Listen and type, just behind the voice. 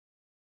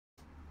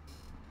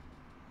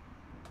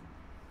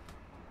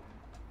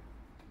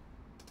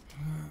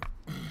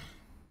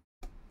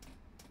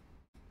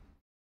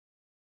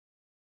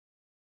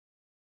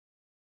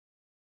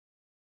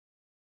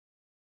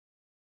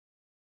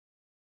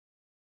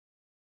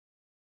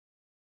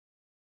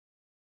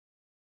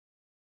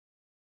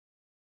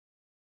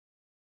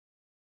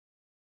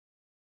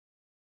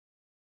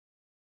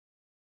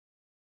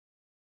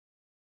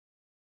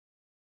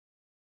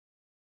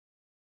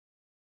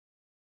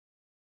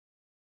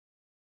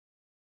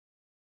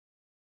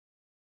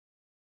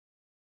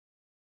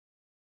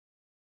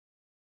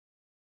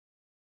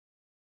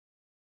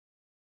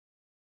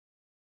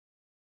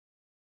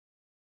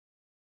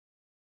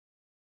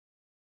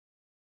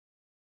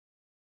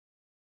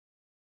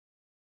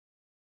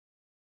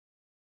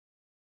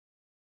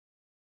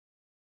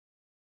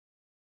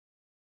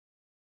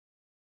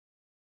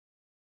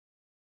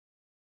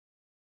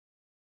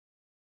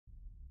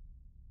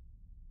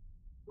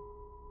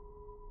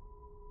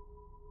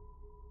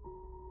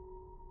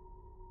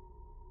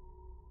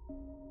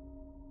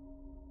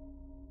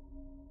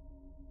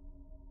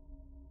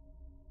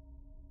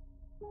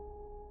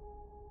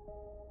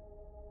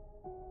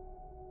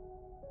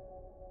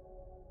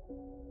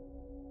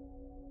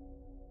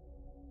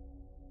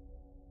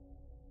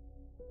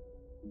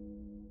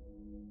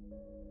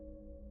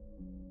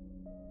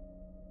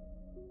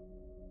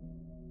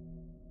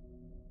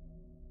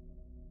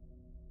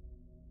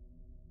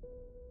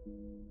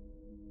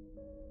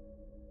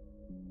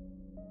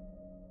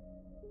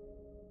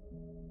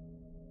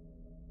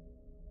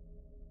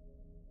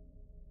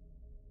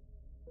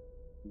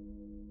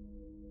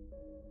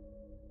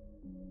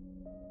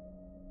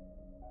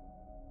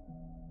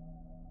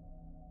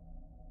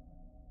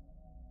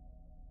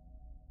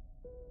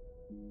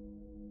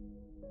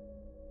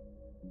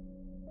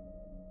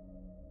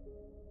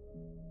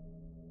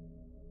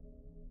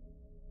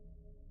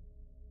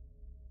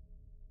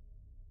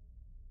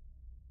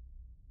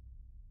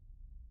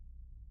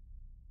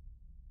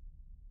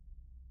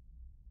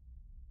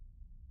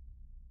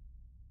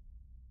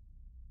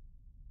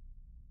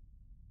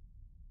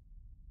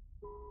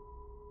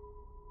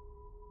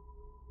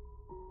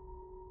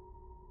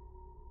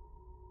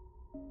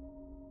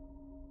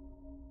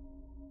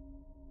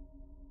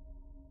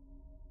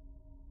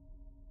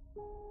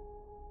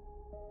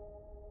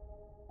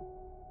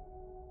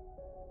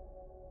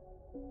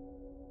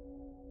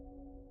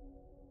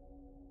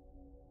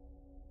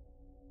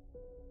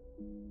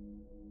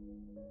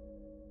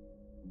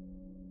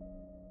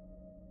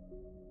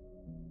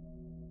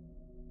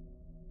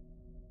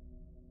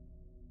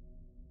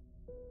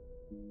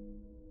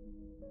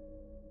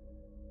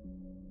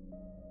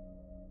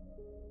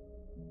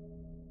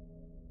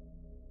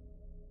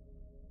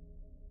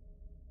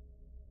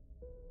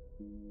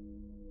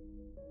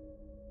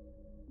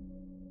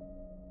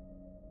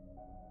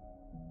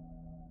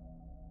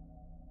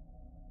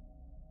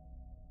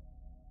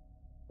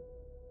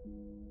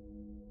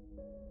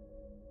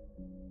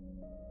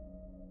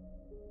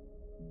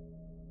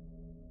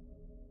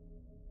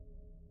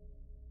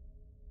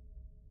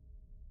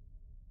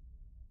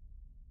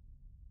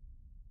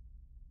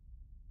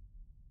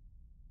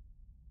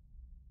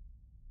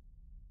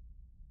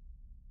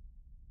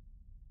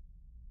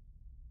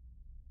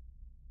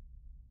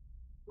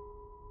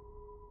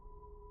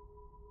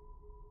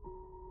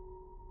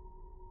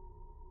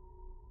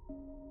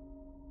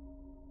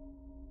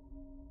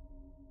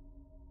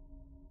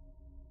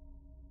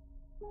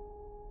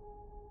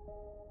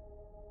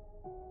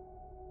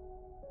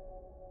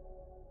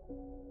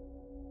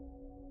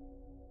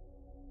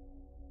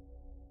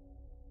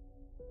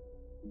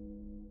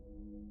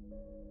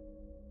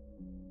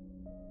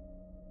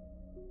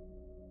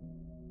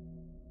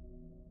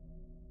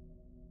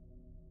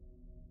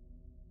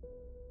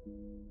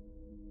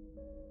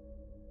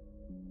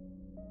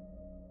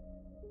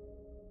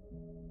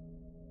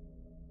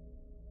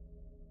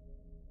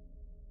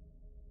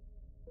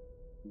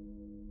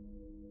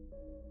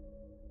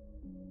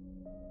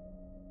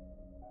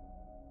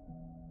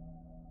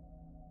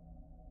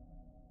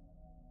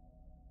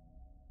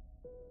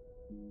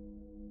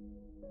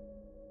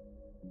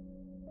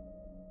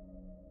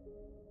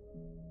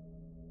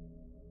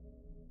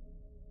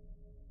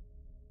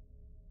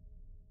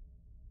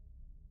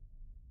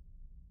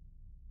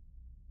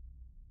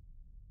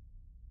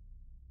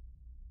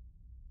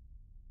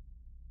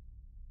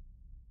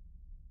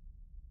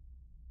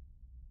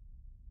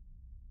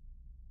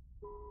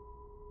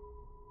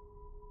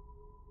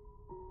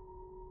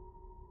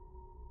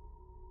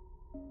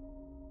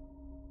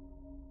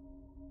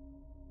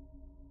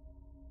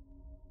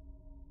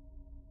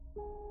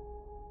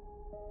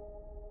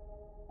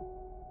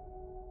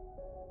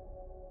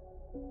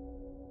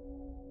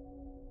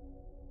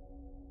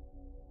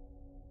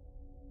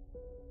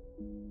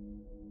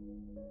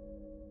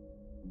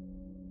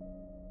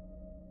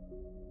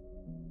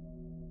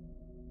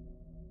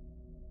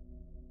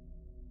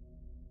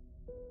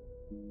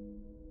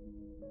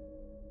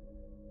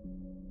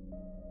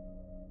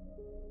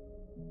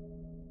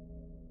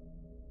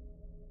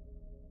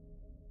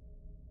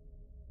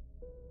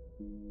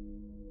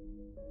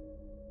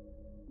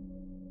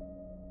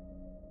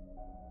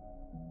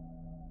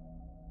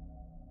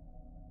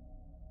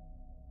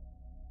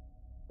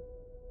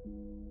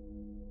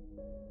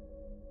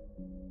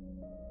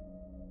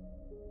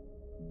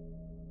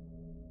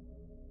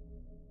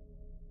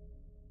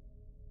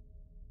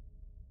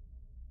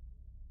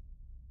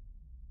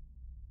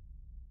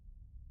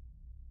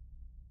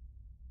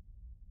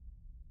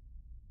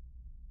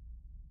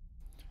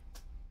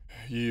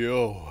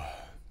Yo.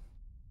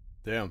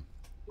 Damn.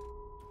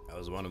 That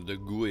was one of the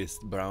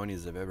gooeyest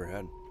brownies I've ever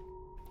had.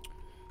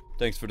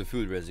 Thanks for the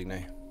food,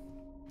 Resigne.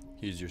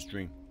 Here's your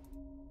stream.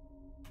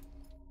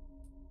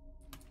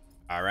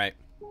 Alright.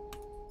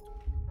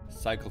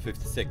 Cycle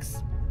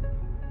 56.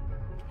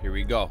 Here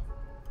we go.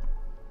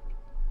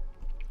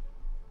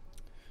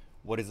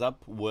 What is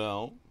up?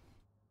 Well,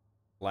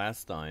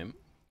 last time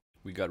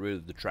we got rid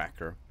of the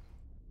tracker.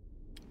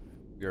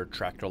 We are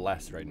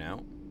tractorless right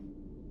now.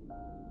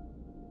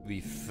 We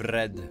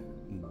fred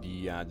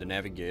the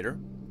navigator.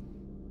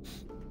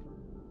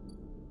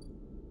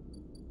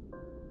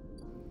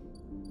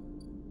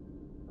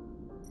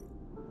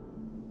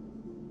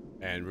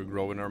 And we're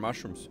growing our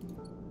mushrooms.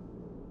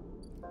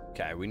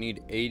 Okay, we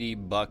need 80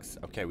 bucks.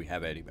 Okay, we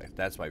have 80 bucks.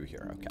 That's why we're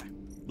here. Okay.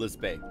 Bliss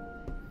Bay.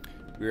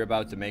 We're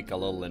about to make a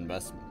little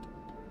investment.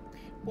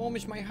 Boom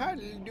is my heart,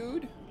 little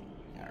dude.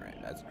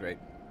 Alright, that's great.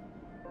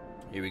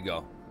 Here we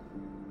go.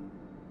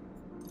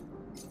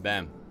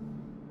 Bam.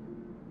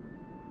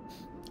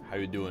 How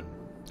you doing?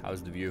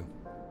 How's the view?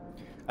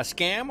 A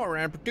scam or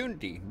an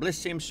opportunity? Bliss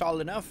seems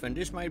solid enough, and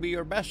this might be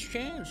your best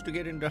chance to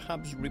get into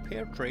Hub's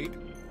repair trade.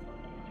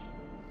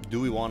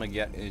 Do we want to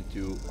get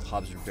into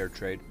Hub's repair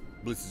trade?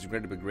 Bliss is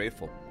incredibly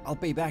grateful. I'll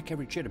pay back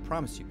every chit, I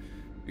promise you.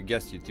 I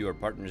guess you two are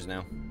partners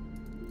now.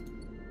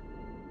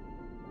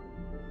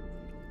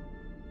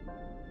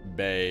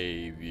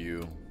 Bay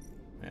view.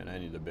 Man, I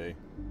need a bay.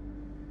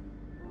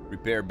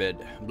 Repair bid.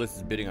 Bliss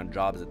is bidding on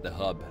jobs at the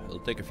Hub. It'll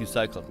take a few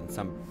cycles and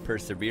some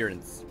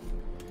perseverance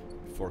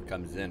before it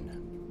comes in.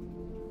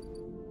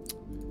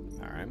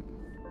 Alright.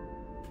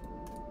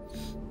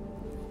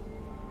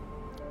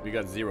 We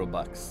got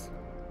 $0.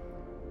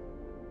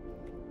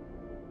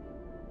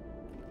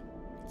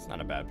 It's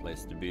not a bad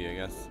place to be, I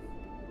guess.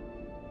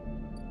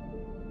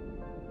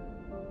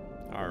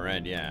 Alright.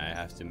 Alright, yeah, I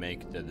have to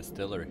make the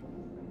distillery.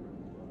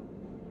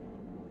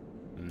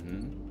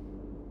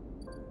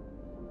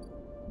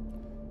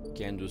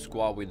 Can't do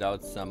squat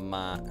without some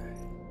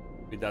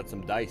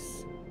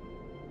dice.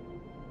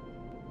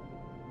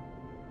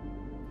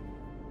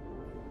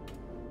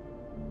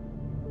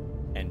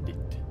 End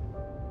it.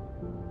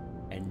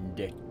 End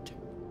it.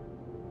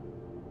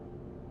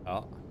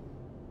 Oh.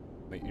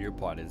 My ear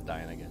pod is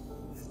dying again.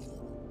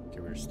 Okay,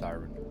 we're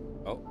starving.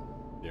 Oh,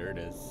 there it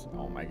is.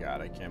 Oh my god,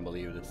 I can't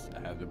believe this.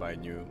 I have to buy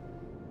new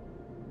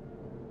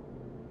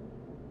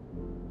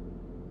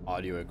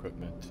audio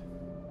equipment.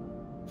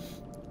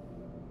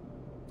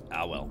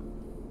 Ah well.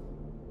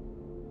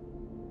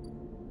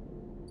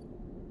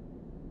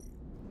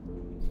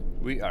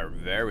 We are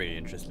very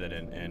interested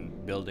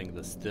in building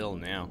the still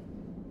now.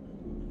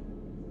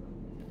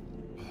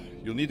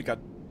 You'll need to cut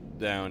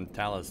down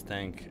Tala's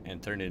tank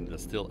and turn it into a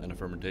still and a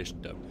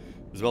fermentation tub,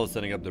 as well as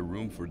setting up the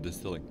room for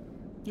distilling.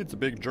 It's a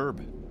big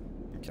job.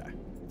 Okay,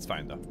 it's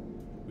fine though.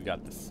 We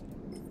got this.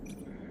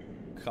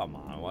 Come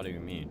on, what do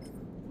you mean?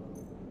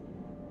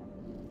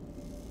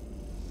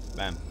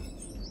 Bam.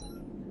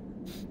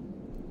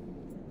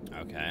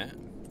 Okay.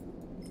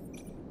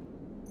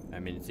 I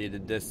mean, it's either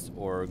this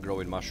or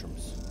growing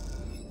mushrooms.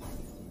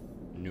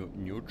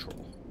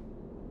 Neutral.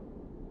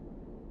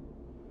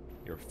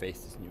 Your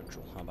face is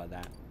neutral. How about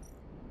that?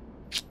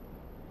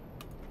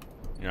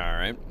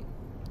 Alright.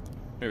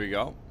 Here we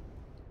go.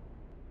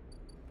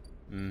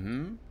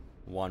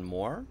 One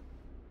more.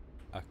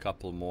 A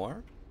couple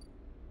more.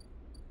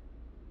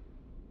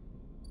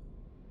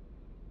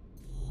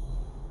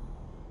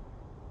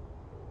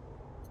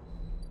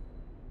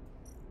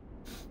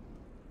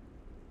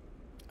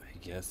 I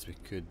guess we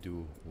could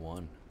do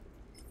one.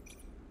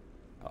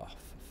 Oh,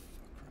 for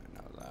crying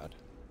out loud.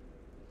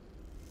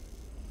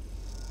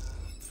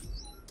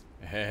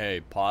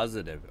 Hey,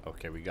 positive.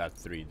 Okay, we got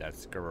 3.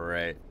 That's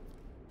great.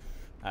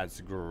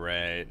 That's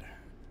great.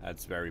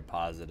 That's very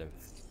positive.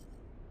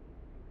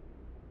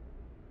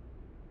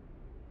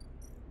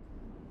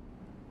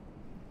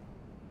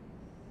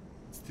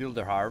 Steal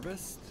the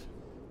harvest.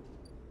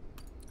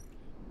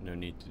 No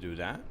need to do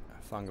that.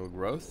 Fungal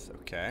growth.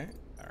 Okay.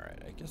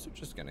 Alright, I guess we're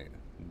just gonna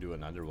do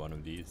another one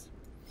of these.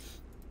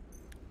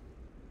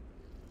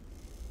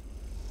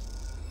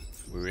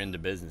 We're in the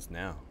business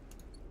now.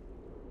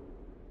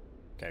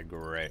 Okay,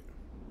 great.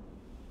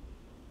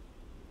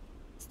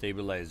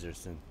 Stabilizer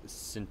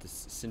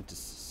synthesis.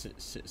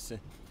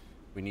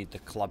 We need the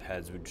club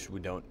heads, which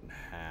we don't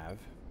have.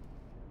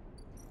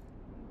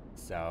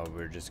 So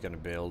we're just gonna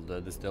build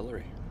a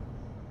distillery.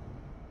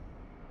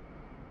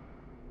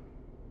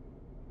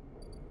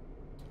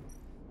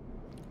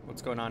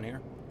 What's going on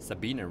here?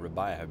 Sabine and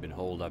Rabaya have been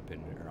holed up in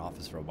her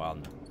office for a while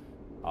now.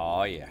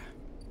 Oh yeah.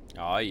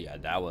 Oh yeah,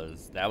 that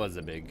was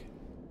a big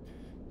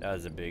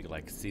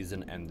like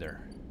season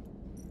ender.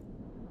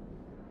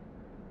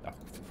 Oh,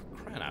 for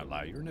crying out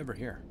loud, you're never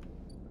here.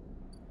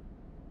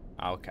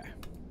 Okay.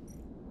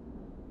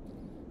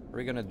 Are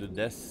we gonna do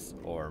this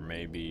or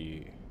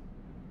maybe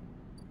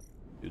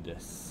do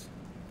this?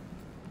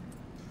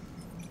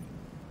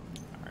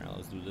 Alright,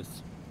 let's do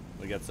this.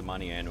 We'll get some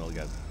money and we'll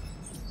get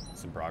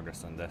some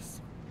progress on this.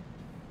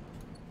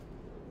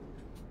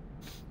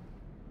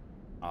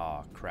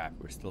 Oh crap,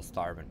 we're still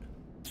starving.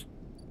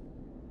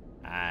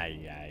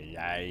 Ay, ay,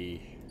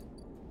 ay.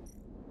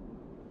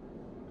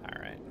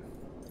 Alright.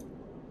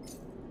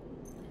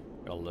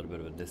 Got a little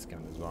bit of a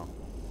discount as well.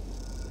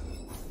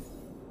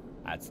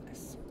 That's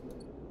nice.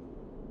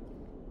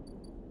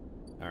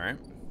 Alright.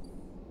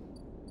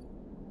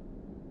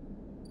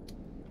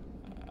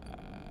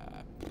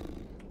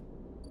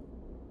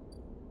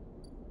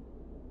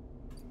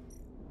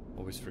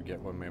 Always forget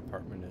what my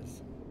apartment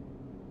is.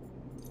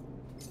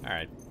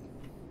 Alright.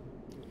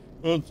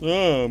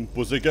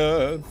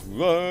 Pussycat.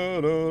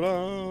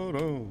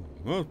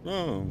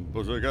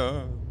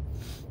 Pussycat.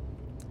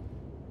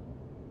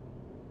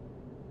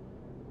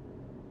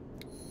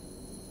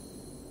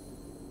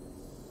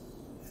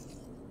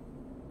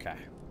 Okay.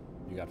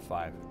 You got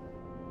 5.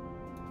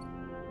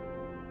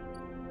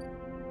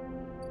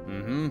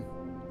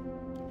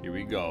 Here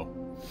we go.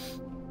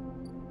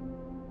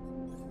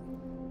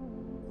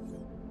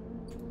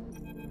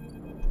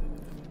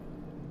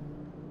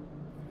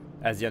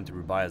 As you enter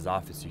Rubaya's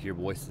office, you hear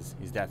voices.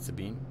 Is that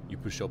Sabine? You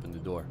push open the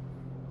door.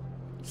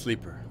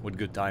 Sleeper, what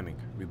good timing,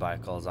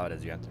 Rubaya calls out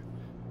as you enter.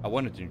 I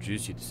wanted to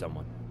introduce you to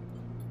someone.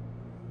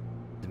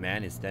 The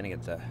man is standing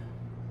at the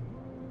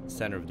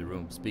center of the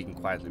room, speaking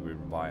quietly with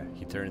Rubaya.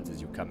 He turns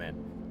as you come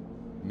in.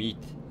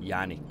 Meet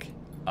Yannick.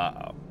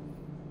 Uh-oh.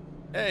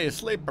 Hey,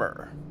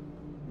 Sleeper.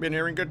 Been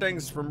hearing good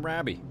things from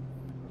Rabbi.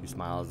 He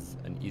smiles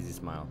an easy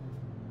smile.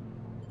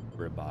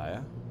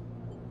 Rubaya?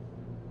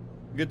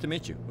 Good to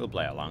meet you. We'll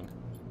play along.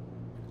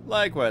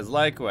 Likewise,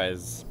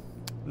 likewise.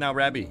 Now,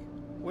 Rabbi,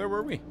 where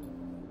were we?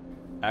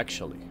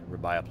 Actually,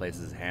 Rubaya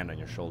places his hand on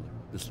your shoulder.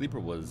 The sleeper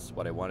was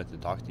what I wanted to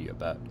talk to you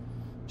about.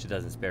 She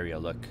doesn't spare you a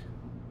look.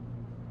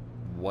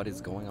 What is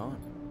going on?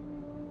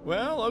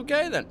 Well,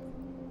 okay then.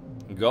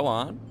 Go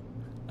on.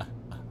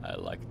 I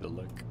like the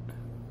look.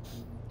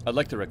 I'd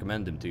like to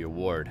recommend them to your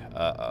ward.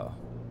 Uh-oh.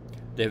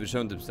 They have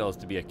shown themselves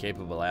to be a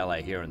capable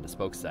ally here on the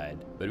spoke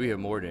side, but we have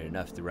more than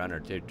enough to run our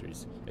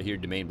territories. I hear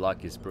the main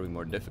block is proving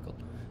more difficult.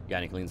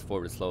 Yannick leans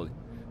forward slowly.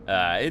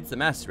 It's a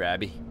mess,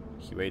 Rabbi.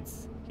 He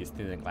waits. His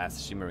tinted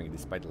glasses shimmering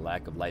despite the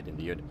lack of light in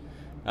the unit.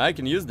 I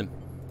can use them.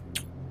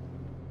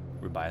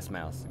 Rubaia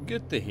smiles.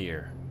 Good to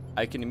hear.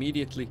 I can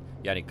immediately...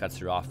 Yannick cuts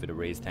her off with a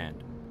raised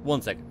hand.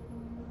 1 second.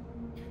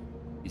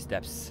 He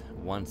steps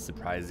one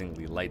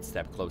surprisingly light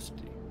step closer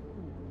to you.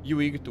 You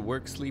eager to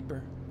work,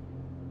 sleeper?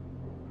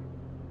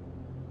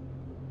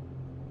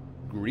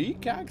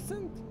 Greek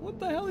accent? What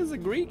the hell is a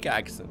Greek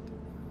accent?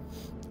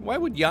 Why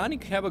would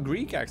Yannick have a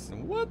Greek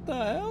accent? What the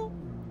hell?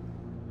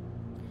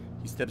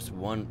 He steps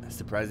one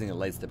surprisingly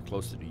light step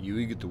closer to you. You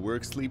eager to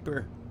work,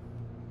 sleeper?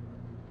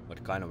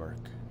 What kind of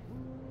work?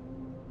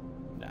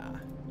 Nah.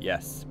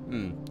 Yes.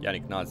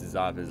 Yannick nods his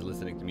off as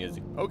listening to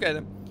music. Okay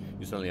then.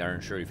 You certainly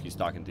aren't sure if he's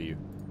talking to you.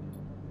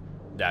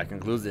 That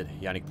concludes it,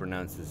 Yannick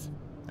pronounces.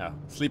 Oh,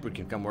 sleeper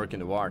can come work in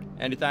the ward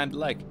anytime they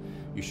like.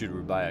 You shoot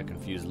Rubaia a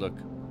confused look.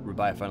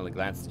 Rubaia finally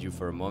glanced at you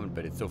for a moment,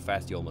 but it's so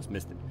fast you almost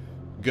missed it.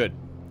 Good.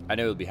 I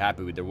know you'll be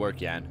happy with their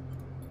work, Yan.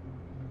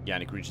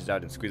 Yannick reaches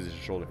out and squeezes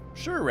your shoulder.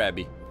 Sure,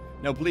 Rabbi.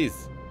 Now,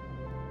 please.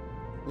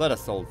 Let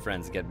us old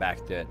friends get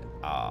back to it.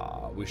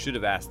 We should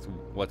have asked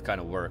what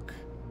kind of work.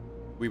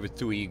 We were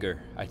too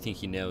eager. I think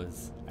he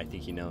knows. I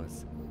think he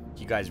knows.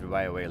 You guys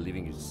Rubaia away,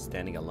 leaving you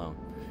standing alone.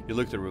 You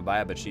look at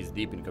Rubaia, but she's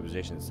deep in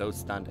conversation, so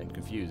stunned and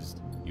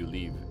confused. You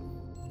leave.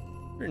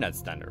 We're not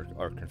stunned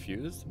or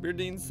confused. We're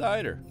the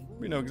insider.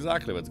 We know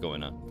exactly what's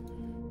going on.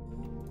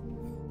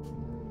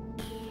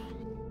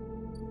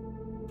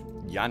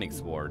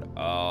 Yannick's ward.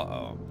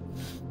 Uh-oh.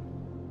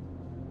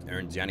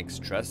 Earns Yannick's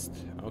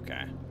trust.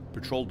 Okay.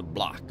 Patrol the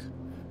block.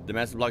 The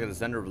massive block at the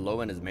center of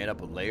Lowen is made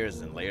up of layers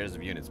and layers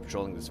of units.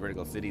 Patrolling this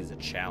vertical city is a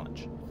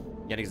challenge.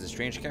 Yannick is a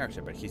strange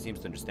character, but he seems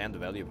to understand the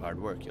value of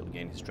hard work. He'll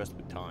gain his trust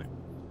with time.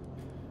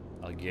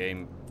 I'll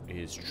gain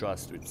his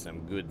trust with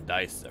some good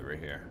dice over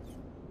here.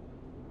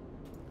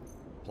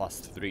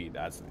 +3,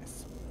 that's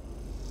nice.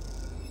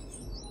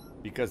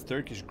 Because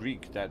Turkish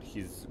Greek that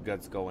he's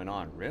got going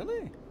on.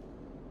 Really?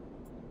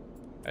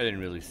 I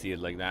didn't really see it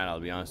like that, I'll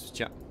be honest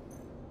with you.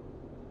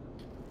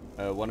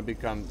 Want to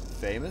become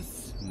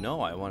famous?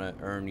 No, I want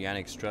to earn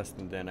Yannick's trust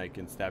and then I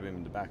can stab him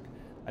in the back.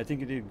 I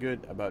think you did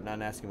good about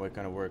not asking what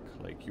kind of work.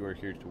 Like you are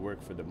here to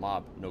work for the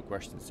mob, no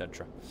questions,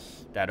 etc.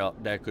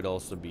 That could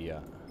also be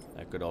a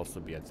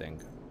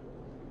thing.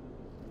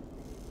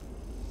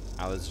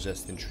 I was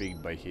just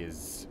intrigued by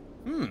his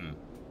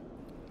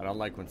I don't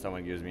like when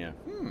someone gives me a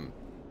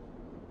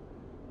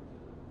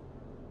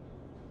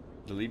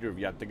The leader of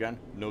Yatagan,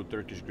 no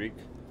Turkish Greek.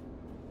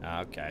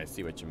 Okay, I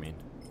see what you mean.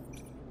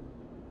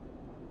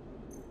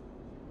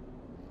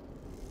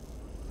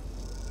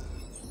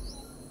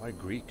 Why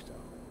Greek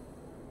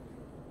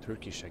though?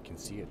 Turkish, I can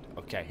see it.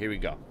 Okay, here we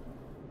go.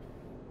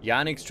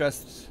 Yannick's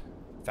trust.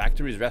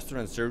 Factories,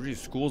 restaurants, surgeries,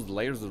 schools, the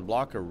layers of the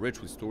block are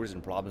rich with stories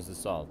and problems to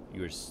solve.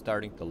 You are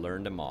starting to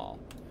learn them all.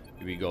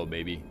 Here we go,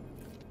 baby.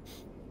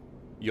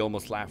 You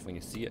almost laugh when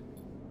you see it.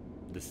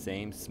 The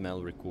same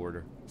small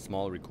recorder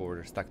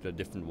stuck to a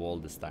different wall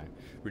this time.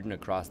 Written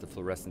across the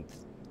fluorescent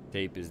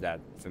tape is that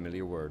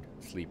familiar word,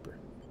 sleeper.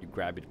 You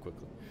grab it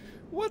quickly.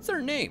 What's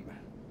her name?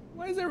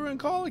 Why does everyone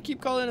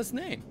keep calling us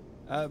name?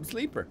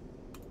 Sleeper.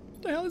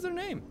 What the hell is her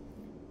name?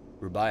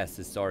 Rubaia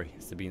says sorry.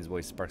 Sabine's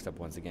voice sparks up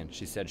once again.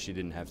 She said she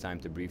didn't have time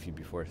to brief you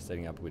before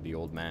setting up with the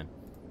old man.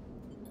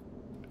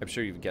 I'm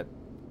sure you've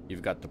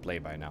got to play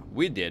by now.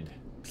 We did.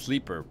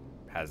 Sleeper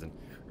hasn't.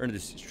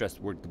 Ernest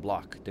stressed work the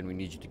block. Then we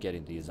need you to get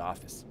into his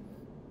office.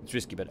 It's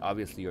risky, but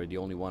obviously you're the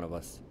only one of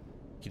us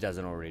he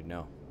doesn't already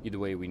know. Either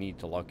way, we need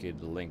to locate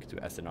the link to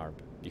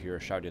SNARP. You hear a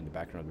shout in the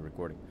background of the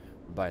recording.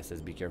 Rubaia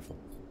says, be careful.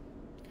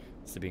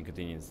 Sabine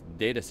continues.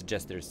 Data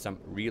suggests there's some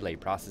relay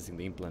processing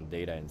the implant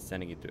data and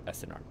sending it to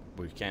SNARP,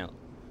 but we can't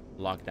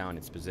lock down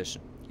its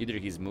position. Either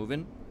he's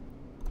moving,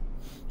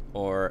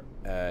 or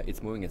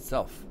it's moving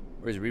itself,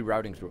 or is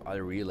rerouting through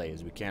other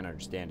relays. We can't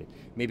understand it.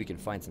 Maybe you can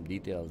find some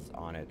details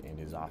on it in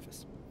his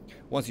office.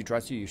 Once he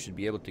trusts you, you should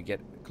be able to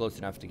get close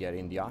enough to get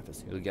in the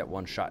office. You'll get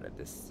one shot at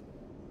this.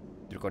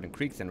 The recording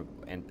creaks and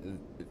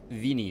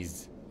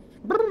whinnies.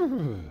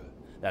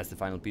 That's the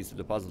final piece of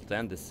the puzzle to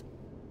end this.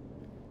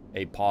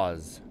 A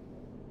pause.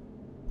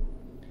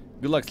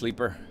 Good luck,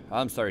 sleeper.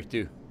 I'm sorry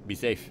too. Be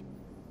safe.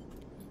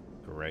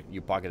 Great.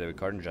 You pocket the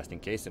recording just in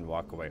case and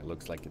walk away. It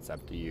looks like it's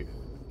up to you.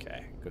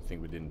 Okay. Good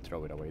thing we didn't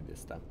throw it away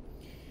this time.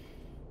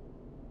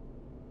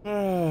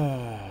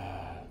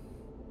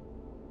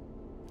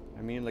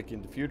 I mean, like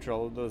in the future,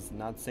 all of those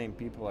not same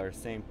people are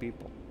same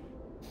people.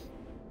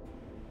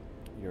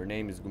 Your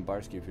name is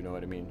Gumbarski, if you know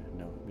what I mean.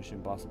 No. Mission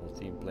Impossible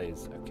team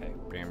plays. Okay.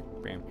 Bam,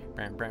 bam,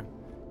 bam, bam.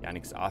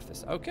 Yannick's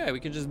office. Okay, we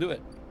can just do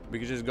it. We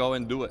can just go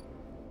and do it.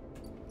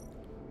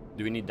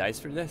 Do we need dice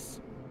for this?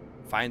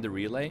 Find the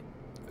relay?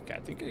 Okay, I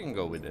think I can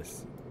go with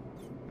this.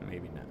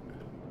 Maybe not.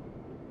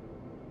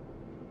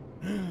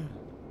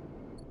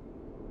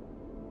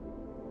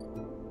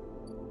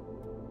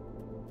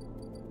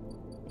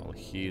 Well,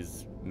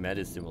 he's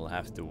Medicine will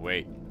have to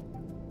wait.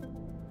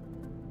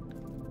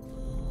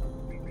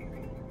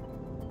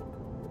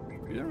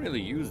 We don't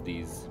really use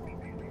these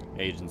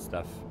agent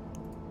stuff,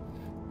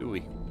 do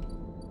we?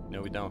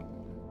 No, we don't.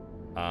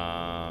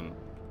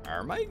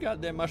 Are my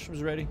goddamn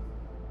mushrooms ready?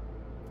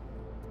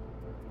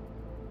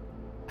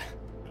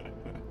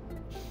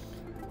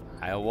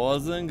 I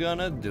wasn't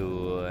gonna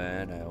do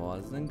it. I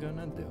wasn't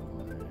gonna do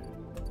it.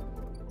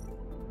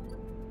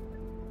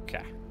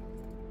 Okay.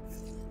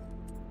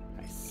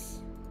 Nice.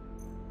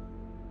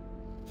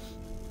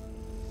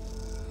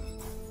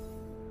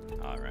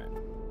 Alright.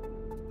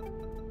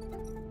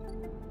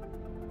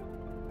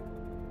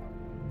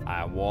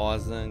 I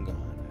wasn't gonna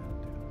do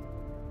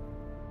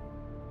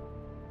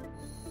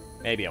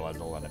it. Maybe I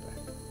wasn't a little bit.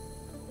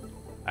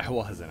 I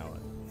wasn't a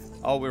little.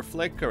 Oh, we're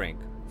flickering.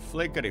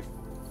 Flickery.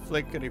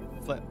 Flickety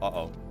flick.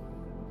 Uh-oh.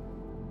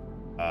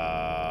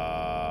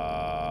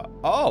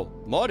 Oh,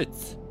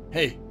 Moritz.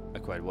 Hey, a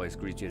quiet voice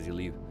greets you as you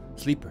leave.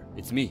 Sleeper,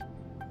 it's me.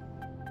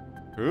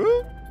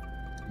 Huh?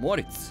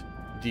 Moritz,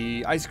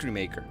 the ice cream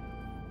maker.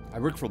 I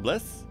work for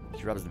Bliss?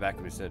 He rubs the back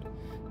of his head.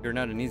 You're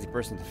not an easy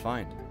person to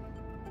find.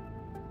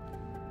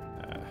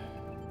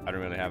 I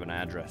don't really have an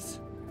address.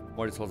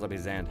 Moritz holds up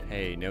his hand.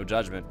 Hey, no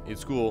judgment.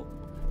 It's cool.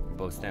 We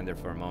both stand there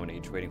for a moment,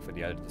 each waiting for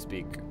the other to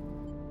speak.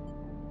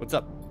 What's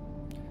up?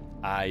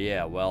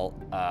 Yeah, well,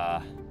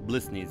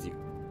 Bliss needs you.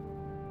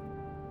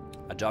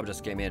 A job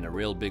just came in, a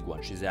real big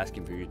one. She's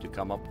asking for you to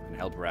come up and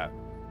help her out.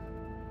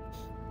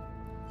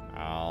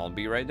 I'll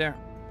be right there.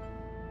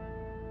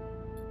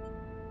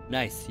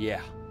 Nice,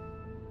 yeah.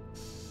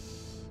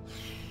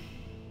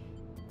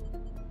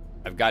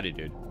 I've got it,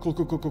 dude.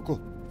 Cool.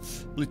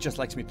 Bliss just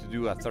likes me to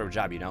do a thorough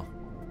job, you know?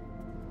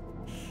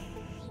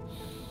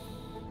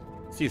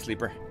 See you,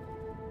 Sleeper.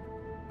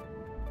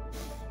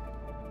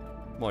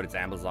 Moritz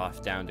ambles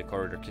off down the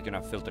corridor, kicking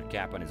off filter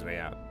cap on his way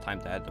out. Time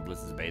to head to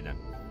Bliss's Bay then.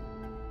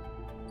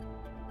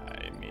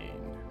 I mean...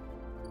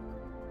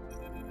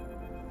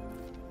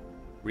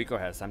 Rico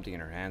has something in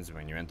her hands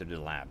when you enter the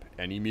lab,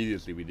 and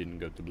immediately we didn't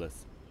go to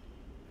Bliss.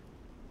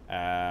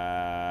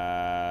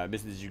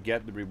 Miss, did you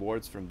get the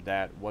rewards from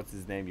that, what's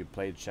his name you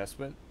played chess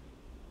with?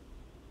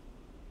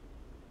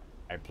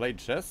 I played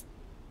chess?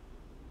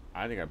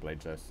 I think I played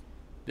chess.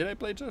 Did I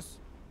play chess?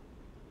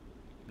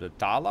 The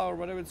Tala or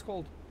whatever it's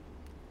called?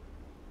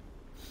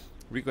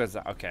 Rico is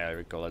okay,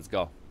 Rico, let's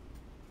go.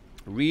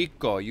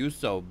 Rico, you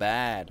so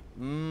bad.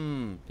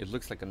 It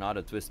looks like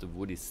another twist of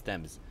Woody's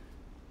stems.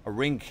 A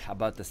ring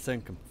about the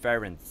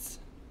circumference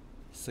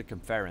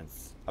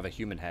of a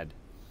human head,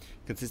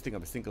 consisting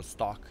of a single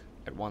stalk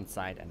at one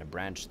side and a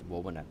branched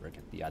woven network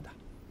at the other.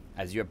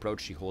 As you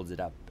approach, she holds it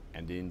up,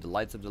 and in the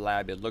lights of the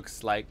lab, it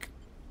looks like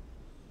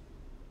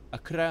a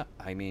crown.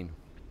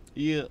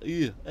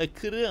 A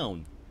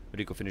crown.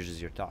 Rico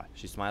finishes your thought.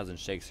 She smiles and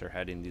shakes her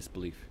head in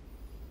disbelief.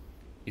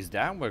 Is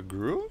that what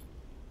grew?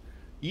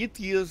 It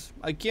is.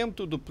 I came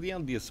to the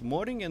plant this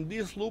morning and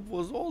this loop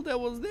was all that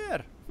was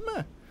there.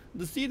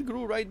 The seed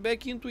grew right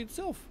back into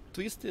itself,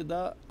 twisted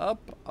up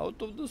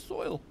out of the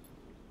soil.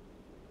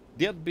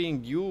 That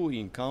being you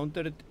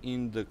encountered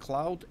in the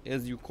cloud,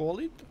 as you call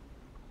it?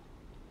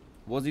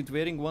 Was it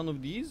wearing one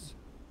of these?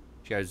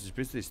 She is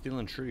precisely still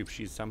unsure if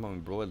she's somehow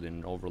embroiled in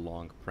an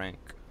overlong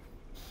prank.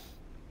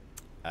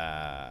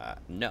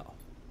 No.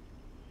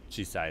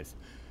 She sighs.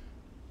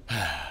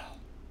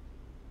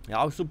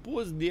 I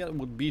suppose that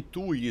would be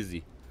too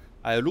easy.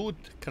 A root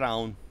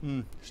crown.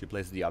 She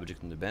places the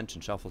object on the bench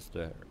and shuffles to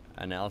her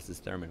analysis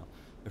terminal.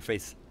 Her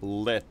face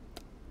lit.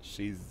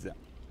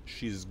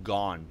 She's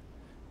gone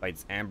by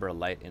its amber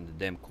light in the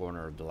dim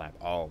corner of the lab.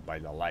 Oh, by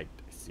the light,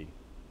 I see.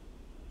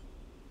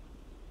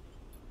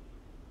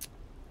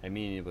 I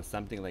mean, it was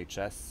something like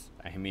chess.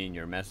 I mean,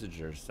 your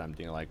message or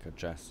something like a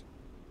chess.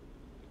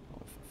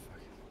 Oh, for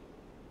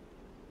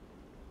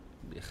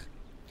fuck.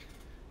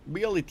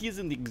 Well, it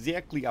isn't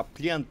exactly a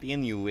plant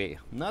anyway.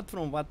 Not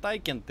from what I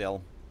can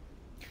tell.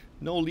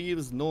 No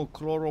leaves, no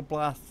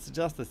chloroplasts,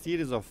 just a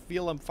series of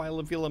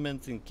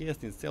filaments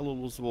encased in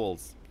cellulose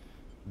walls.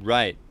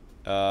 Right.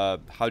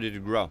 How did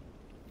it grow?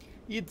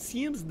 It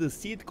seems the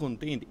seed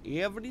contained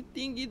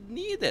everything it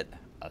needed.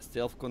 A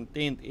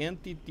self-contained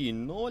entity,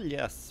 no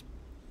less.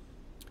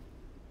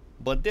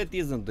 But that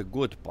isn't the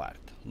good part.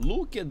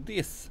 Look at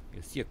this.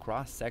 You see a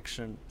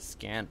cross-section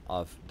scan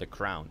of the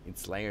crown.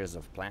 It's layers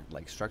of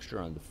plant-like structure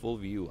on the full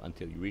view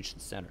until you reach the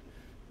center.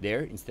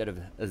 There, instead of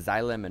a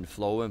xylem and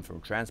phloem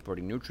from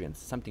transporting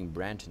nutrients, something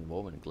branched and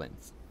woven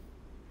glints.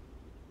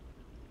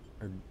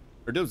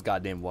 Are those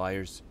goddamn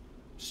wires?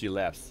 She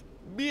laughs.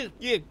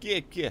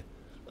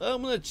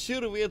 I'm not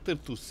sure whether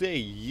to say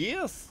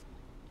yes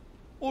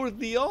or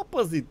the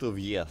opposite of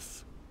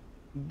yes.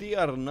 They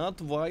are not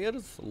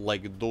wires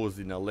like those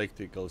in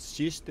electrical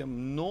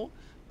system, no,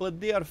 but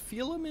they are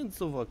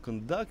filaments of a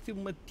conductive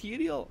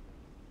material.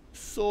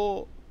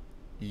 So,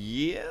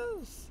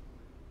 yes.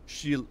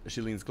 She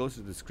leans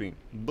closer to the screen.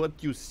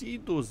 But you see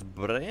those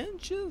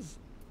branches?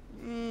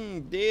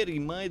 They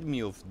remind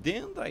me of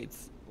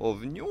dendrites,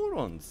 of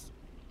neurons.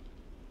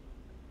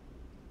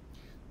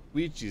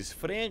 which is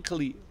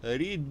frankly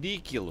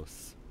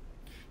ridiculous.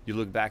 You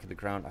look back at the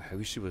crown. I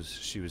wish she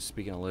was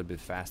speaking a little bit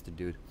faster,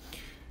 dude.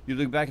 You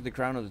look back at the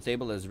crown on the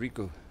table as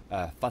Rico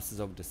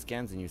fusses over the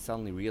scans, and you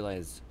suddenly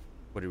realize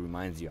what it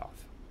reminds you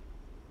of.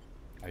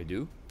 I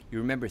do? You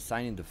remember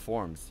signing the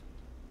forms,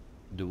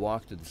 the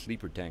walk to the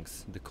sleeper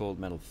tanks, the cold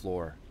metal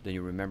floor. Then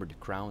you remember the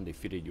crown they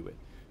fitted you with,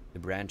 the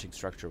branching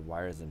structure of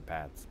wires and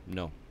pads.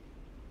 No,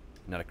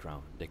 not a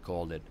crown. They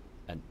called it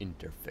an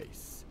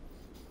interface.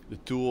 The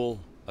tool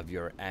of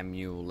your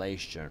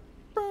emulation.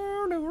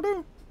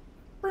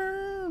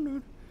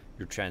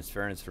 Your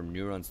transference from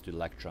neurons to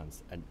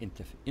electrons, an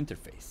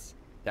interface.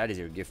 That is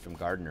your gift from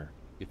Gardner.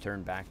 You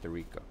turn back to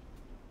Rico.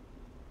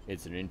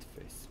 It's an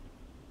interface.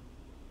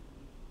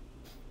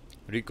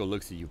 Rico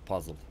looks at you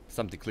puzzled.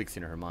 Something clicks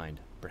in her mind.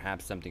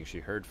 Perhaps something she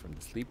heard from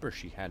the sleeper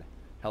she had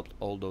helped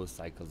all those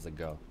cycles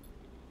ago.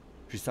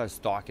 She starts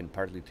talking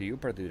partly to you,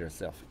 partly to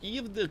herself.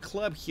 If the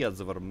club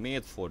heads were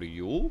made for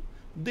you,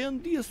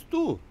 then these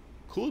too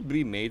could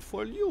be made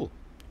for you.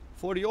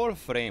 For your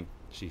frame.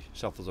 She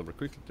shuffles over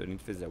quickly to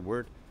emphasize a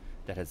word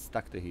that has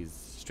stuck to his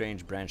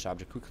strange branch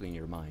object quickly in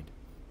your mind.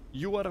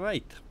 You are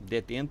right.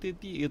 That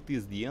entity, it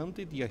is the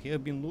entity I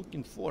have been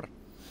looking for.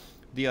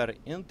 They are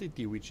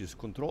entity which is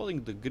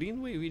controlling the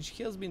Greenway, which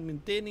has been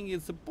maintaining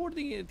it,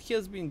 supporting it,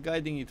 has been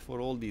guiding it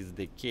for all these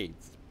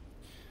decades.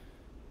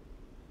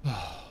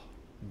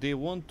 They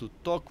want to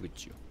talk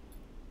with you.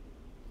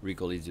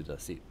 Rico leads you to a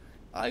seat.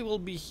 I will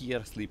be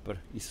here, Sleeper.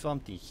 If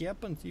something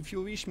happens, if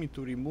you wish me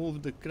to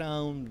remove the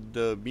crown,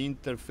 the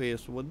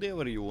interface,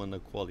 whatever you wanna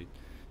call it,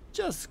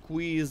 just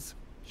squeeze.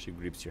 She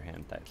grips your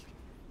hand tightly.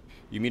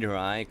 You meet her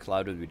eye,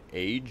 clouded with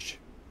age,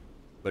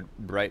 but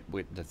bright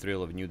with the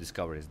thrill of new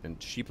discoveries. Then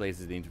she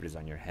places the interface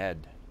on your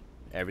head.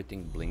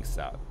 Everything blinks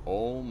out.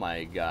 Oh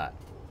my god.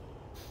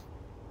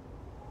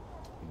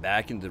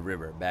 Back in the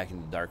river, back in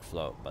the dark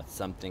flow, but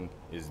something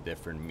is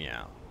different.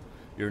 Meow.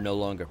 You're no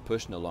longer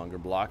pushed, no longer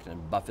blocked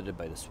and buffeted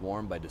by the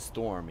swarm, by the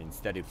storm.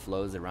 Instead, it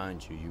flows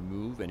around you. You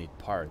move and it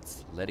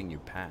parts, letting you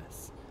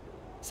pass.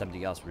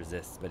 Something else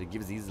resists, but it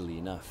gives easily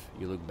enough.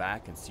 You look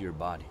back and see your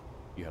body.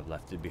 You have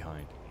left it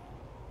behind.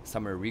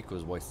 Somewhere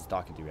Rico's voice is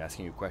talking to you,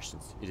 asking you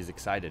questions. It is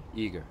excited,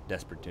 eager,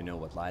 desperate to know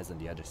what lies on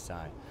the other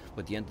side,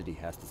 what the entity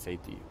has to say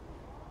to you.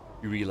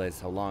 You realize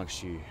how long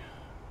she's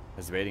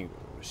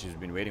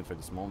been waiting for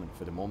this moment,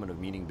 for the moment of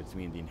meeting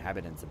between the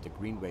inhabitants of the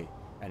Greenway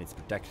and its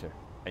protector,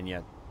 and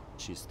yet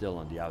she's still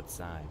on the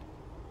outside.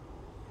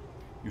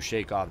 You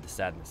shake off the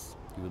sadness.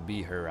 You will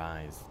be her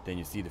eyes. Then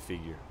you see the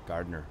figure,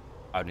 Gardner,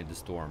 out in the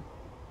storm,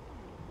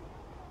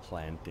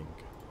 planting.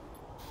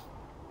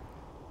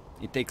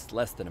 It takes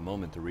less than a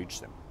moment to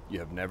reach them. You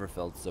have never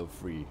felt so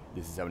free.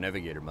 This is how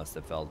Navigator must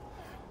have felt,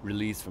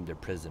 released from their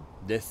prison.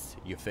 This,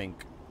 you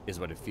think, is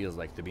what it feels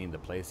like to be in the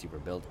place you were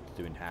built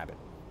to inhabit.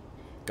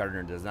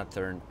 Gardner does not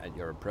turn at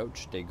your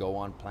approach. They go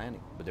on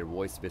planning, but their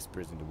voice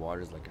whispers in the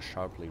waters like a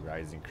sharply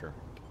rising current.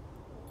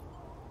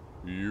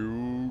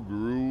 You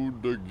grew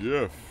the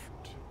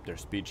gift. Their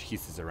speech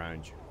hisses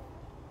around you.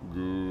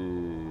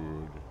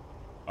 Good.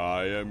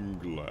 I am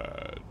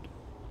glad.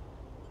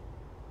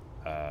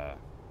 I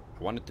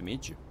wanted to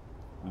meet you.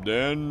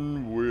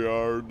 Then we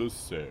are the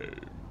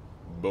same.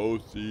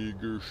 Both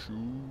eager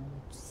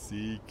shoots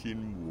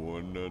seeking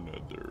one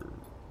another.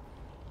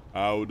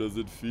 How does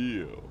it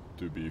feel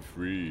to be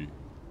free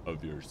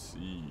of your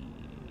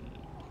seed?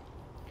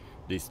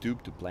 They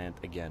stoop to plant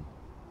again.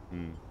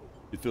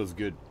 It feels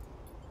good.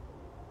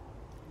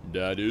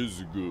 That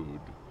is good.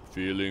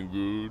 Feeling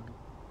good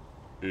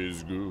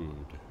is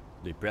good.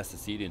 They press the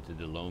seed into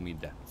the loamy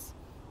depths.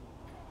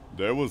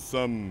 There was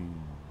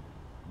some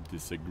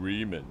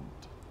disagreement,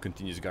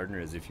 continues Gardner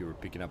as if you were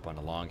picking up on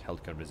a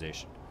long-held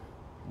conversation.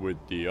 With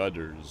the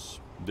others,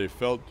 they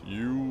felt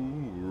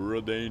you were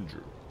a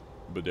danger,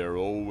 but they're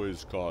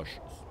always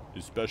cautious,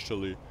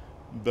 especially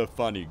the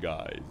funny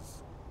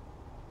guys,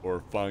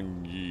 or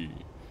fungi.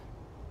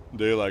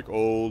 They like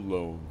old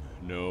long,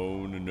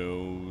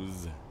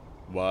 no-nose,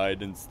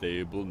 wide and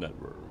stable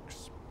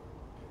networks.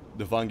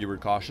 The fungi were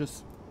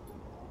cautious?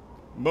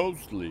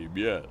 Mostly,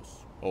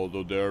 yes,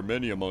 although there are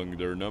many among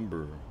their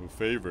number who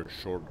favor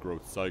short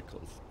growth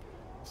cycles,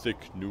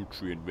 thick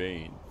nutrient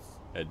veins,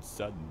 and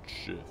sudden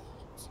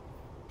shifts.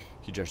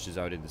 He gestures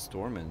out in the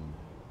storm,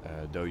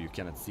 and though you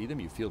cannot see them,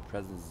 you feel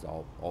presence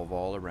of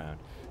all around,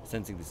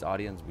 sensing this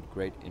audience with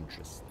great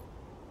interest.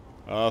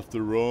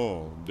 After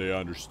all, they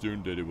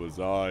understood that it was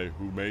I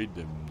who made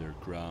them their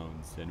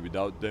crowns, and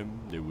without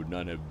them, they would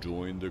not have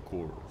joined the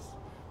chorus.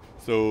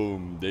 So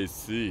they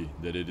see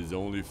that it is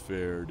only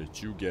fair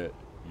that you get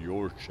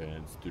your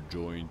chance to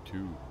join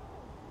too.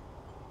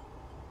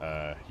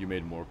 You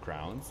made more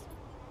crowns?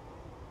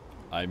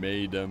 I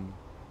made them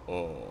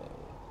all.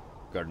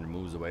 Gardner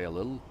moves away a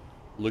little,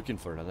 looking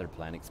for another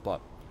planting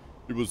spot.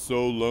 It was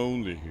so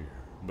lonely here,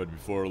 but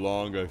before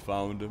long I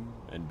found them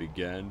and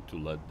began to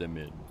let them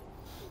in.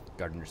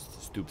 Gardner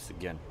stoops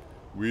again.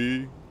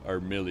 We are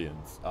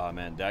millions. Ah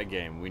man, that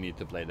game, we need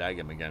to play that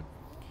game again.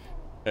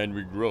 And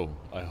we grow.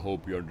 I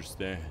hope you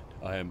understand.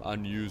 I am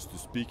unused to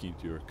speaking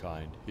to your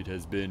kind. It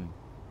has been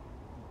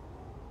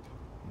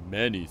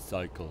Many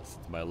cycles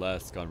since my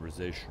last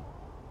conversation.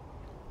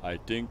 I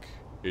think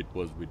it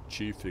was with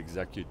Chief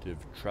Executive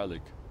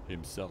Trellick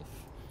himself.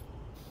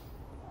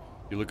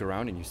 You look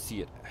around and you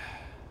see it.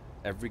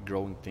 Every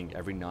growing thing,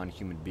 every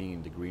non-human being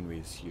in the Greenway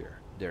is here.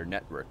 They're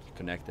networked,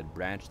 connected,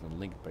 branched, and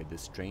linked by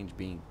this strange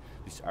being,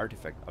 this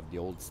artifact of the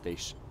old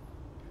station.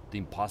 The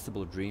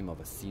impossible dream of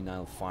a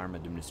senile farm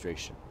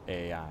administration,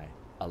 AI,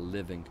 a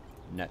living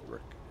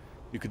network.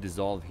 You could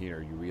dissolve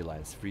here, you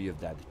realize, free of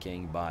that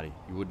decaying body.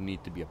 You wouldn't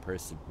need to be a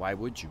person. Why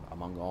would you,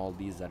 among all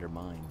these other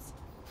minds?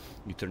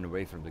 You turn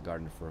away from the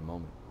garden for a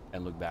moment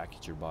and look back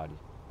at your body.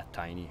 A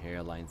tiny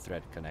hairline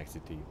thread connects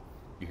it to you.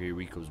 You hear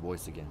Rico's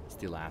voice again,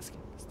 still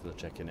asking, still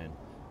checking in.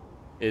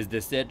 Is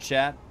this it,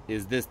 chat?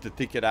 Is this the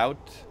ticket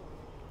out?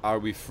 Are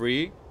we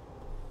free?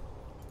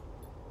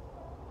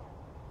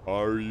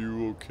 Are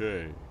you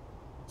okay,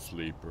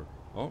 sleeper?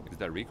 Oh, is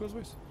that Rico's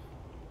voice?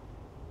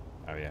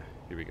 Oh yeah,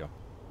 here we go.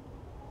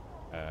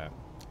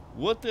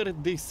 What are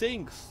they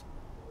saying?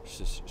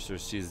 So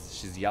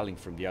she's yelling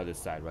from the other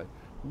side, right?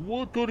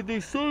 What are they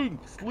saying,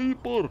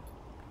 sleeper?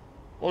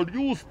 Are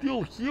you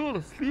still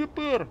here,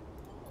 sleeper?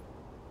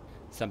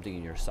 Something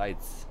in your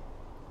sights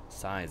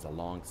sighs a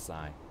long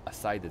sigh, a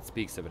sigh that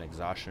speaks of an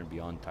exhaustion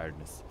beyond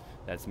tiredness.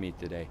 That's me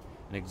today,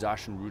 an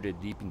exhaustion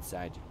rooted deep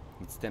inside you.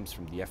 It stems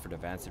from the effort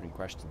of answering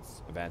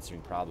questions, of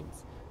answering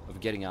problems, of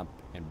getting up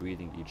and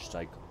breathing each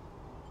cycle.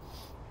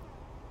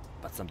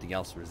 But something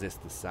else resists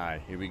the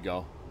sigh. Here we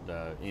go.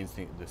 The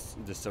instinct,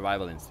 the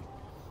survival instinct.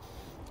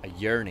 A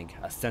yearning,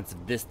 a sense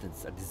of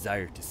distance, a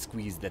desire to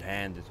squeeze that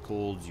hand that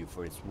holds you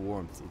for its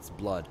warmth, its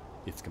blood,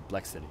 its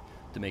complexity.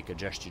 To make a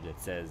gesture that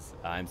says,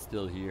 I'm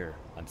still here,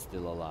 I'm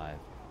still alive,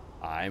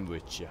 I'm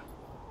with you.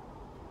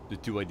 The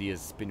two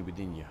ideas spin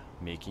within you,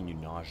 making you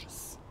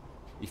nauseous.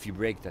 If you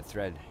break that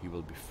thread, you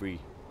will be free,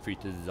 free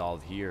to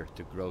dissolve here,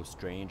 to grow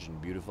strange and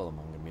beautiful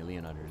among a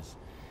million others.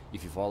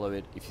 If you follow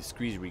it, if you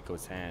squeeze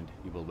Rico's hand,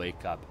 you will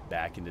wake up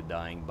back in the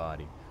dying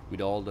body,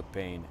 with all the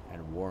pain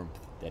and warmth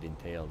that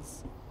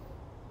entails.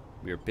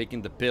 We are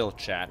picking the pill,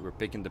 chat, we're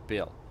picking the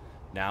pill.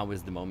 Now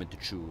is the moment to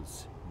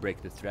choose.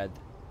 Break the thread,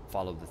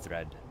 follow the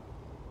thread.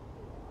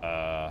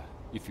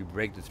 If you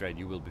break the thread,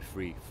 you will be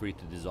free, free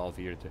to dissolve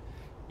here.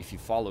 If you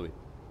follow it,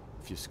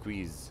 if you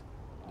squeeze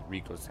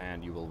Rico's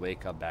hand, you will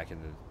wake up back in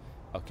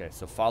the... Okay,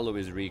 so follow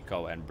is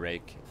Rico and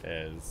break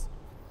is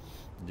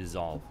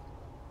dissolve.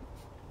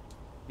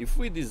 If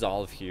we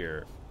dissolve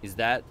here, is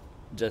that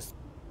just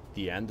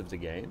the end of the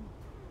game?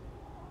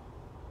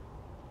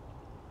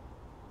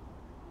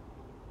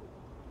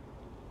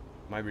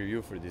 My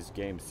review for this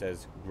game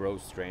says grow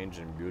strange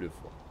and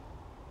beautiful.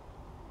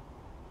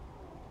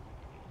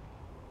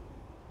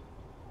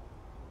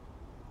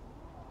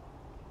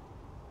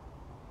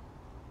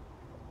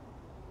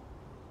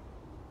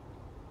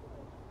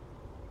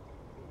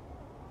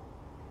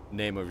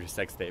 Name of your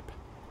sex tape.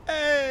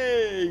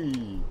 Hey!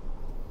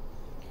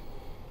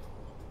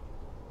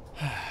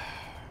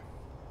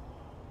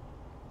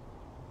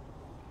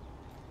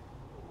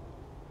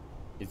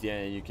 It's the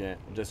end. You can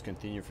just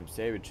continue from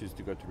save and choose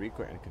to go to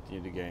Rico and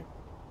continue the game.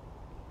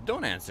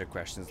 Don't answer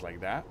questions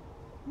like that.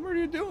 What are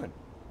you doing?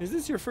 Is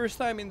this your first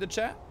time in the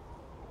chat?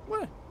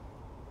 What?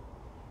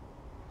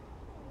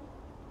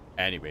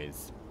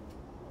 Anyways.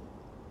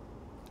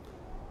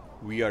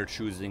 We are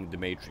choosing the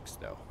Matrix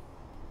though.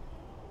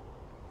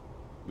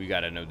 We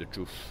gotta know the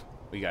truth.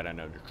 We gotta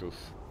know the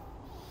truth.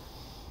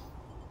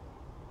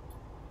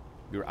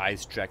 Your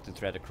eyes track the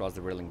thread across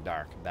the whirling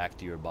dark, back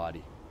to your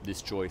body.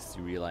 This choice,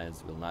 you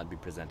realize, will not be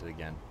presented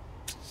again.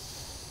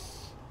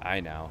 I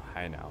know,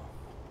 I know.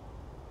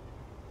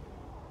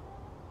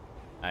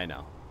 I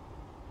know.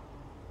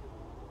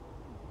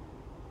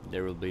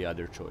 There will be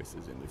other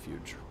choices in the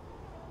future.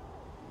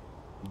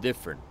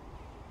 Different,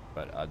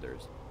 but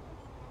others.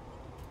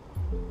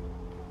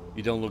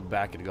 You don't look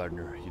back at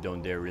Gardner, you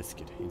don't dare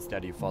risk it.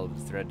 Instead you follow the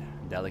thread,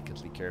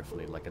 delicately,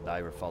 carefully, like a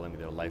diver following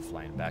their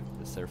lifeline back to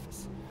the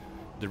surface.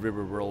 The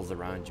river whirls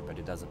around you, but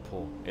it doesn't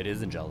pull. It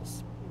isn't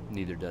jealous.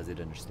 Neither does it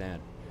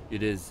understand.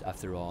 It is,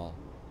 after all,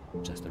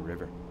 just a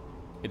river.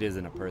 It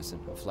isn't a person,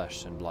 a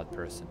flesh and blood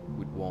person,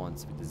 with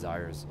wants, with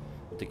desires,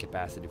 with the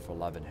capacity for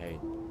love and hate.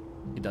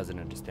 It doesn't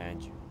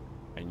understand you,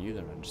 and you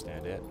don't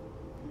understand it.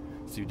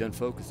 So you don't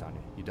focus on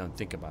it, you don't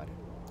think about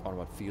it, on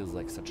what feels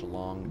like such a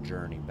long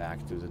journey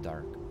back through the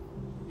dark.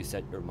 You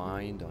set your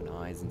mind on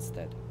eyes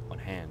instead, on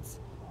hands,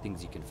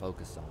 things you can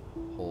focus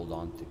on, hold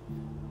on to.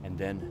 And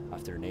then,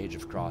 after an age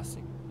of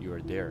crossing, you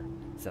are there,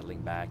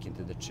 settling back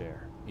into the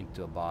chair,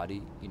 into a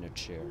body in a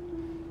chair,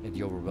 and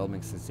the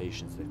overwhelming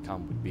sensations that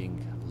come with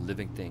being a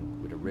living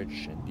thing with a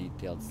rich and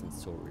detailed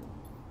sensorium.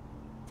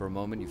 For a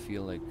moment you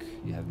feel like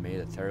you have made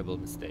a terrible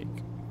mistake.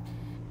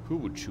 Who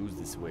would choose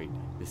this weight,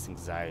 this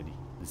anxiety,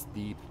 this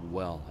deep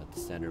well at the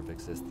center of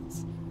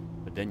existence?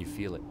 But then you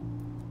feel it.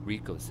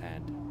 Rico's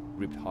hand,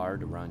 gripped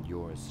hard around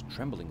yours,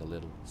 trembling a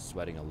little,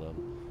 sweating a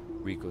little.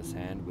 Rico's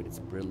hand with its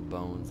brittle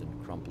bones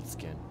and crumpled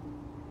skin.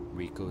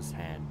 Rico's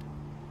hand.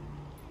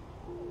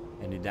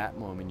 And in that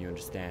moment you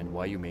understand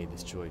why you made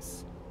this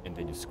choice, and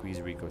then you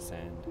squeeze Rico's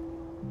hand,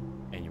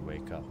 and you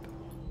wake up.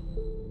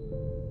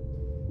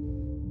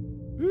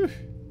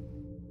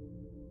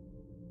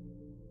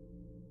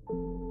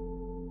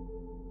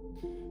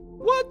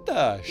 What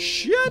the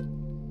shit?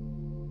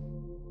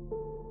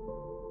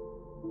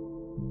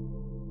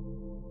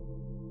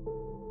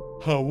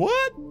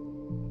 What?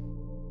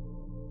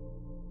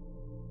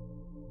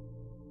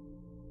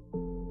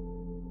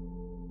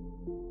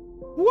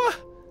 What?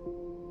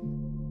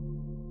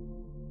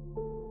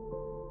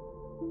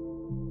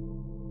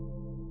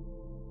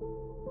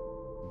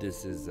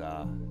 This is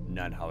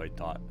not how I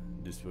thought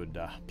this would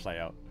play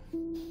out.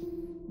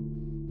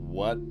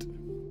 What?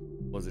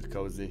 Was it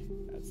cozy?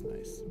 That's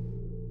nice.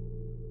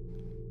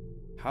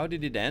 How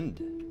did it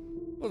end?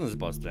 Wasn't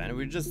supposed to end.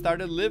 We just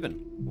started living.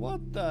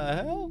 What the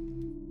hell?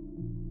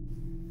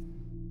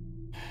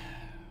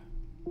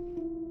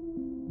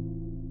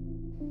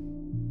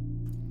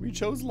 We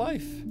chose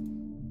life.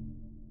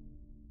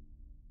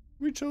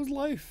 We chose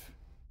life.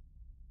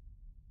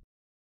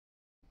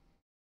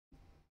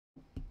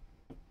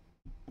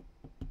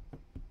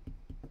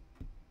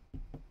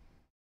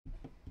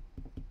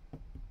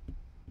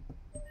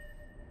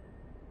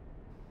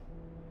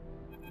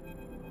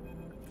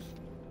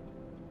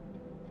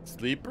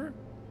 Sleeper?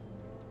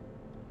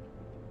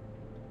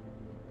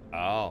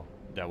 Oh,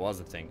 that was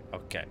a thing.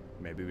 Okay,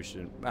 maybe we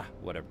shouldn't.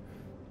 Whatever.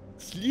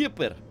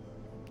 Sleeper,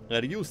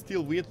 are you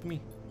still with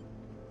me?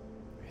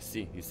 I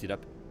see. You sit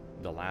up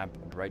the lamp,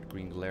 a bright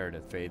green glare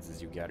that fades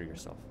as you gather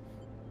yourself.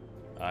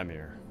 I'm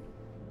here.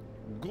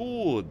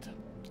 Good.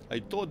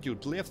 I thought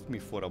you'd left me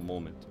for a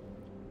moment.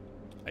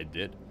 I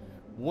did.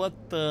 What?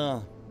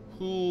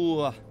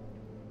 Who?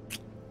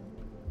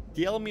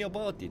 Tell me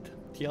about it.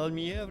 Tell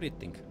me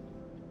everything.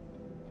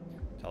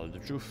 Tell her the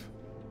truth.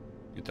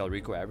 You tell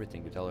Rico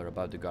everything. You tell her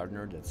about the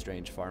gardener, that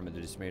strange farm and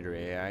the dismayed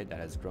AI that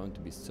has grown to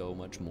be so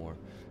much more.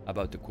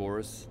 About the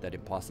chorus, that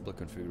impossible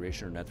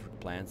configuration of network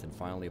plans, and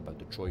finally about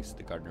the choice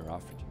the gardener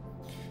offered you.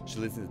 She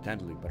listens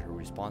attentively, but her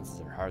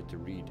responses are hard to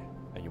read,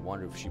 and you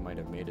wonder if she might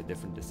have made a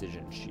different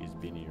decision if she's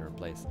been in your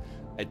place.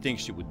 I think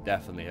she would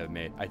definitely have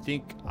made. I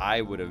think I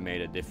would have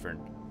made a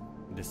different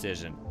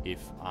decision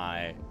if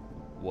I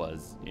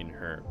was in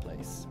her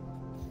place.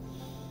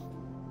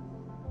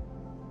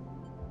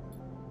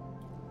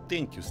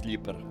 Thank you,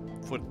 Sleeper,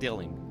 for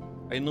telling me.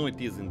 I know it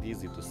isn't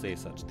easy to say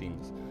such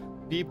things.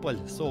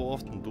 People so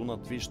often do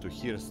not wish to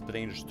hear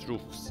strange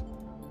truths.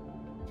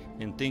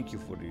 And thank you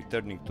for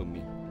returning to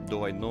me,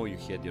 though I know you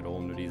had your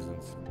own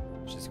reasons.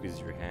 She squeezes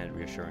your hand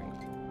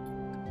reassuringly.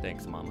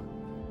 Thanks, Mama.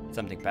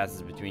 Something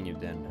passes between you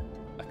then,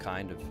 a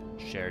kind of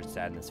shared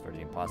sadness for the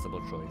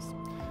impossible choice.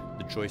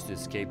 The choice to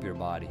escape your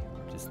body,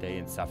 or to stay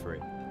and suffer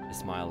it. The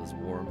smile is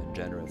warm and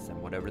generous,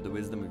 and whatever the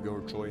wisdom of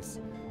your choice,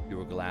 you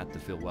were glad to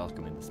feel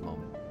welcome in this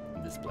moment,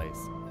 in this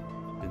place.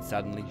 Then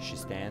suddenly she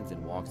stands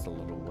and walks a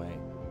little way,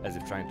 as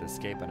if trying to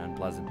escape an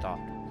unpleasant thought.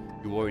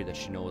 You worry that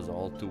she knows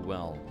all too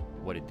well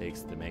what it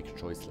takes to make a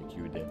choice like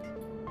you did.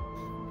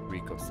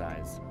 Rico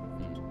sighs.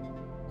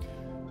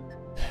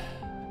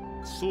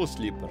 So,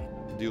 Sleeper,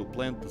 do you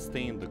plan to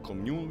stay in the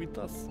commune with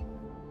us?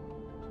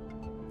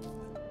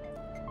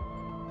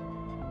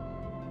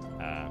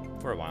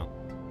 For a while.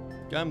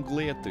 I'm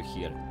glad to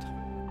hear it.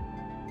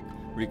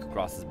 Rico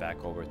crosses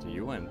back over to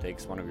you and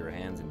takes one of your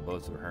hands in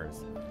both of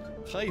hers.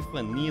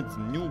 Haifa needs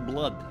new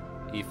blood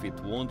if it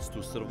wants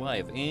to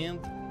survive,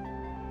 and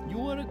you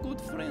are a good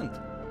friend.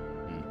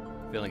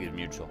 Feeling is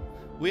mutual.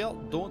 Well,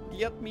 don't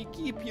let me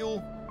keep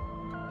you.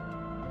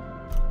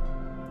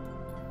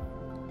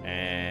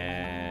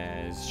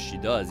 As she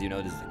does, you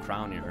notice the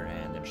crown in her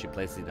hand, and she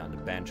places it on the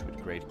bench with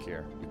great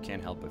care. You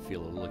can't help but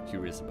feel a little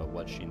curious about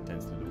what she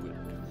intends to do with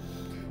it.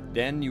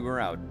 Then you were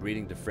out,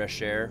 breathing the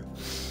fresh air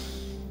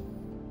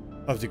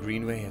of the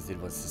greenway as it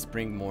was a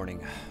spring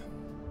morning.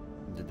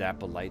 The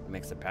dapple light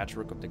makes a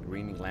patchwork of the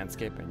green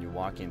landscape, and you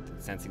walk in,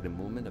 sensing the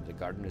movement of the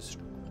gardener's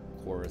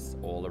chorus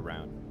all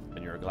around.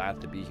 And you're glad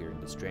to be here in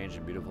this strange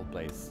and beautiful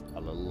place a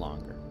little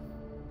longer.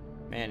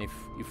 Man,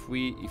 if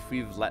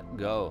we've let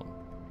go,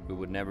 we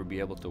would never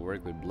be able to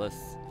work with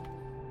Bliss.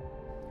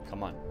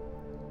 Come on.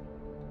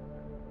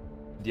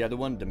 The other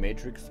one, The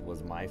Matrix,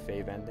 was my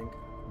fave ending.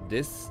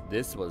 This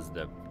was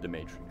the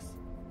Matrix.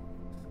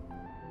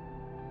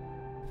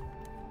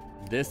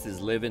 This is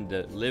living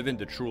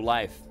the true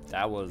life.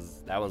 That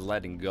was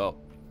letting go.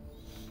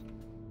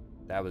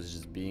 That was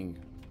just being.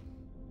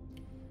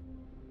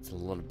 It's a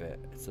little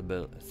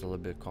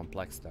bit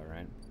complex though,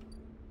 right?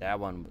 That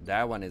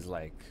one is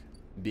like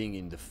being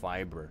in the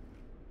fiber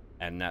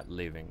and not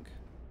living.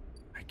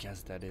 I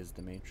guess that is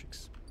the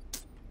Matrix.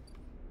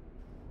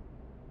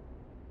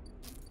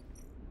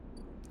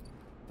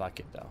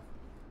 Fuck it though.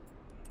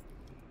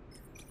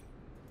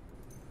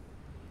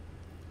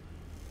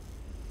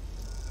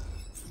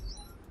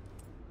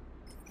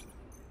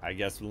 I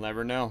guess we'll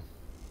never know.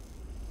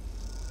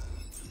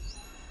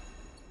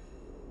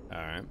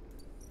 Alright.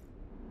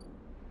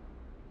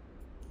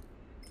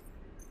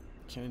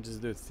 Can we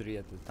just do 3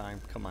 at a time?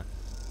 Come on.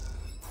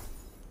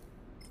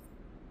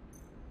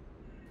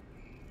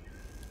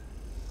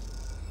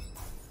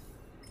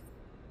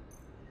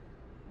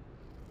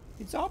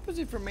 It's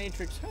opposite from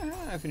Matrix.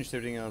 I finished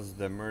everything else.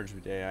 The merge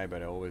with AI,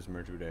 but I always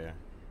merge with AI.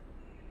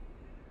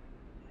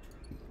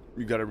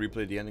 You gotta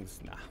replay the endings?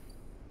 Nah.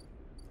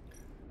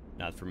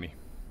 Not for me.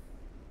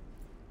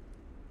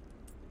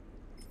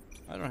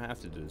 I don't have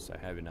to do this. I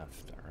have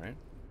enough. Alright.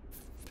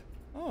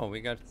 Oh,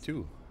 we got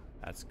 2.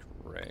 That's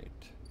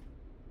great.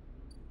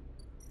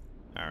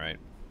 Alright.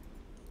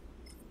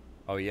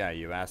 Oh yeah,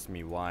 you asked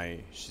me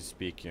why she's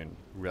speaking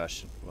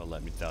Russian. Well,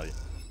 let me tell you.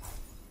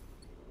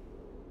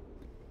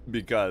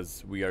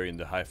 Because we are in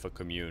the Haifa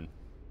commune.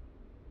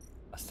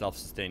 A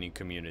self-sustaining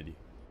community.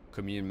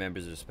 Commune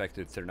members are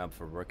expected to turn up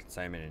for work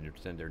assignment and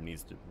pretend their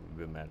needs to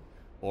be met.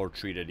 Or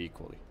treated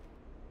equally.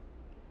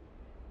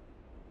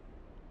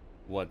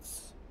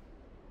 What's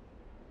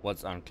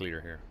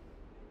unclear here?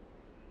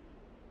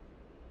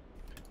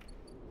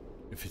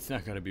 If it's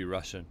not gonna be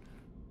Russian,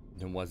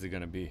 then what's it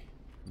gonna be?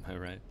 Am I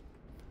right?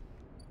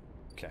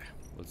 Okay,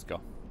 let's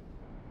go.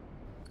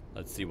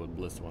 Let's see what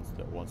Bliss wants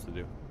to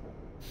do.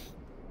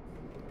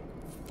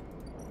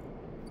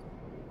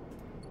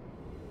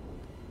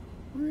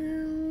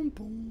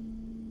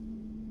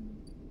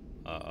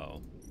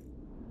 Uh-oh.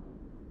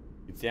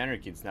 It's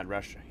anarchy, it's not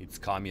Russia. It's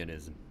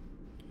communism.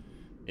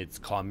 It's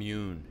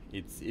commune.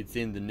 It's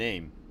in the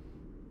name.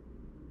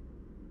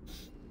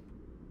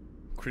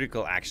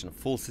 Critical action.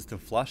 Full system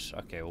flush.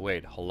 Okay,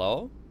 wait.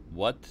 Hello?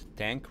 What?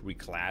 Tank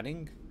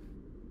recladding?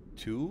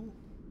 2?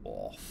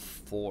 Oh,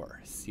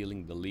 4.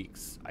 Sealing the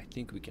leaks. I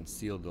think we can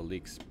seal the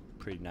leaks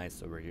pretty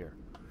nice over here.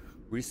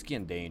 Risky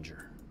and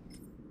danger.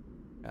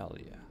 Hell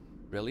yeah.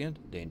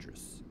 Brilliant,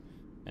 dangerous.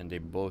 And they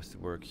both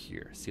work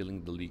here.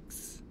 Sealing the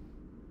leaks.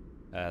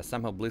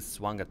 Somehow Bliss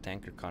swung a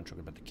tanker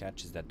contract, but the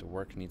catch is that the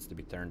work needs to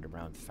be turned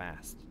around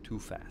fast. Too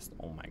fast.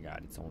 Oh my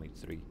god, it's only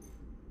 3.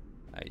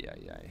 Ay,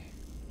 ay, ay.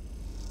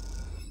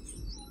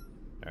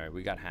 Alright,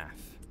 we got half.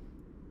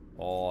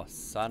 Oh,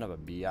 son of a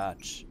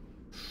biatch.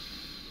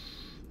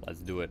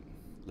 Let's do it.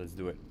 Let's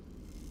do it.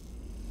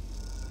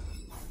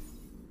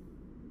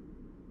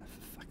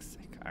 For fuck's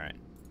sake. Alright.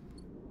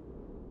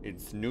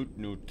 It's Newt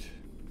Newt.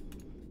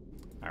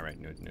 Alright,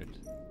 Newt Newt.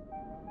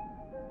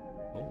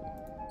 Oh.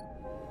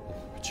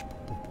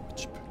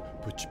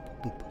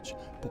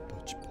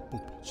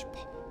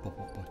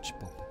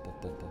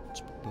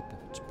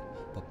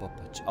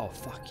 Oh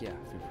fuck yeah!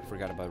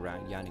 Forgot about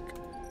Yannick.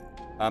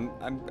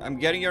 I'm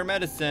getting your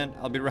medicine.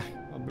 I'll be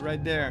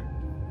right there.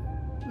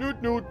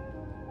 Newt Newt.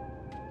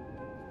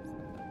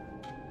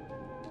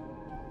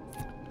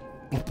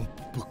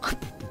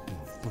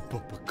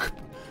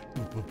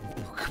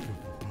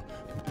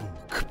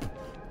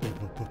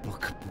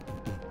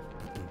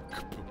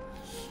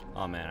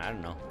 Oh man, I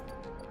don't know.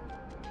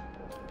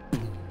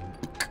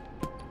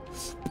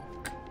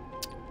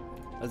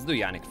 Let's do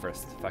Yannick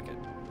first. Fuck it.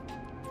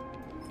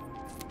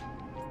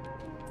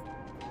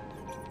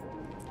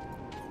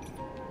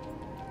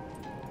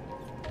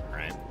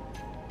 Alright.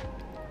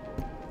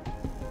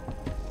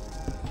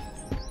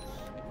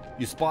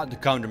 You spot the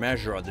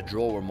countermeasure of the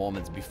drawer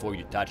moments before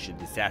you touch it.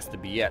 This has to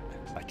be it,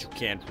 but you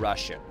can't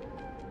rush it.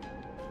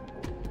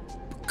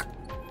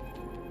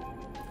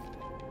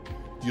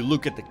 You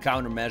look at the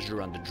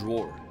countermeasure on the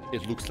drawer.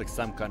 It looks like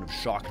some kind of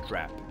shock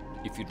trap.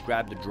 If you'd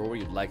grab the drawer,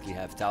 you'd likely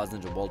have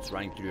thousands of volts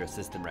running through your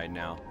system right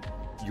now.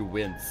 You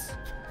wince.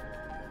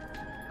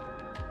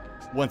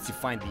 Once you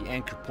find the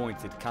anchor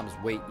point, it comes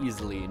way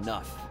easily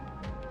enough.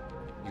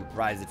 You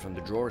prise it from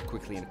the drawer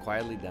quickly and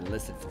quietly, then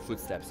listen for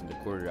footsteps in the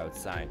corridor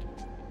outside.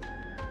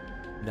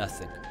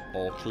 Nothing.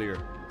 All clear.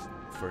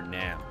 For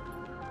now.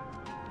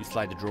 You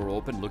slide the drawer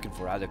open, looking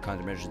for other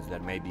countermeasures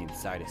that may be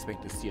inside.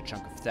 Expect to see a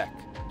chunk of tech,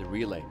 the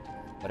relay.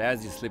 But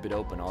as you slip it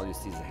open, all you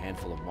see is a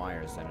handful of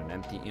wires and an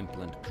empty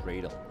implant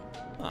cradle.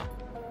 Huh.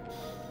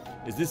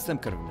 Is this some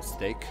kind of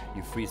mistake?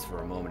 You freeze for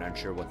a moment,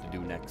 unsure what to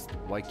do next.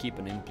 Why keep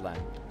an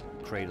implant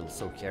cradle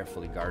so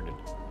carefully guarded?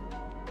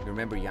 You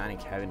remember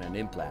Yannick having an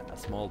implant, a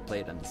small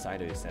plate on the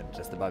side of his head,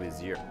 just above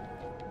his ear.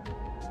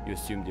 You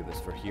assumed it was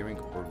for hearing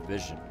or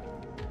vision.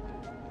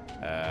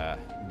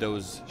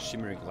 Those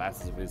shimmering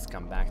glasses of his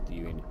come back to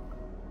you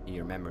in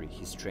your memory,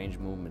 his strange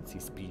movements,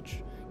 his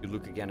speech. You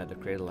look again at the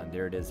cradle and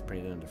there it is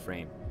printed on the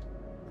frame.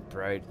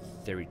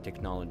 Proprietary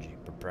technology,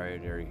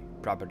 proprietary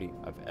property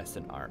of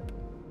SNARP.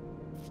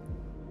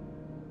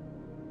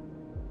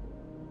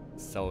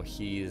 So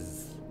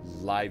he's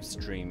live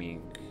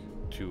streaming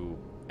to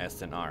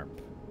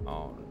SNARP.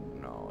 Oh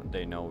no,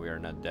 they know we are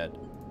not dead.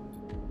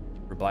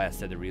 Rabaya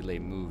said the relay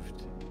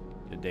moved,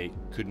 that they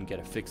couldn't get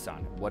a fix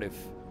on it. What if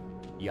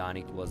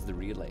Yannick was the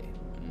relay?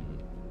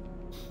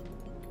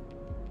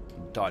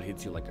 Thought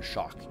hits you like a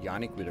shock.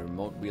 Yannick with a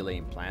remote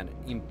relay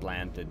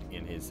implanted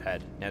in his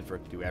head,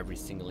 networked to every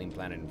single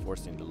implant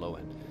enforcing the low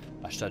end.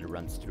 A shudder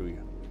runs through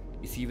you.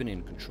 Is he even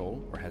in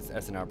control, or has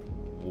SNARP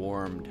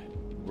wormed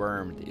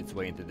its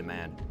way into the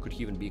man? Could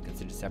he even be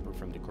considered separate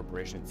from the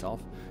corporation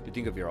itself? You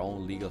think of your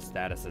own legal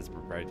status as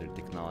proprietary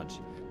technology,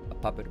 a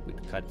puppet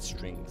with cut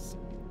strings.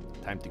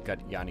 Time to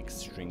cut Yannick's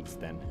strings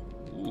then.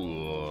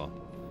 Ooh.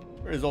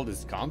 Where is all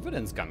this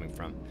confidence coming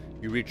from?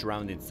 You reach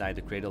around inside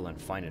the cradle and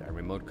find it, a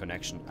remote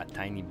connection, a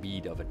tiny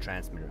bead of a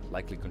transmitter,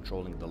 likely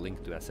controlling the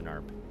link to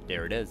SNARP.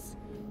 There it is.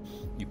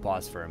 You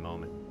pause for a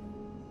moment.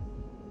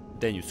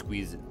 Then you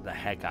squeeze the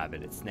heck out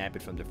of it, snap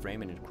it from the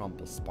frame, and it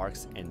crumples,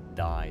 sparks, and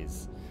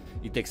dies.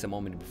 It takes a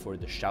moment before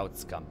the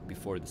shouts come,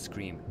 before the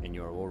scream, and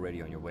you're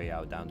already on your way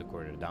out down the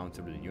corridor, down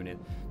through the unit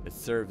that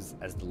serves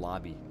as the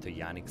lobby to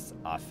Yannick's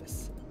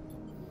office.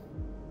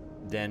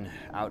 Then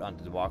out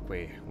onto the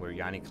walkway where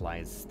Yannick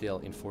lies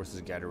still, enforcers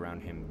gather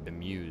around him,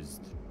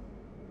 bemused.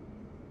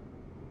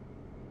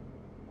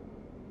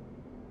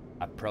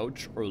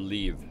 Approach or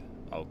leave?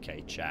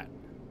 Okay, chat.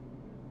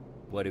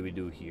 What do we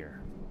do here?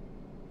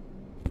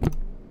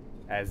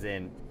 As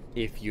in,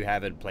 if you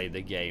haven't played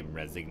the game,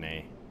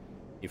 Resigne,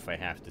 if I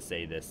have to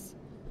say this.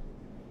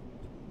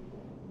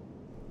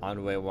 On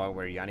the way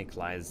where Yannick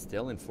lies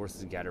still, and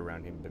forces gather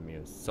around him,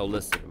 bemused. So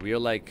listen, we are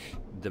like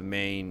the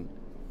main,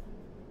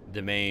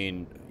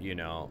 you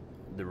know,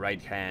 the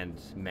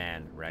right-hand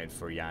man, right,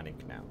 for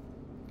Yannick now.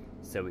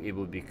 So it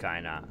would be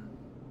kind of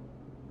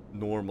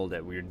normal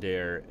that we're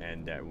there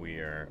and that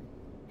we're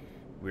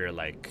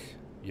like,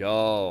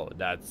 yo,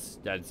 that's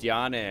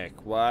Yannick.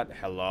 What?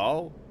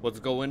 Hello? What's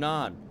going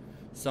on?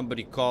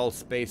 Somebody call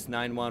Space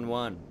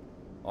 911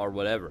 or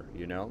whatever,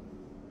 you know?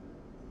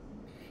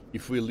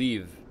 If we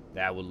leave,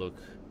 that would look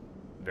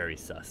very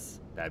sus.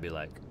 That'd be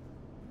like,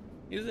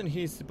 isn't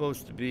he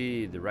supposed to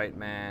be the right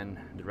man,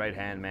 the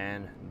right-hand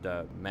man,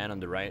 the man on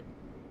the right,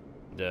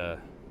 the,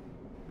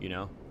 you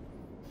know?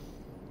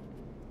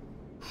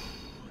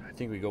 I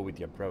think we go with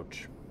the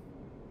approach.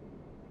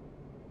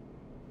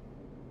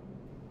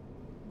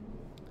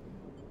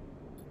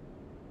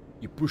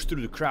 You push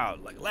through the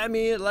crowd, like, let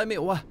me in,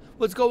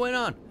 what's going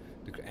on?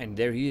 And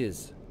there he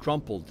is,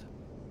 crumpled.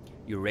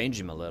 You range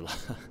him a little.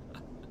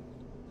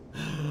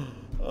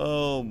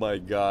 Oh my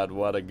god,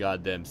 what a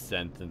goddamn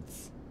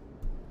sentence.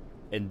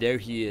 And there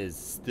he is,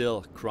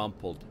 still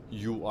crumpled.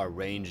 You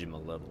arrange him a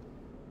little.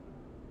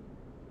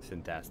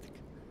 Fantastic.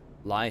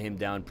 Lie him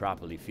down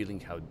properly, feeling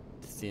how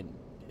thin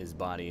his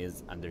body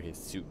is under his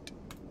suit.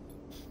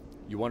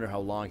 You wonder how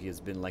long he has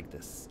been like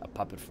this, a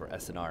puppet for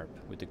SNARP.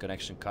 With the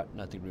connection cut,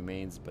 nothing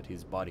remains but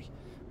his body,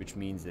 which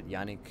means that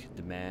Yannick,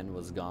 the man,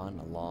 was gone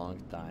a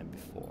long time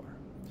before.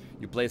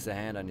 You place a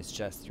hand on his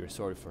chest, you're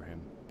sorry for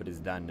him, but it's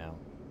done now.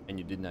 And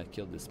you did not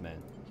kill this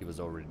man, he was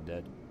already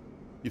dead.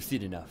 You've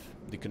seen enough,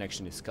 the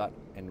connection is cut,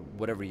 and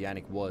whatever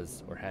Yannick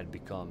was or had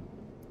become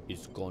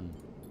is gone.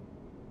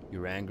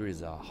 Your anger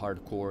is a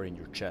hardcore in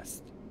your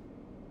chest.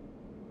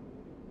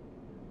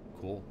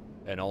 Cool.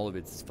 And all of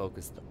it is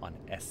focused on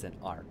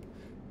SNARP.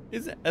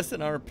 Is it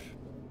SNARP?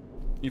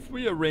 If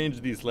we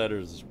arrange these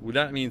letters, would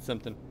that mean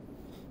something?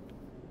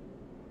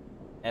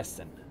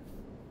 Essen.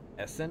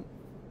 Essen?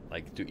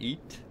 Like to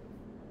eat?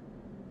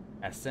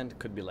 Essen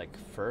could be like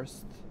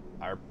first.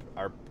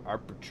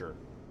 Aperture.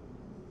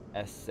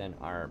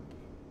 SNARP.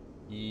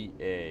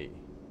 EA.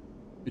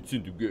 It's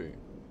in the game.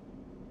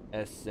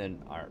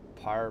 SNARP.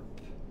 Parp.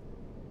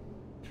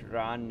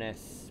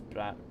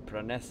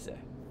 Pranesse.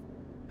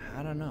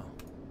 I don't know.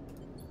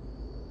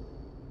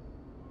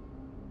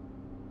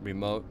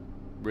 Remote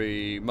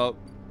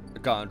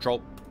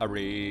control, a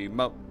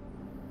remote.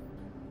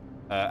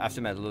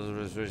 Aftermath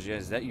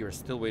is that you're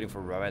still waiting for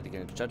Rabbi to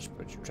get in touch,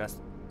 but you trust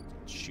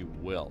she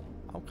will.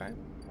 Okay.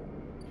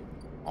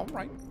 All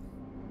right.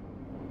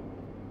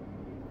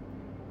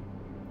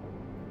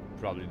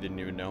 Probably didn't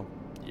even know.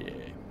 Yeah,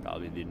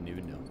 probably didn't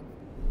even know.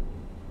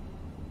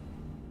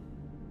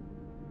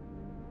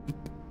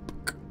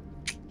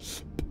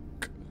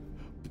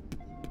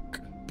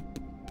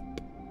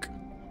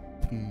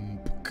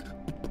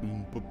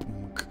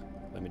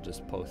 Let me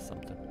just post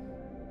something.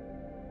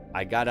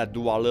 I gotta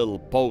do a little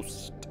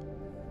post.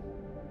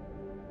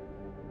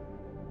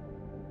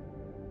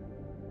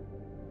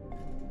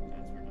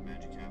 That's where the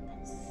magic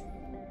happens.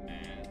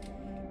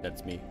 And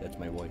that's me. That's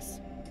my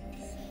voice.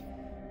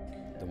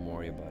 Don't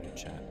worry about it,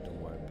 chat. Don't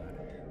worry about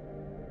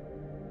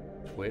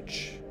it.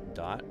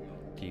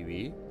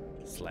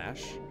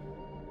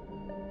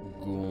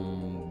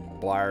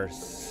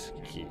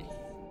 Twitch.tv/Gumbarski.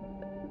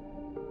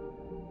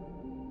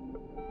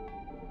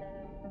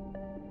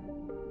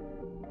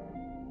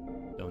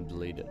 Don't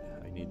delete it.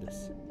 I need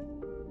this.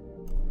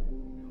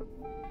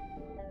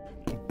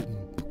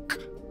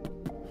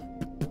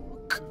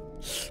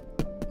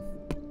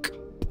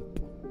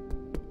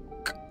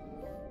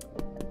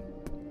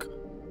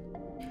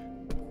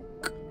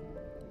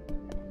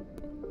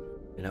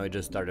 And now I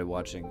just started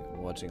watching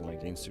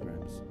like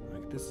Instagrams.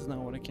 Like, this is not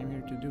what I came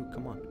here to do.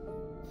 Come on.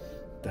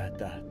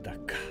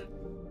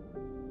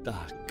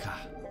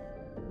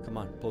 Come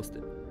on, post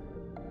it.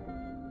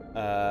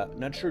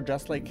 Not sure,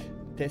 just like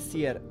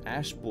Tessier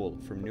Ashbull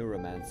from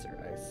Neuromancer.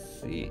 I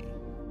see.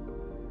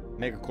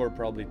 Megacore,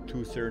 probably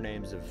 2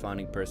 surnames of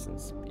founding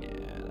persons.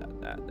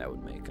 Yeah, that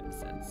would make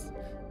sense.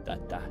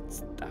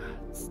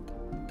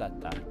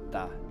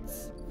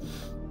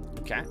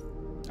 Okay.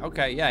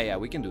 Okay, yeah,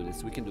 we can do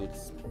this. We can do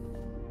this.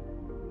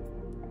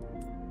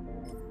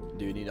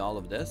 Do you need all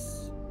of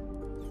this?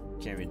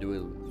 Can we do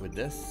it with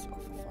this? Oh,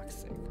 for fuck's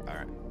sake.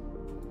 Alright.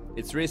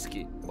 It's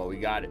risky, but we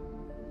got it.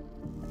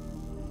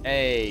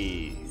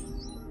 Hey.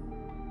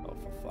 Oh,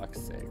 for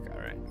fuck's sake.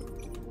 Alright.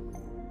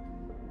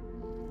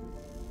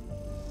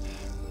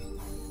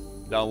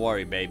 Don't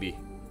worry, baby.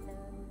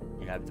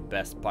 You have the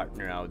best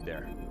partner out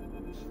there.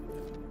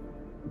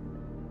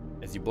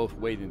 As you both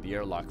wait in the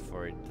airlock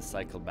for it to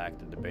cycle back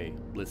to the bay,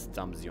 Bliss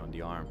thumbs you on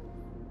the arm.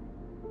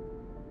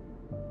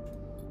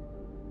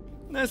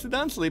 Nicely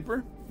done,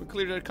 Sleeper. We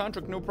cleared that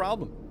contract, no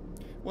problem.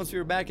 Once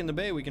we're back in the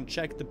bay, we can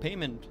check the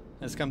payment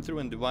has come through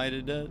and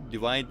divided it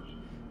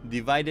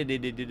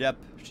up.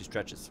 She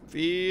stretches.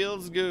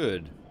 Feels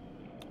good.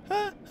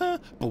 Ha ha.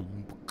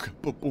 Boom,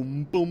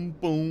 boom, boom,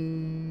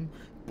 boom,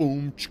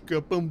 boom,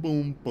 chicka, boom,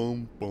 boom,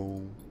 boom,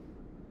 boom.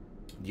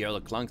 The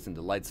airlock clunks and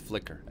the lights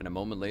flicker, and a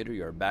moment later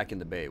you are back in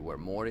the bay, where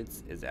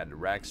Moritz is at the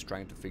racks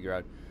trying to figure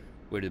out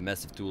where the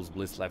mess of tools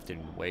Bliss left in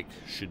the wake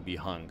should be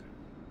hung.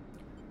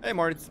 Hey,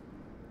 Moritz.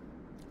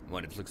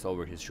 Moritz looks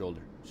over his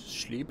shoulder.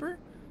 Sleeper?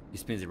 He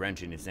spins a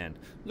wrench in his hand.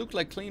 Look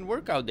like clean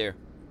work out there.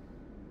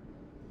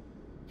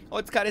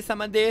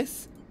 Otsukare-sama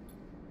desu.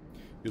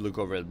 You look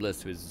over at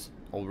Bliss, who is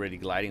already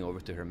gliding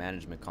over to her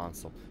management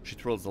console. She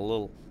twirls a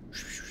little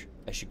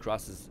as she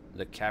crosses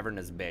the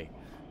cavernous bay.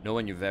 No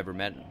one you've ever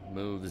met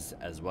moves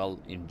as well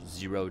in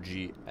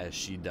 0G as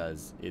she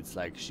does. It's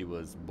like she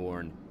was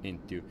born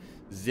into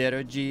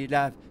 0G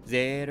life,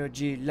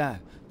 0G life,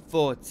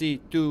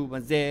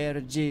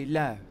 4210G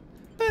life.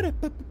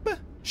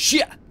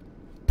 Shit!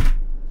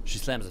 She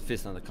slams a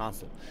fist on the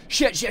console.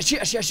 Shit, shit,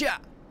 shit, shit, shit!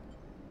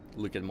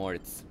 Look at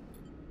Moritz.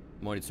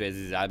 Moritz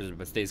raises his eyebrows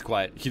but stays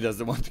quiet. He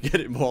doesn't want to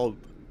get involved.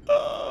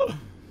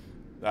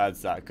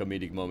 That's a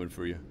comedic moment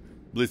for you.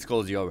 Bliss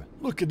calls you over.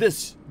 Look at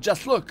this!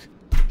 Just look!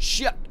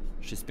 Shit!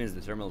 She spins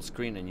the terminal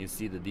screen and you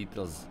see the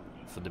details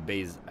for the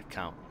bay's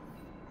account.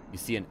 You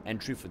see an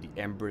entry for the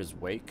Ember's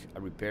Wake,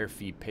 a repair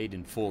fee paid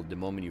in full the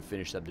moment you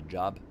finished up the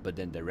job, but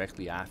then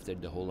directly after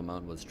the whole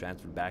amount was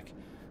transferred back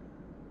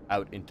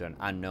out into an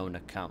unknown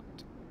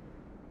account.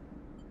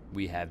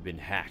 We have been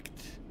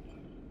hacked.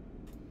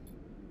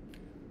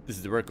 This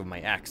is the work of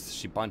my ex.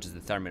 She punches the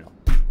terminal.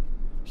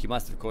 He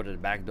must have coded a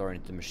backdoor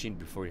into the machine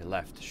before he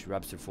left. She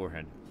rubs her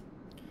forehead.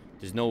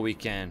 There's no we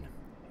can.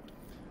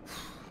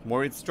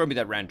 Moritz, throw me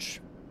that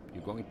wrench.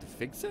 You going to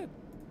fix it?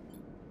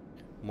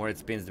 Moritz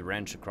spins the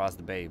wrench across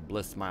the bay.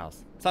 Bliss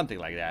smiles. Something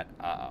like that.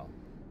 Uh-oh.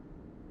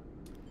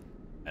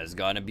 There's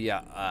gonna be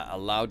a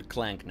loud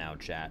clank now,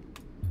 chat.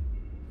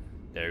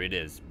 There it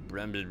is.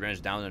 The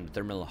wrench down on the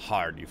terminal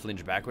hard. You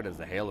flinch backward as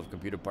the hail of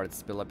computer parts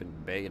spill up in the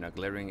bay in a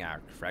glaring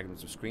arc.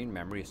 Fragments of screen,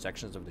 memory,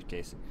 sections of the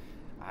casing.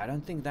 I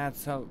don't think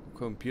that's how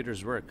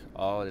computers work.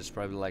 Oh, there's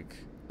probably like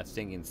a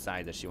thing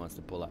inside that she wants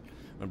to pull out.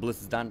 When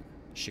Bliss is done,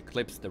 she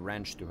clips the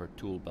wrench to her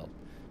tool belt.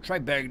 Try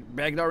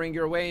backdooring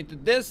your way into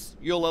this,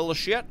 you little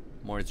shit.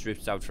 Moritz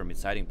drifts out from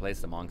its hiding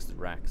place amongst the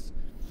racks.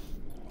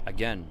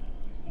 Again,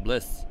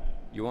 Bliss,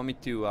 you want me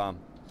to,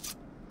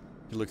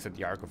 He looks at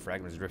the arc of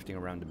fragments drifting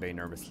around the bay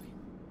nervously.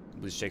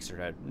 Bliss shakes her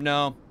head.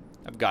 No,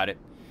 I've got it.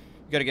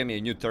 You gotta get me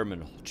a new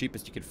terminal,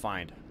 cheapest you can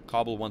find.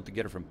 Cobble one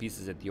together from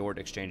pieces at the Ord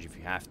Exchange if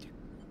you have to.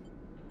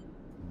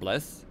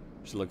 Bliss?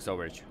 She looks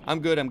over at you. I'm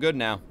good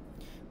now.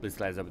 Bliss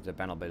glides up to the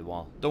panel by the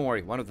wall. Don't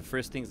worry, one of the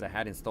first things I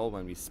had installed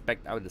when we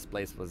spec'd out this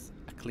place was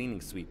a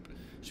cleaning sweep.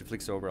 She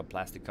flicks over a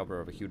plastic cover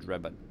of a huge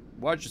red button.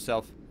 Watch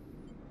yourself.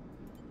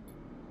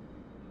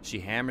 She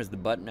hammers the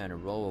button and a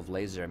row of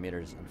laser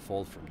emitters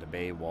unfold from the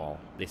bay wall.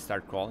 They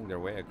start crawling their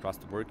way across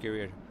the work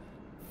area,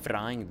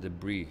 frying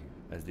debris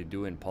as they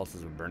do in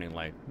pulses of burning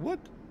light. What?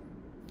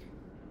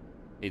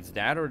 It's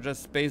that or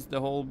just space the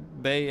whole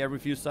bay every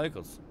few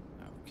cycles?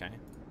 Okay.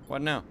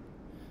 What now?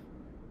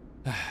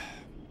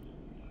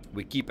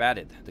 We keep at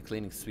it. The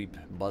cleaning sweep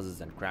buzzes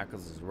and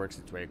crackles as it works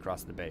its way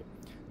across the bay.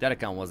 That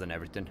account wasn't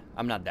everything.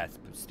 I'm not that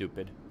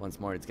stupid. Once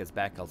Moritz gets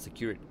back, I'll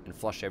secure it and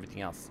flush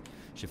everything else.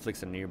 She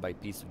flicks a nearby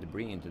piece of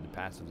debris into the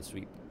path of the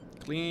sweep.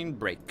 Clean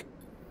break.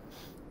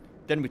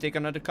 Then we take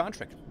another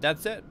contract.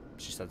 That's it.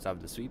 She sets off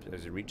the sweep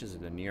as it reaches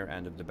the near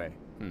end of the bay.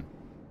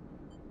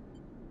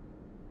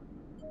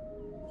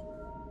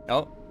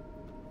 Oh.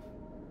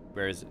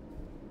 Where is it?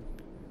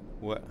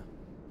 What?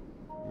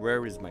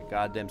 Where is my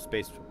goddamn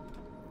space?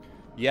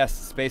 Yes,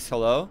 space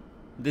hello.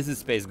 This is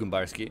Space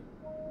Gumbarsky.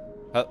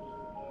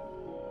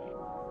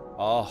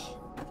 Oh.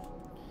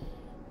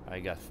 I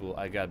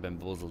got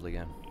bamboozled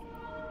again.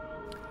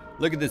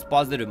 Look at this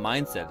positive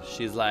mindset.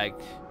 She's like,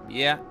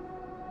 yeah,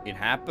 it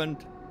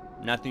happened.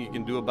 Nothing you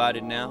can do about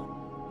it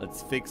now.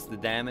 Let's fix the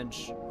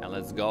damage and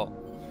let's go.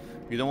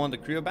 You don't want the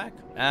Creo back?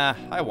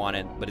 I want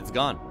it, but it's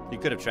gone. You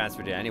could have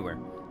transferred it anywhere.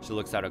 She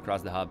looks out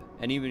across the hub.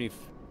 And even if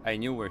I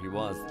knew where he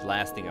was, the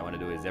last thing I want to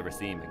do is ever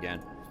see him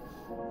again.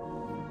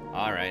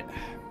 Alright.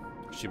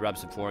 She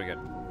rubs her forehead.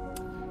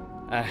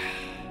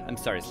 I'm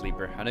sorry,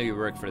 Sleeper. I know you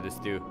work for this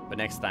too, but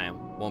next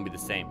time won't be the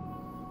same.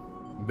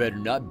 Better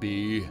not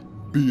be,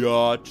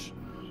 biatch.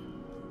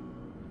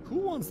 Who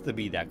wants to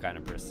be that kind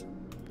of person?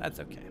 That's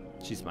okay.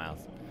 She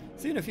smiles.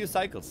 See you in a few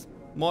cycles.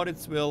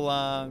 Moritz will,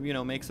 you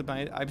know, make some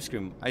ice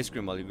cream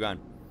while you're gone.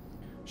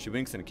 She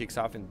winks and kicks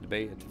off into the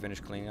bay to finish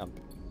cleaning up.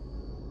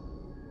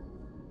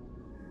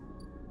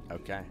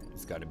 Okay,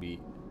 it's got to be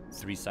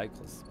 3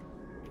 cycles.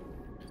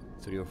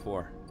 3 or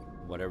 4,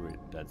 whatever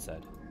that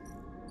said.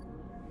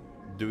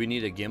 Do we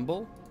need a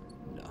gimbal?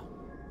 No.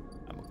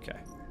 Okay.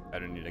 I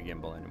don't need a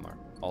gimbal anymore.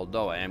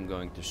 Although I am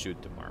going to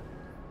shoot tomorrow.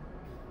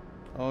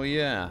 Oh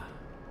yeah.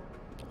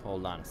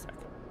 Hold on a second.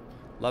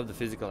 Love the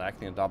physical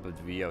acting on top of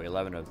the VO.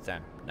 11 out of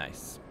 10.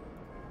 Nice.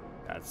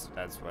 That's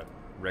what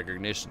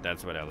recognition.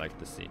 That's what I like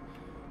to see.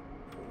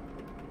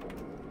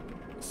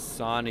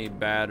 Sony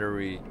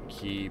battery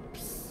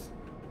keeps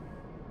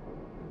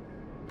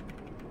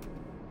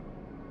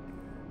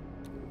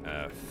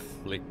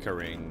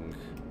flickering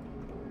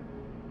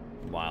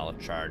while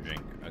charging.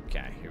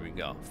 Okay, here we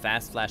go.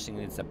 Fast flashing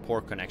needs a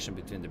poor connection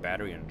between the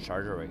battery and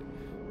charger rate,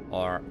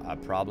 or a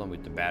problem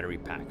with the battery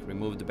pack.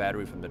 Remove the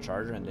battery from the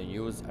charger and then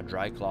use a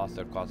dry cloth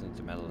or cotton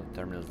to metal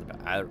terminals.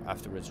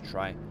 Afterwards,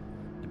 try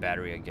the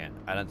battery again.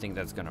 I don't think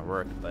that's gonna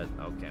work, but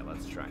okay,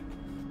 let's try.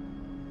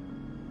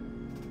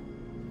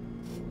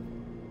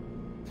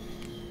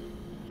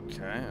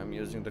 Okay, I'm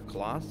using the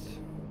cloth.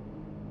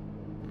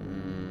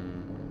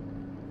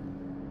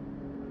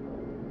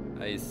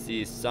 I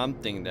see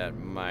something that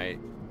might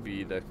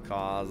be the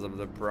cause of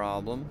the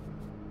problem.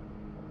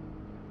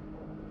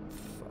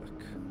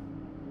 Fuck.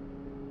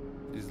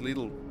 These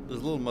little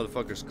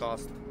motherfuckers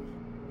cost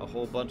a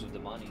whole bunch of the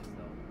money, so.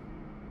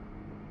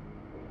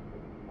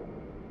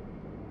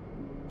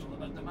 All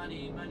about the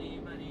money.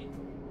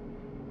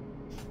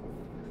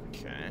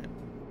 Okay.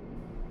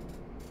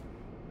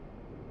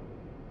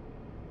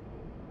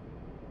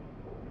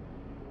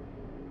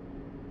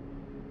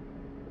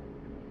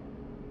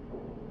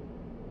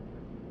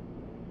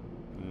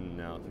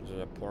 No, if there's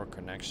a poor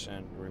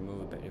connection,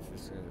 remove it. If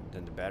it's,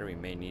 then the battery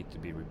may need to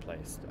be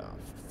replaced. Oh,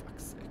 for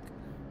fuck's sake.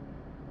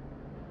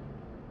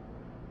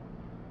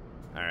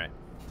 Alright.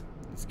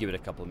 Let's give it a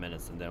couple of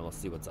minutes and then we'll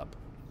see what's up.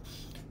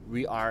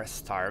 We are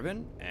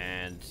starving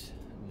and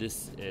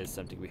this is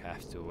something we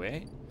have to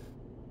wait.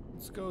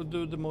 Let's go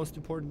do the most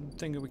important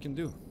thing that we can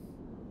do.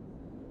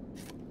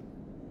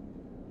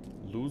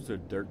 Loser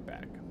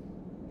dirtbag.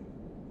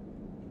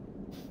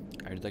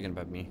 Are you talking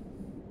about me?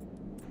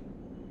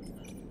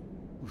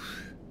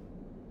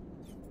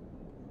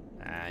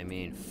 I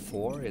mean,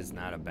 4 is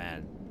not a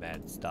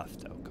bad stuff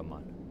though. Come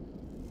on.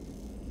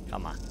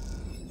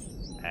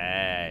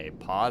 Hey,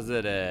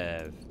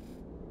 positive.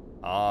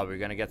 Oh, we're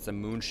gonna get some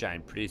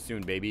moonshine pretty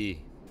soon,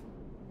 baby.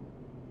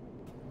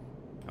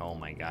 Oh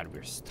my god,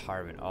 we're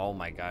starving. Oh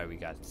my god, we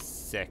got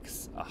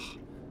 6. Ugh.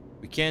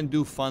 We can't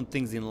do fun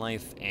things in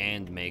life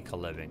and make a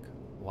living.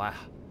 Wow.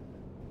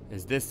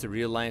 Is this a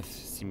real life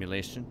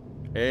simulation?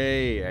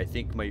 Hey, I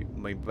think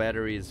my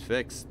battery is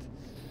fixed.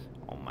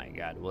 Oh my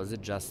god, was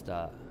it just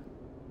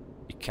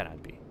it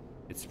cannot be.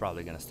 It's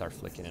probably gonna start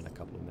flicking in a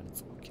couple of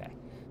minutes. Okay.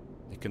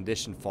 The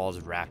condition falls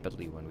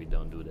rapidly when we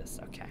don't do this.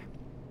 Okay.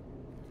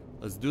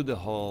 Let's do the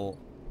whole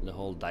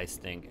dice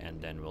thing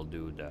and then we'll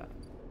do the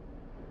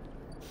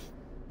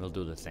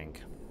thing.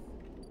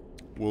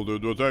 We'll do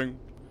the thing.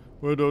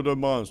 We'll do the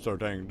monster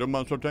thing. The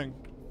monster thing.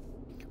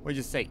 What'd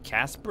you say,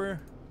 Casper?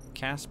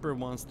 Casper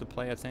wants to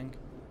play a thing?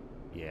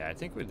 Yeah, I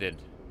think we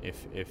did.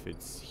 If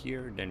it's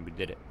here, then we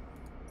did it.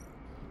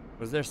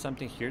 Was there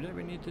something here that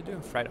we need to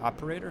do? Freight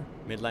operator?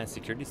 Midline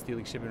security?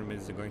 Stealing shipment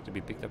is going to be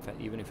picked up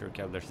even if your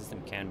calendar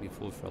system can be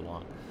full for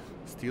long.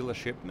 Steal a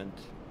shipment?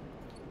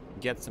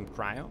 Get some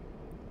cryo?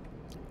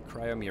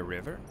 Cryomere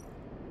River?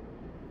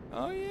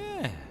 Oh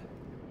yeah!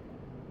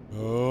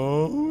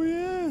 Oh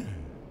yeah!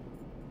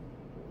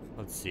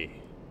 Let's see.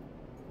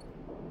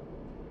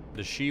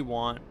 Does she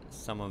want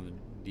some of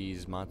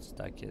these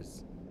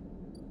Matsutakas?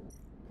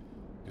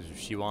 Because if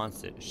she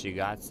wants it, she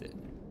got it.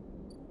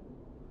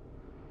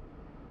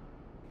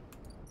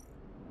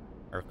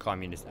 Our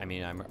communist,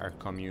 our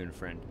commune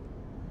friend.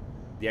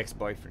 The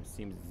ex-boyfriend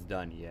seems it's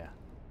done, yeah.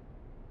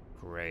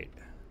 Great.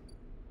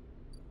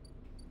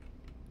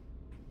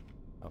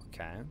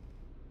 Okay.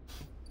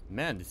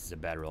 Man, this is a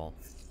bad roll.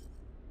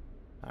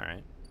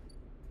 Alright.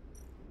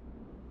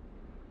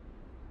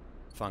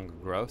 Fungal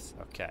growth?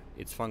 Okay,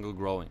 it's fungal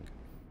growing.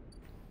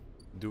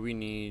 Do we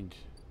need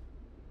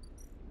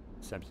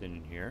something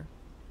in here?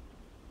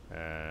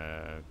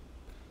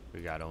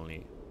 We got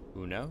only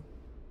uno.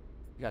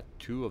 We got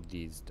 2 of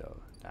these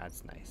though.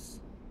 That's nice.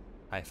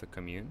 Haifa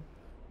commune.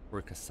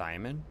 Work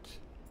assignment.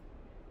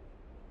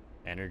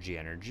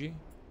 Energy.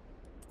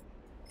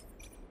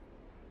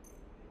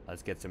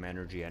 Let's get some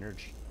energy.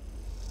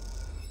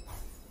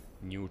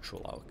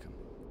 Neutral outcome.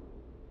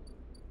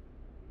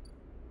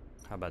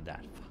 How about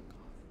that? Fuck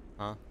off.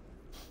 Huh?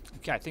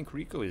 Okay, I think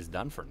Rico is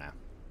done for now.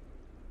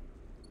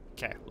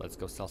 Okay, let's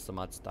go sell some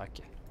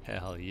Matsutake.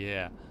 Hell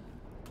yeah.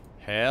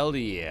 Hell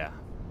yeah.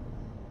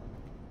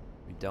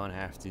 We don't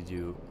have to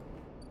do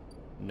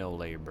no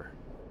labor.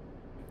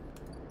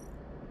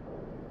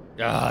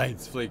 Ah,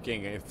 it's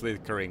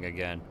flickering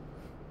again.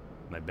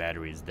 My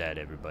battery is dead,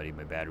 everybody.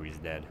 My battery is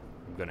dead.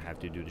 I'm gonna have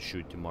to do the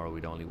shoot tomorrow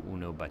with only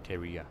uno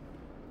bateria.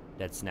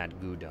 That's not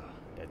goodo.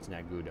 That's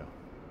not goodo.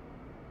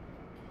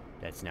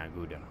 That's not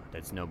goodo.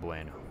 That's no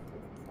bueno.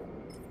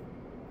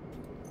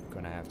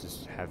 Gonna have to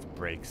have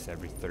breaks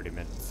every 30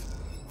 minutes.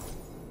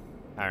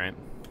 Alright.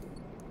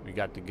 We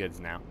got the goods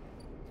now.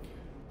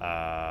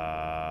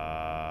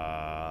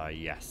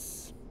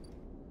 Yes.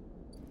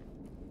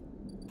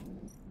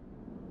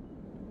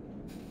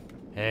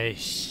 Hey,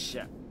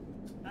 shit.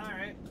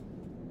 Alright.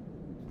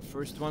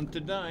 First one to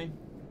die.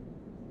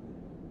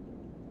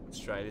 Let's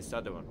try this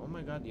other one. Oh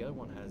my god, the other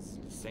one has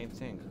the same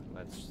thing.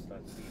 Let's see if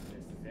this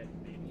is it.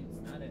 Maybe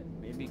it's not it.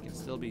 Maybe it can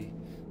still be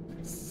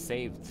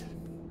saved.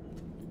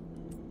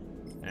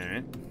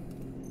 Alright.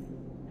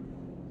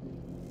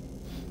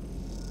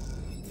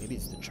 Maybe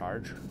it's the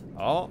charger.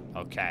 Oh,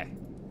 okay.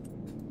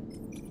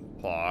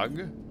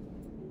 Plug.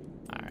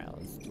 Alright,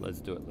 let's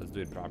do it. Let's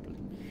do it properly.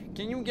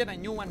 Can you get a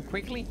new one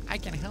quickly? I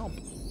can help.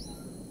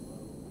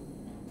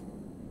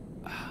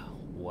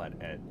 What,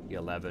 at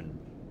 11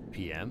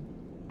 p.m.?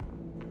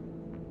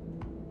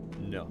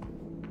 No.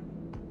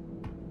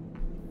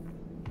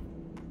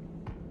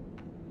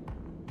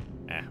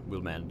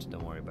 We'll manage.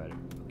 Don't worry about it.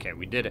 Okay,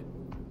 we did it.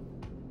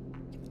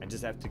 I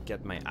just have to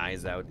get my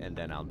eyes out and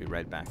then I'll be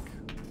right back.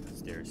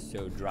 They're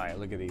so dry.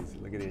 Look at these.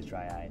 Look at these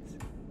dry eyes.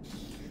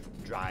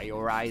 Dry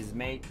your eyes,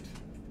 mate.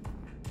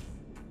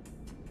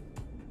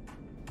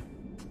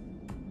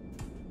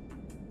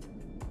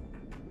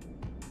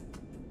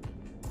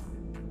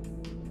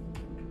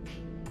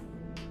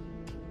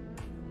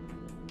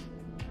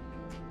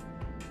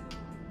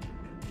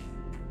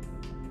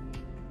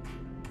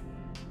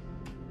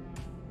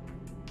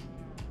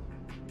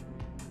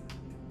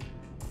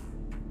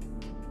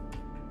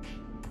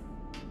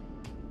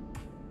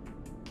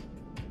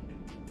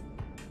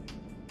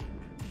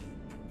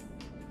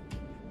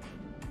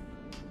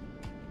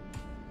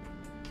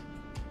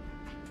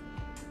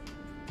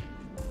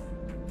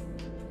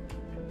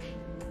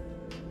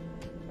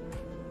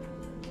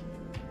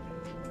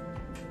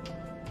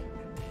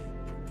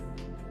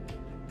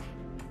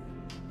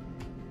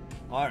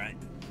 All right.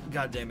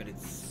 God damn it,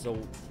 it's so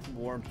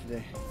warm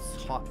today.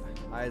 It's hot.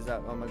 Eyes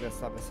out. Oh my god,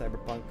 stop at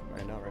Cyberpunk.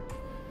 I know, right?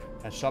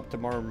 I shop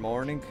tomorrow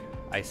morning.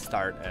 I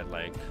start at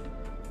like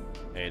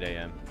 8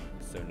 a.m.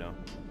 So no.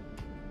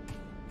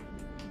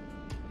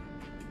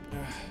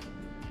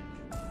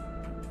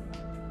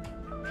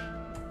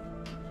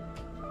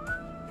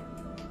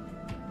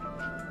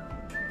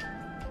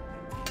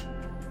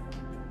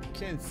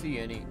 Can't see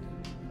any.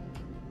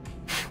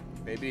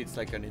 Maybe it's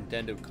like a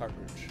Nintendo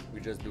cartridge.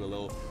 We just do a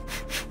little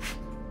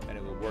and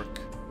it will work.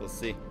 We'll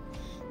see.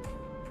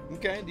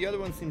 Okay, the other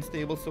one seems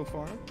stable so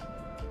far.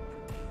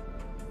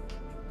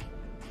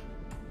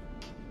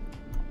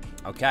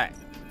 Okay.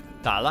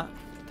 Tala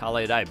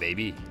Edai,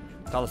 baby.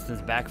 Tala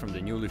stands back from the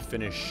newly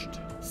finished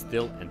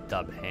still and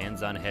tub,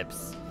 hands on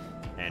hips.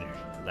 And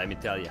let me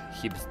tell you,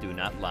 hips do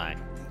not lie.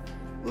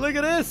 Look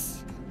at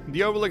this!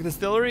 The Overlook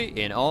Distillery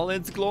in all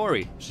its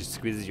glory. She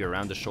squeezes you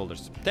around the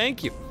shoulders.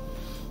 Thank you.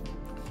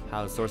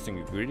 How's sourcing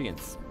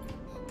ingredients?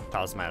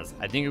 Tal smiles.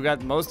 I think you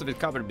got most of it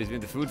covered between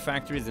the food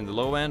factories in the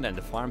low end and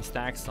the farm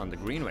stacks on the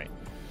greenway.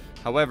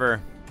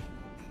 However,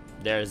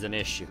 there's an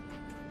issue.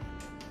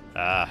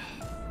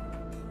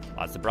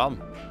 What's the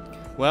problem?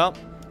 Well,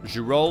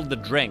 Girol the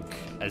drink,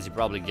 as you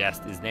probably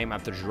guessed, is named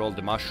after Girol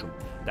the mushroom.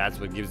 That's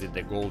what gives it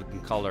the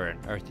golden color and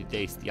earthy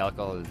taste. The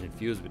alcohol is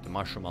infused with the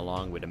mushroom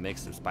along with a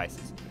mix of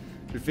spices.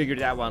 We figured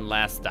that one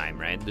last time,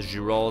 right? The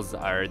Girols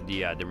are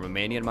the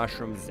Romanian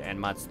mushrooms and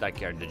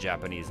Matsutake are the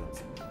Japanese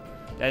ones.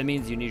 That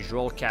means you need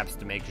Girol caps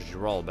to make a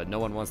Girol, but no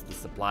one wants to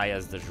supply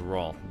us the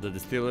Girol. The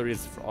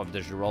distilleries of the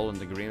Girol and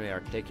the Greenway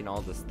are taking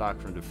all the stock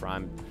from the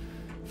farms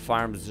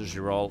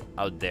Girol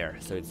out there,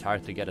 so it's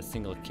hard to get a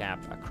single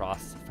cap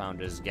across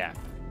Founder's Gap.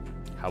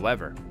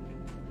 However,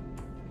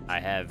 I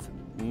have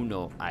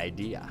uno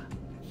idea.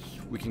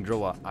 We can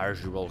grow our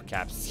Girol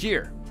caps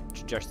here,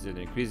 just an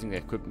increasing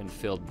equipment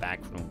filled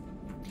back room.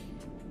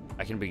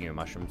 I can bring you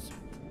mushrooms.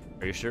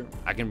 Are you sure?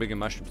 I can bring you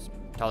mushrooms.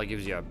 Tala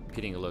gives you a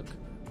kidding look.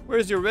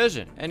 Where's your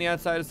vision? Any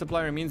outside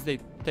supplier means they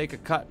take a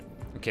cut.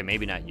 Okay,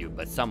 maybe not you,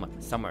 but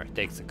someone, somewhere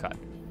takes a cut.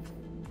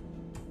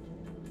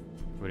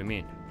 What do you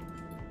mean?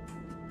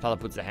 Tala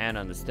puts a hand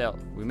on the still.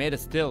 We made a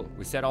still.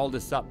 We set all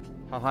this up.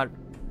 How hard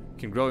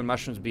can growing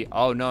mushrooms be?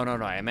 Oh, no.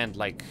 I meant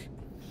like,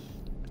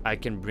 I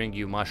can bring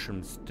you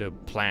mushrooms to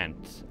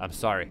plant. I'm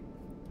sorry.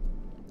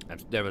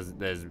 There's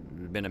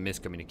been a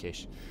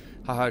miscommunication.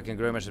 How hard can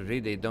growing mushrooms be?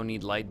 They don't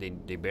need light.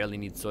 They barely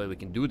need soil. We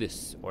can do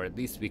this, or at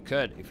least we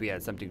could if we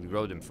had something to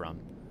grow them from.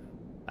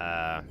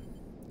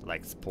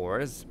 Like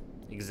spores?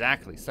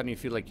 Exactly. Suddenly you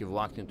feel like you've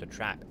walked into a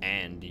trap,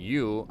 and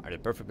you are the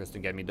perfect person to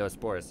get me those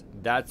spores.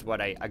 That's what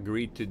I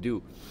agreed to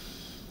do.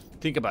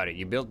 Think about it.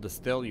 You built the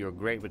still. You're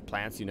great with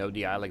plants. You know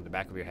the eye like the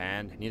back of your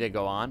hand. Need I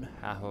go on?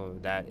 Oh,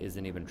 that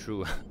isn't even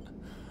true.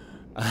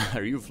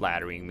 Are you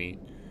flattering me?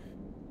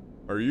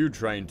 Are you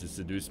trying to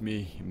seduce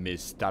me,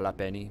 Miss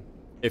Talapenny?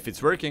 If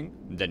it's working,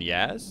 then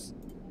yes.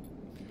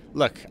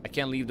 Look, I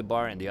can't leave the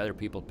bar and the other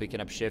people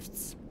picking up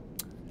shifts.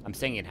 I'm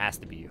saying it has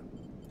to be you.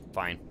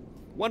 Fine.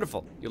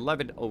 Wonderful. You'll love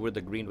it over the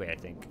greenway, I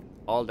think.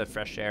 All the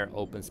fresh air,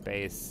 open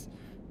space,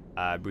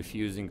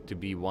 refusing to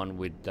be one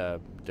with the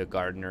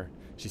gardener.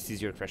 She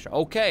sees your expression.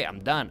 Okay, I'm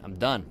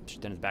done. She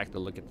turns back to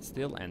look at the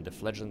still and the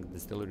fledgling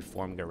distillery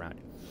forming around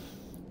it.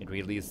 It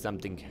really is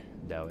something,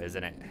 though,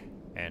 isn't it?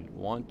 And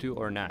want to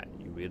or not,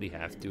 you really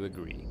have to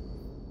agree.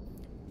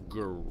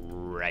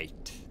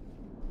 Great.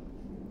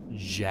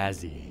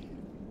 Jazzy.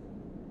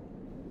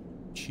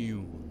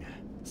 tune.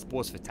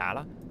 Sports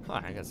Vitala?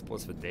 Huh, I got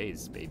sports for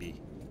days,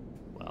 baby.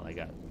 Well, I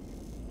got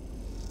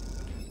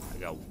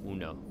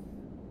uno.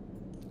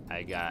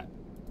 I got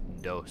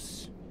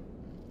dos.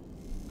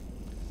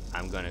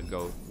 I'm gonna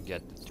go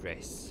get the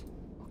tres.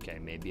 Okay,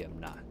 maybe I'm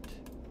not.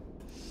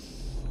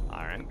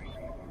 Alright.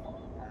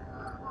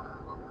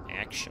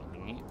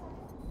 Actually,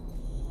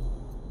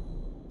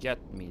 get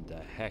me the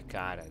heck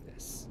out of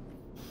this.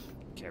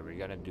 Okay, we're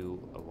gonna do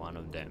one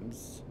of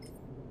them's.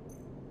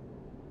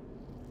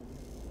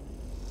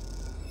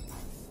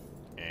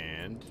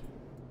 And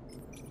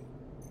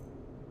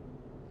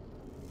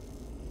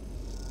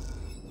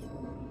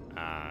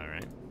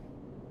alright.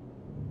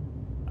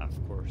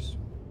 Of course.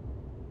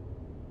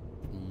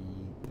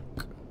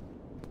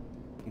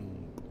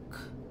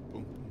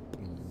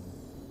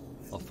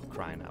 Oh, for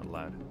crying out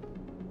loud.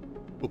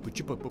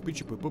 Okay,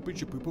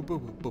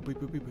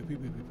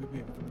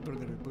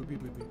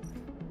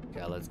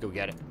 let's go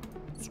get it.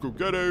 Let's go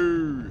get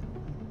it.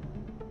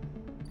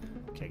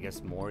 Okay, I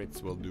guess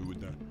Moritz will do with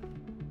that.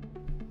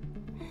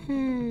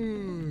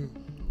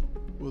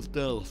 What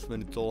else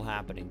when it's all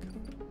happening?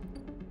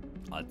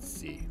 Let's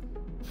see.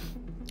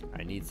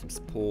 I need some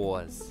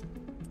spores.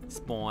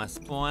 Spores.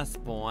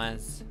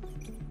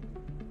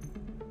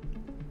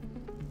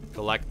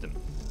 Collect them.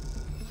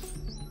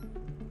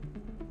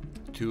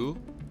 2.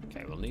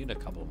 Okay, we'll need a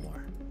couple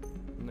more.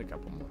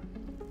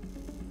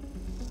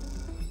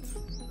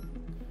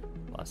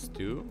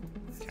 +2.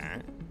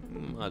 Okay.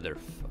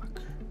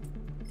 Motherfucker.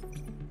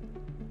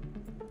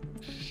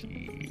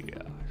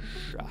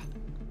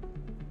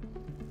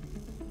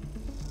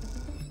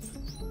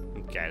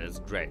 Okay, that's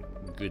great.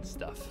 Good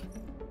stuff.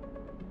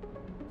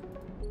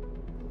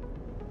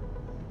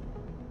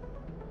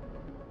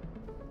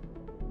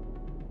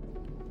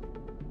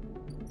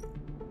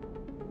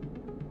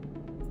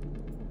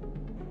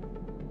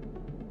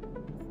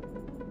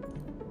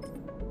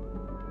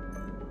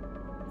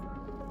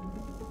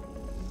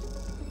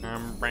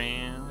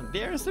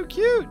 They're so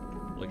cute.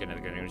 Looking at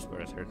the good news,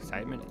 but her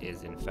excitement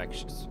is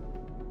infectious.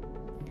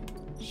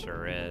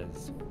 Sure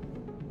is.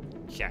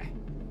 Okay.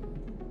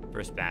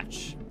 First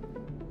batch.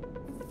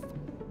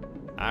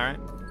 All right.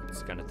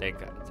 It's gonna take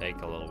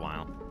a little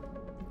while.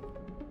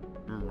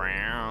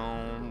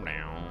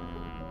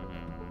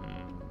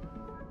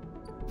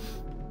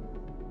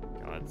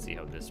 Okay, let's see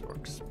how this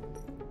works.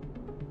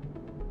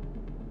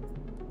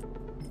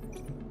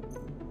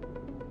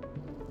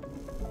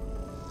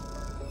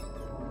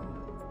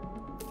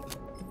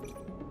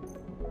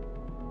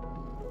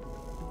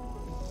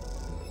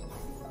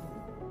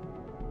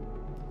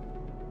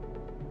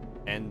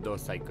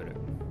 Endocycle.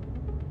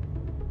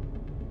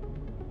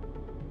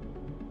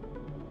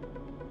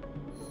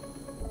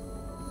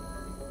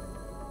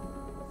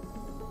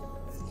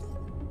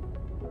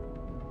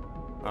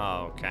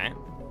 Oh, okay.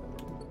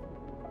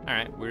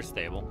 Alright, we're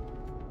stable.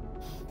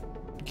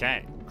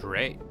 Okay,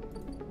 great.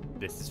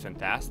 This is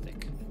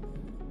fantastic.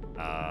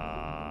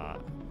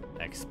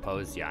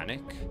 Expose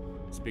Yannick.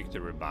 Speak to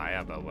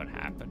Rabaya about what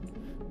happened.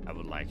 I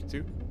would like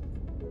to.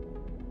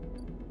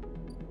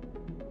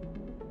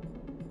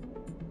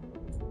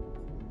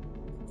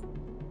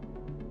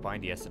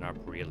 Find the SNR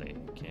relay.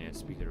 Can you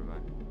speak to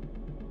Rabaya?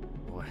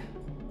 What?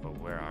 But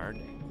where are they?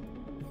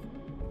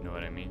 You know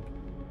what I mean?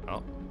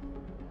 Oh,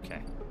 okay.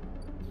 I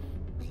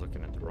was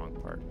looking at the wrong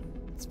part.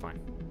 It's fine.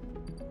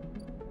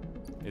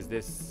 Is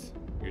this...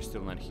 You're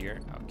still not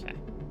here? Okay.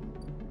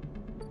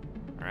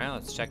 Alright,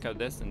 let's check out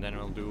this and then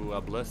we'll do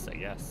a Bliss, I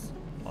guess.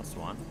 +1.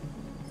 Alright.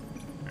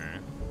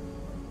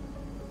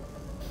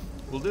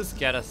 Will this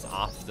get us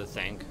off the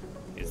thing?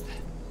 Is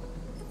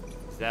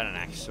that an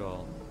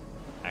actual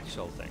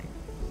thing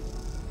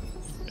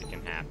that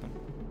can happen?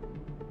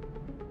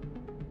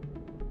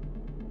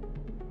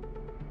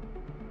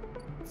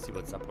 Let's see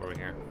what's up over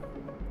here.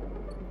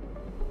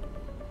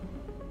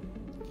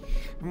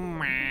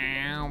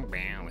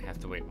 We have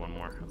to wait one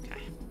more.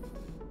 Okay.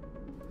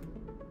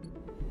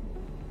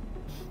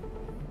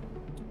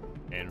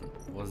 And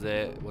was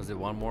it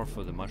one more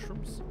for the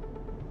mushrooms?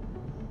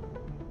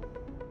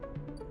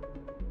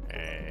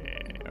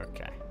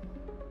 Okay.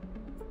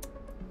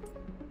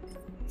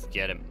 Let's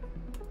get him.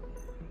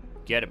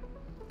 Get him.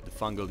 The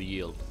fungal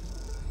yield.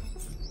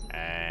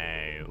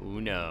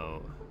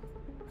 Uno.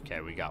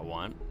 Okay, we got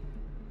one.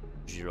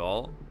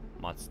 Girol.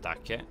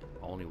 Matsutake.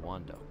 Only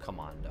one though. Come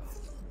on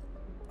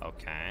though.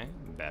 Okay.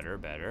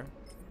 Better.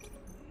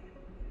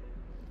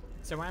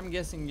 So I'm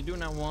guessing you do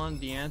not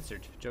want the answer.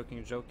 Joking.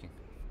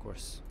 Of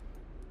course.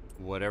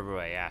 Whatever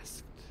I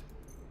asked,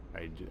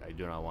 I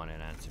do not want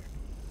an answer.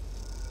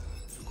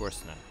 Of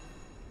course not.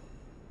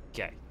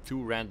 Okay,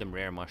 2 random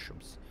rare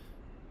mushrooms.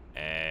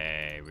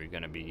 We're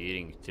gonna be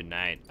eating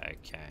tonight.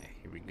 Okay,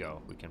 here we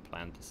go. We can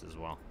plant this as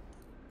well.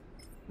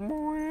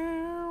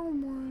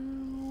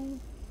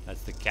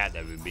 That's the cat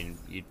that we've been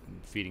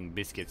feeding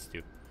biscuits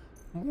to.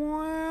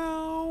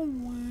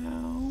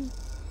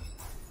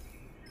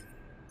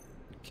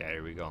 Okay,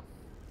 here we go.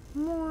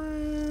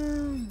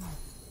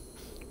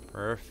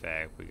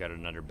 Perfect. We got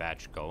another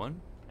batch going,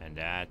 and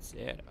that's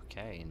it.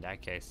 Okay, in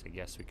that case, I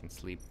guess we can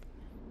sleep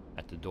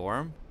at the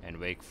dorm and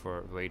wait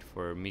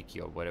for Mickey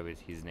or whatever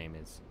his name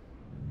is.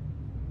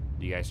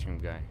 The ice cream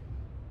guy.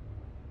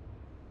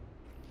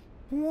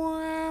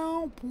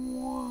 Wow,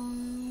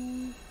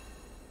 wow.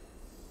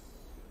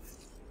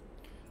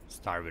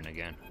 Starving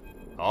again.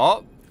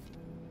 Oh!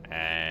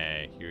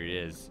 Hey, here he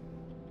is.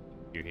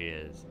 Here he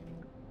is.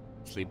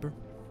 Sleeper?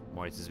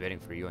 Moritz is waiting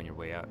for you on your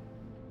way out.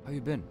 How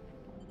you been?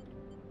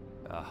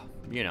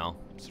 You know,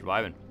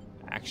 surviving.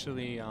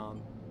 Actually,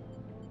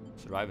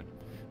 surviving.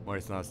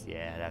 Moritz knows,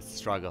 yeah, that's a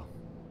struggle.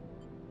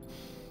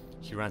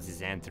 He runs his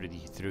hand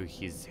through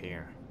his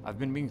hair. I've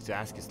been meaning to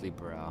ask you,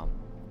 Sleeper,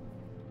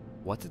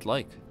 what's it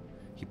like?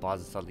 He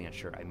pauses, suddenly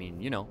unsure. I mean,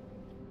 you know,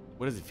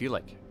 what does it feel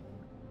like?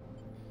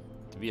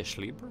 To be a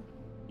sleeper?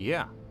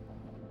 Yeah,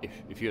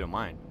 if you don't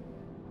mind.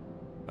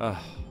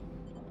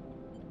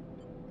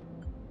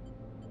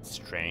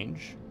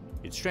 Strange?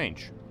 It's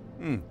strange.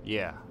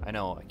 Yeah, I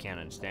know, I can't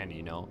understand,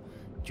 you know,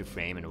 your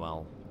frame and,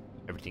 well,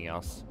 everything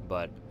else,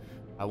 but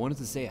I wanted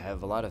to say I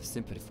have a lot of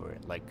sympathy for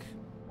it, like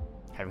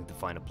having to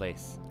find a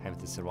place, having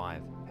to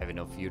survive, having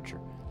no future.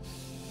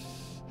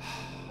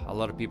 A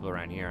lot of people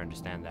around here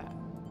understand that.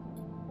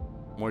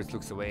 Moritz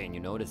looks away and you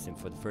notice him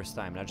for the first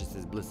time, not just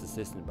as Bliss'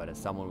 assistant, but as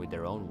someone with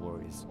their own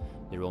worries,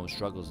 their own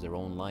struggles, their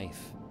own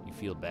life. You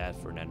feel bad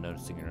for not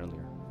noticing it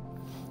earlier.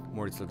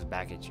 Moritz looks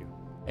back at you.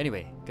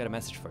 Anyway, got a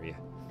message for you.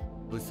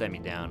 Bliss sent me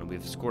down.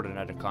 We've scored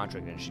another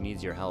contract and she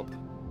needs your help.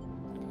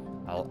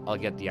 I'll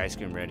get the ice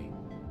cream ready.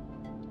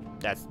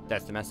 That's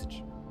the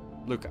message.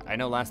 Look, I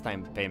know last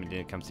time payment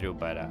didn't come through,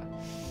 but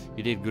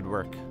you did good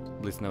work.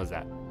 Bliss knows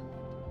that.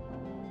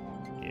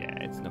 Yeah,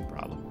 it's no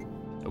problem.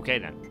 Okay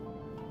then.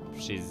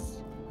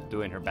 She's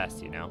doing her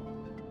best, you know.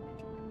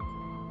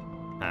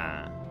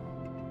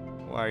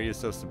 Why are you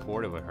so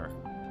supportive of her?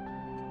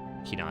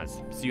 He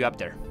nods. See you up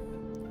there.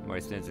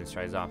 Moritz turns and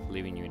strides off,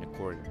 leaving you in the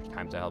corridor.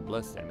 Time to help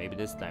Bliss, and maybe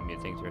this time you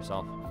think to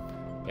yourself,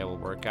 it will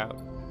work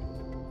out.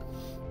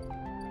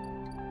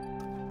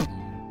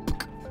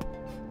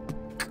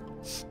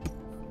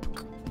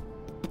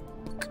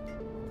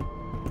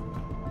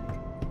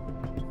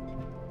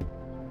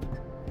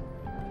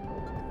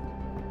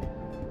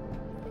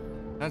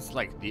 That's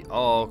like the...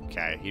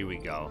 Okay, here we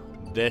go.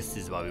 This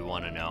is what we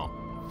want to know.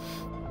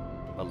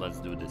 But let's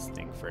do this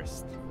thing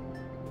first.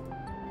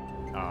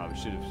 We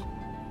should have...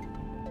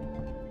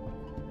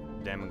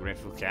 Damn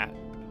ungrateful cat.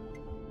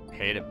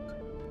 Hate him.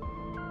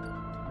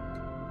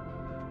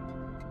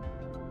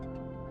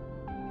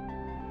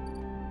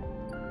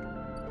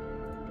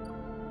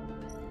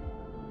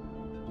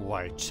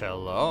 Why,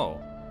 cello.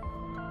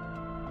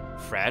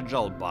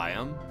 Fragile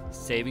biome.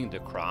 Saving the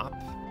crop.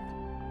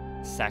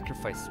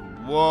 Sacrifice.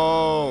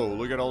 Whoa!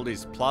 Look at all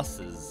these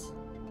pluses.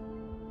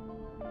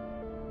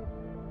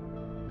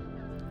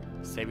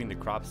 Saving the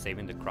crop,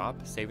 saving the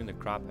crop, saving the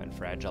crop, and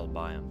fragile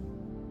biome.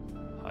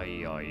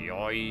 Ay, ay,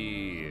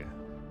 ay.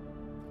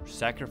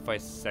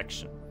 Sacrifice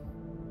section.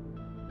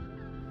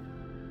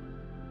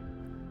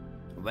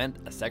 Vent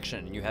a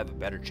section and you have a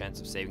better chance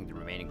of saving the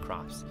remaining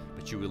crops,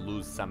 but you will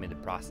lose some in the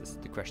process.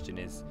 The question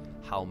is,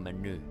 how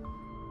many?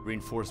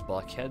 Reinforced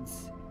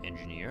bulkheads.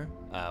 Engineer.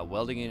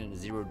 Welding in a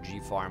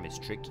zero-G farm is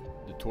tricky.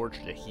 The torch,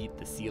 the heat,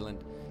 the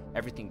sealant,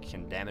 everything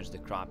can damage the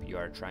crop you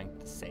are trying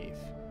to save.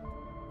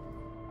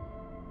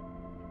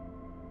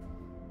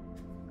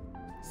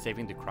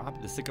 Saving the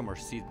crop? The sycamore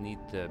seeds need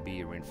to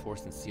be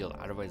reinforced and sealed,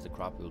 otherwise the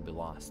crop will be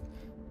lost.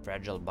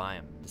 Fragile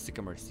biome. The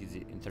sycamore seeds'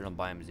 internal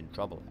biome is in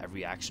trouble.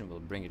 Every action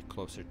will bring it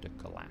closer to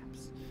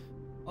collapse.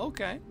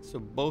 Okay, so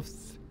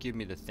both give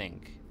me the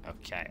thing.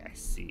 Okay, I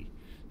see.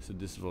 So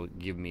this will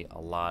give me a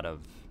lot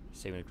of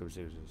saving the crop.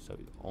 So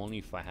only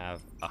if I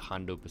have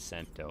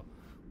 100% though,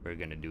 we're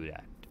gonna do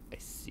that. I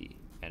see.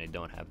 And I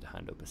don't have the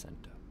 100%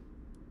 though.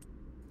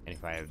 And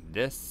if I have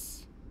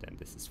this, then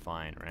this is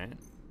fine, right?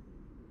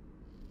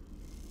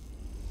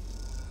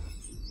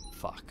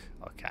 Fuck.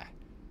 Okay.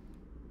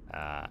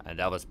 And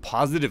that was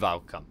positive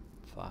outcome.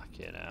 Fuck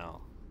it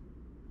out.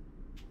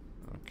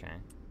 Okay.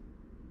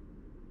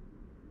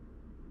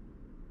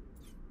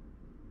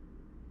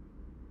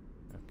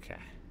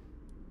 Okay.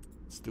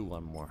 Let's do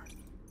one more.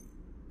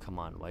 Come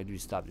on, why do you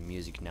stop the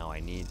music now? I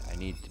need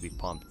to be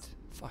pumped.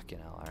 Fucking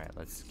hell. Alright,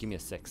 let's give me a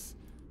 6.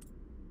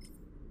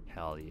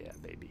 Hell yeah,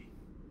 baby.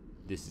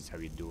 This is how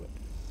you do it.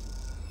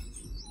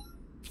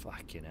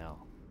 Fucking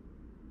hell.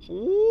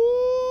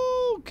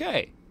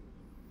 Okay.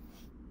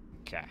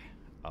 Okay.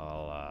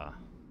 I'll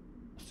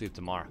see you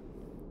tomorrow.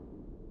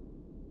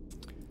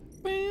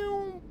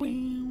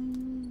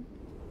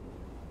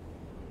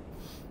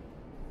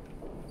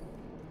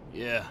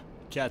 Yeah,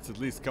 cats at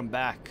least come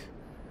back.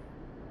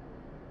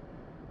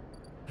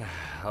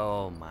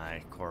 Oh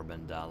my,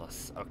 Corbin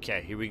Dallas.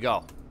 Okay, here we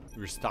go.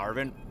 We're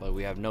starving, but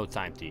we have no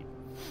time to eat.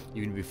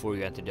 Even before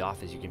you enter the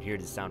office, you can hear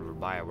the sound of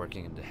Rabaya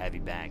working in the heavy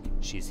bag.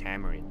 She's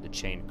hammering, the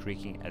chain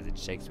creaking as it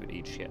shakes with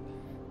each hit.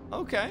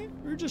 Okay,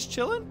 we're just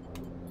chilling.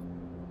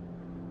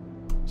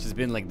 She's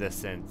been like this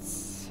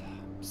since...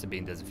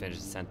 Sabine doesn't finish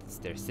the sentence.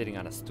 They're sitting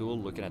on a stool,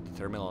 looking at the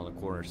terminal on the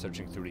corner,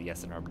 searching through the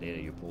SNR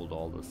data you pulled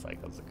all those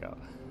cycles ago.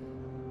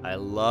 I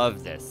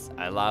love this.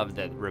 I love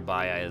that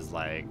Rabaya is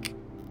like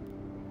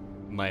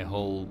my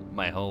whole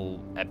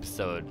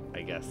episode,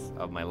 I guess,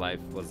 of my life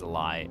was a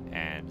lie,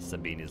 and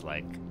Sabine is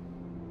like,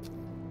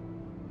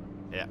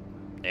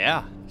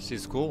 yeah,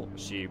 she's cool.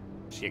 She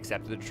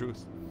accepted the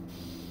truth.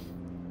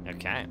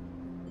 Okay.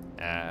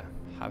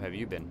 How have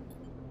you been?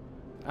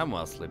 I'm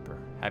well, Slipper.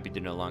 Happy to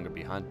no longer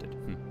be hunted.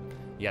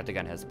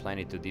 Yatagan has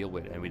plenty to deal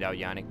with, and without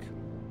Yannick,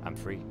 I'm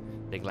free.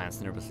 They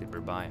glance nervously at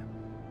Rabaya.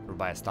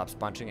 Rabaya stops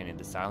punching, and in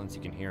the silence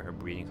you can hear her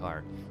breathing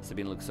hard.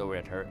 Sabine looks over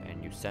at her,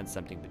 and you sense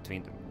something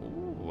between them.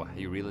 Ooh,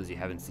 you realize you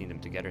haven't seen them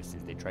together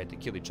since they tried to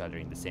kill each other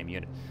in the same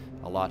unit.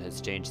 A lot has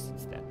changed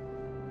since then.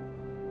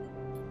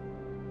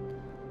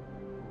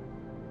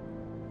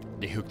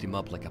 They hooked him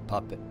up like a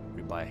puppet.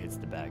 Rabaya hits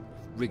the bag.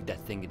 Rigged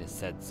that thing in his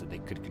head so they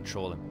could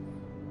control him.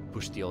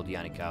 Pushed the old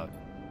Yannick out.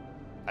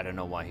 I don't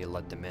know why he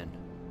let them in.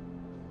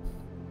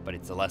 But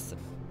it's a lesson.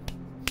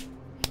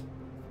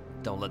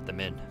 Don't let them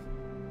in.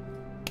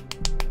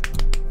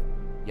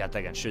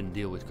 Yatagan shouldn't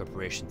deal with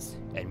corporations,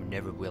 and we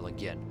never will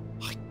again.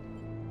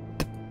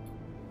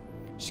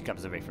 She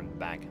comes away from the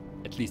bag.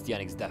 At least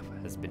Yannick's death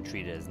has been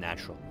treated as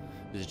natural.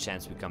 There's a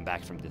chance we come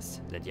back from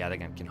this, that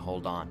Yatagan can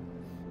hold on.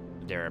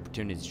 There are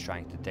opportunities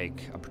trying to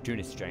take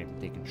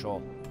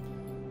control.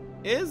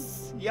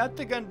 Is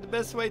Yatagan the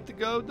best way to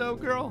go, though,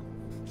 girl?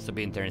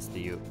 Sabine turns to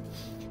you.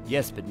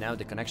 Yes, but now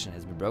the connection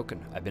has been broken.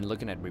 I've been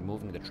looking at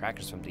removing the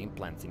trackers from the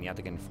implants in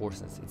Yatagan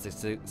forces.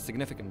 It's a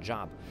significant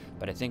job,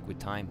 but I think with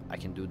time I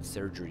can do the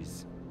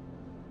surgeries.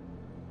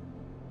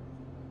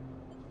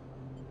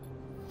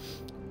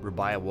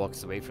 Rabaya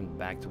walks away from the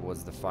back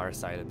towards the far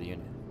side of the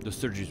unit. Those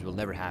surgeries will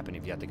never happen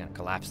if Yatagan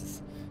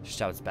collapses. She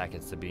shouts back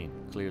at Sabine.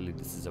 Clearly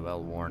this is a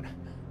well-worn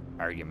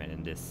argument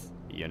in this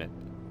unit.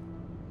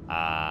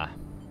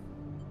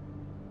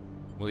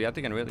 Will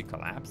Yatagan really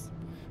collapse?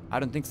 I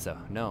don't think so.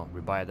 No,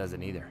 Rabaya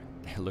doesn't either.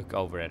 They look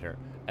over at her.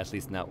 At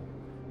least not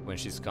when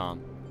she's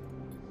calm.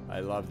 I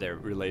love their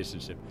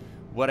relationship.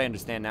 What I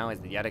understand now is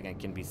that Yatagan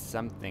can be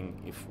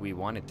something if we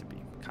want it to be.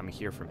 Coming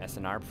here from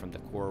SNR, from the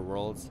core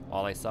worlds,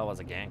 all I saw was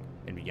a gang,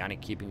 and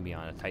Yannick keeping me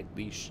on a tight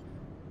leash.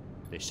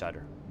 They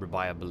shudder.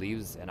 Rabaya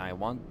believes, and I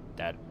want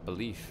that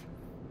belief.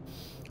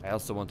 I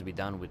also want to be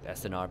done with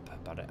SNR,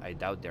 but I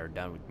doubt they're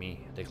done with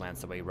me. They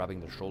glance away, rubbing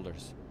their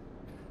shoulders.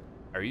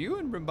 Are you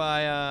and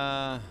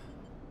Rabaya...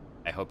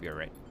 I hope you're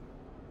right.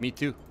 Me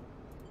too.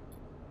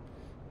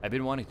 I've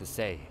been wanting to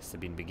say,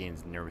 Sabine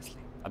begins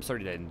nervously. I'm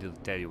sorry that I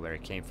didn't tell you where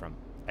it came from.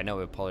 I know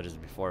I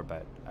apologized before,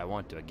 but I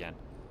want to again.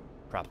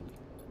 Properly.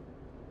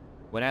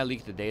 When I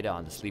leaked the data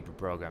on the sleeper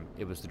program,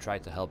 it was to try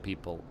to help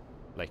people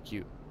like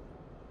you.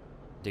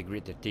 They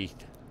grit their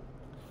teeth.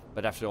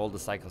 But after all the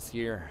cycles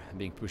here,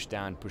 being pushed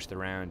down, pushed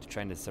around,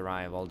 trying to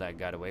survive, all that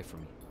got away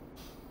from me.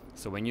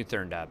 So when you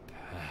turned up,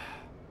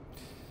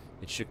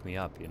 it shook me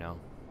up, you know.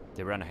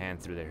 They run a hand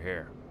through their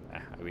hair.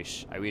 I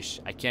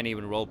wish, I can't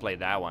even roleplay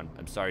that one.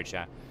 I'm sorry,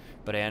 chat.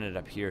 But I ended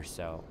up here,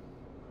 so...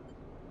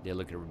 They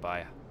look at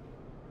Rabaya.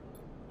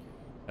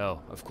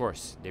 Oh, of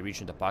course. They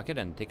reach in the pocket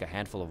and take a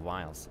handful of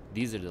vials.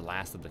 These are the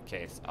last of the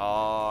case.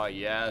 Oh,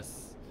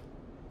 yes.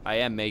 I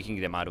am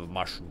making them out of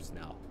mushrooms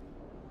now.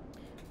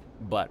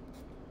 But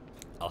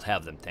I'll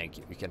have them, thank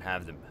you. We can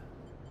have them.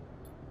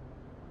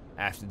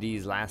 After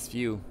these last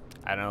few,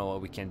 I don't know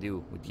what we can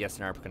do with the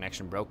SNR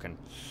connection broken.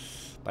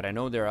 But I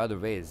know there are other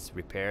ways.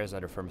 Repairs,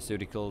 other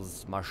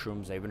pharmaceuticals,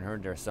 mushrooms. I even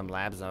heard there are some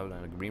labs out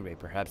on the Green Ray.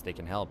 Perhaps they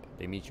can help.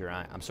 They meet your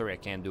eye. I'm sorry I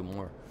can't do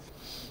more.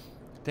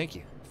 Thank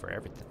you for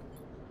everything.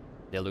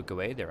 They look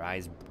away, their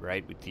eyes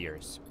bright with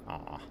tears.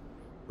 Aww.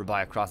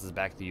 Rabaya crosses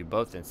back to you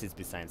both and sits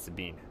beside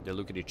Sabine. They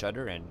look at each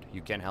other and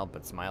you can't help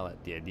but smile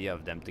at the idea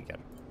of them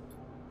together.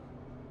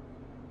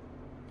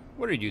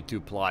 What are you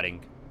two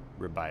plotting?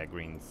 Rabaya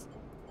grins.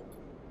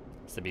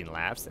 Sabine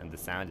laughs and the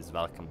sound is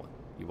welcome one.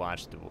 You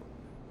watch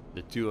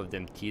the two of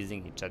them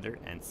teasing each other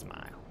and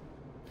smile.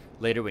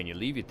 Later when you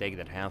leave, you take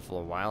that handful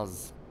of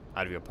vials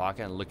out of your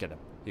pocket and look at them.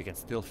 You can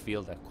still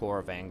feel that core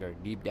of anger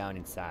deep down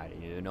inside,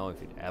 and you don't know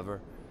if it ever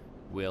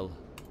will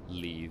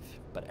leave.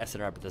 But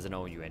SNR doesn't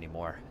own you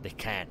anymore. They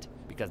can't,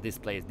 because these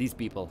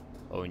people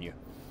own you.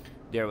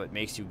 They're what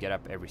makes you get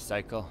up every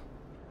cycle.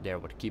 They're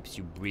what keeps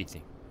you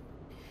breathing.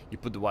 You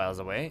put the vials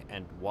away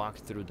and walk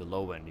through the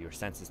low end. Your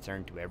senses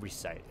turn to every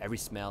sight, every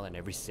smell, and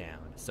every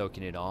sound,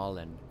 soaking it all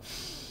and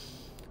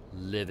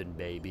living,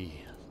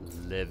 baby,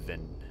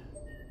 living.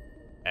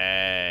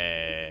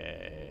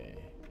 Hey,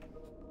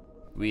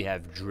 we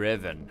have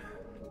driven.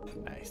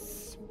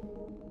 Nice.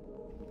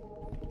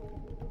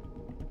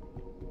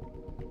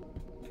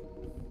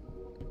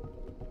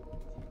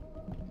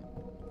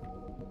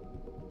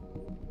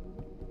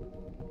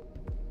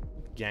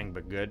 Gang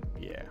but good?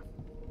 Yeah.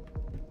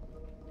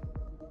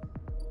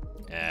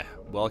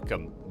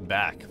 Welcome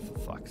back, for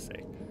fuck's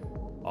sake.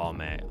 Oh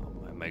man,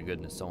 oh my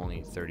goodness,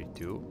 only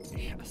 32?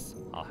 Yes,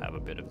 I'll have a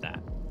bit of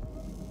that.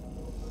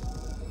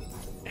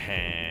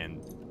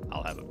 And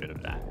I'll have a bit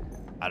of that.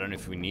 I don't know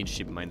if we need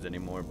ship mines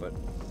anymore, but...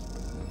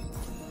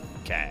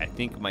 Okay, I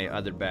think my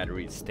other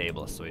battery is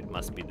stable, so it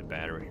must be the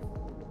battery.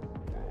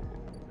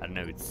 I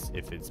don't know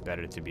if it's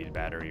better to be the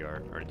battery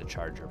or the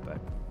charger, but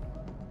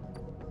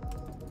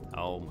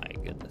oh my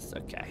goodness.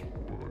 Okay.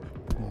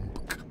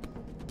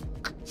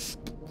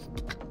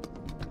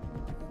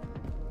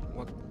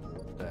 What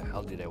the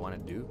hell did I want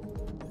to do?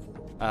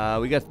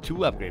 We got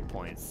 2 upgrade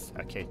points.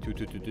 Okay, two.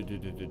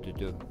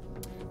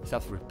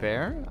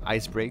 Self-repair,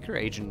 icebreaker,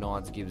 agent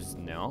nods gives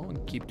no.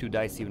 Keep 2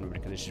 dice even when the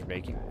condition is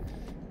breaking.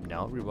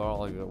 No,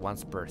 reroll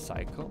once per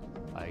cycle.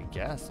 I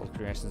guess all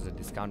creations are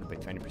discounted by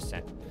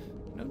 20%.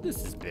 No,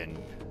 this has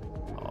been.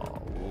 Oh,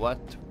 what?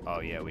 Oh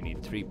yeah, we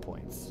need 3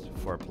 points.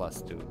 4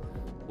 plus 2.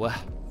 Well,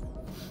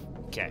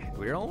 okay,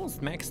 we're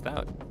almost maxed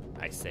out.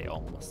 I say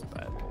almost,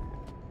 but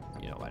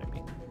you know what I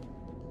mean.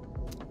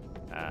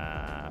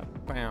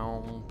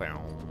 Bow,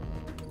 bow.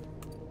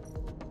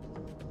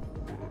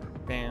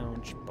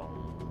 Bounce,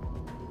 boom.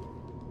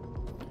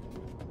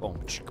 Boom,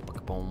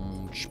 chicka,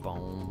 boom,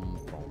 boom,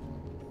 boom.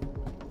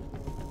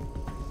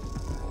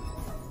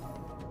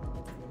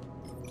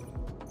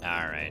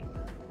 Alright.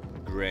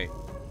 Great.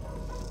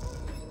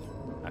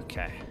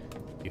 Okay.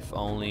 If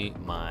only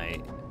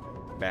my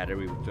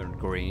battery would turn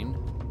green,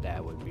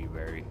 that would be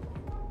very...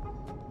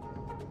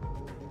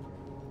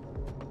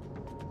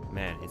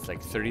 Man, it's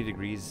like 30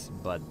 degrees,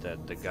 but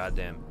the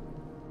goddamn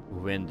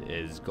wind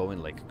is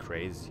going like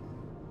crazy.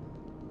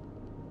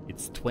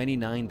 It's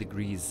 29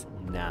 degrees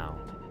now.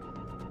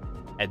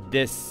 At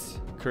this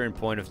current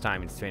point of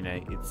time, it's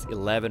 29. It's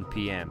 11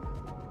 p.m.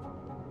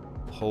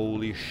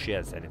 Holy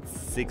shit, and it's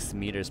 6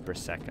 meters per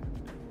second.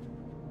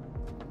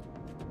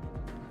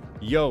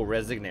 Yo,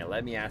 Resignate,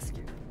 let me ask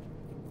you.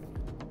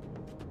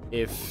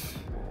 If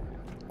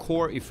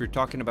you're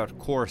talking about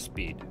core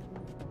speed,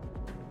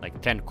 like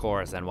 10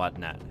 cores and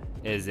whatnot,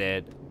 is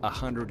it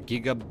 100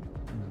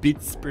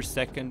 gigabits per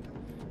second?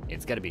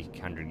 It's gotta be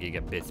 100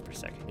 gigabits per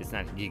second. It's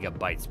not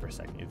gigabytes per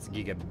second, it's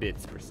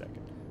gigabits per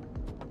second.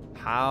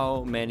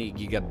 How many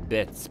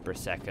gigabits per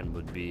second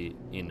would be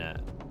in a,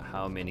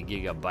 how many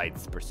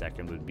gigabytes per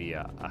second would be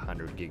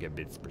 100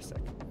 gigabits per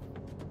second?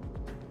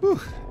 Whew.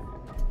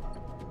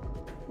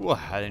 Whew,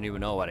 I didn't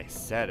even know what I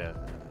said.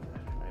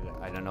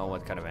 I don't know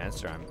what kind of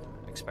answer I'm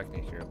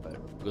expecting here, but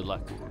good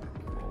luck.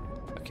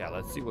 Okay,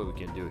 let's see what we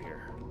can do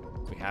here.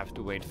 We have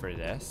to wait for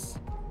this.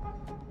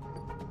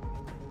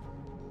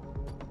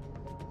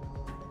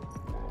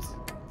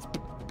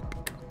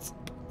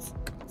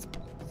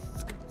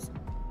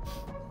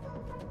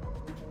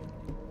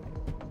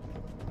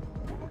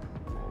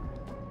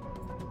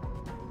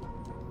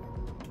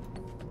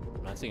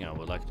 Nothing I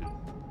would like to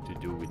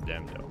do with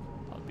them though.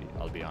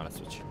 I'll be honest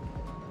with you.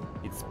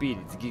 It's speed,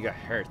 it's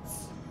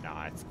gigahertz. No,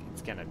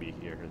 it's gonna be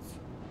here.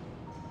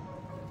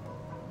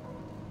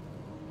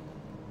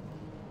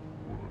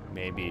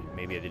 Maybe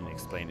I didn't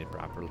explain it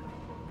properly.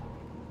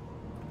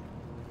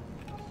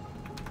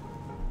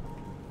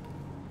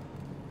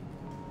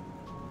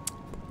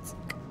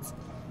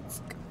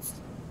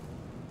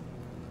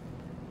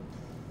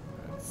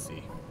 Let's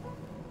see.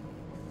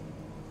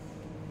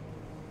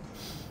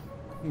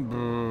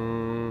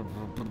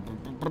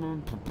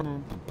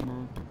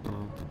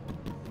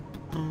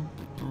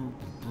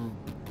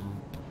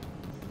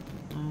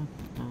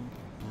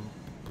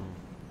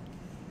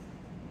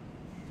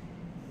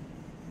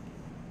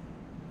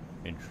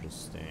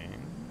 Interesting.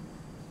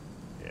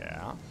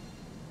 Yeah.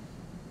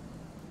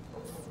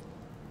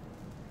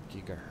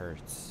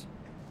 Gigahertz.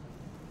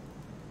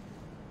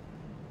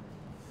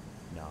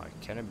 No,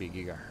 it cannot be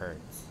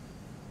gigahertz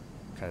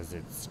because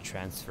it's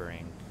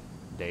transferring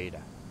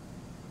data.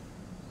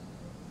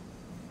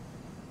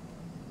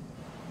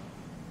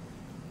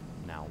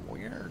 Now,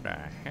 where the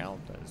hell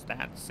does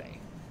that say?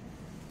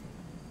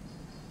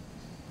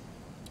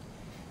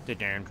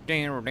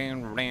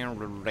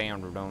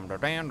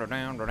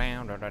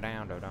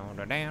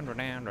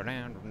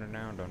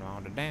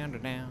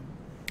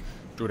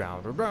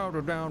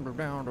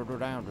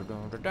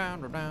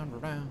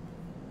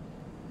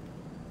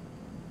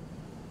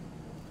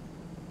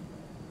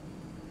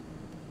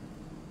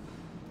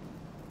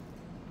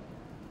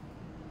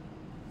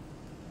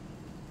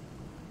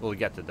 We'll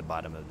get to the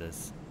bottom of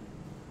this.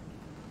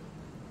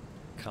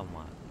 Come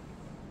on.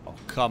 Oh,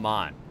 come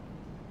on.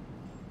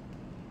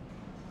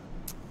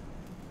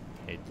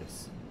 Hate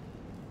this.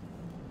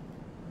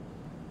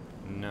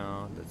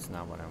 No, that's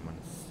not what I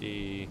want to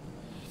see.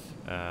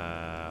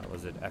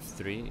 Was it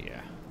F3?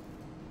 Yeah.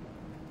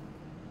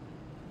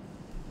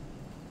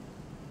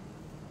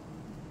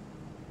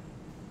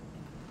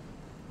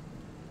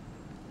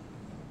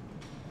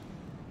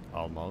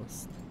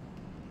 Almost.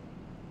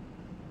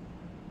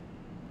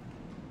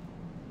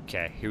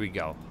 Okay, here we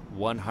go.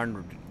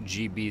 100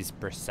 GBs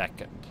per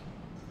second.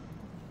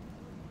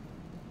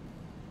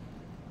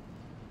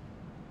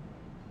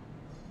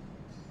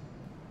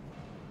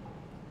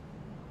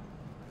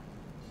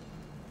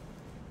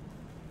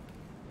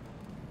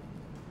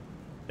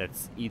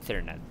 That's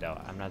Ethernet though.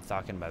 I'm not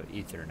talking about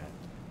Ethernet.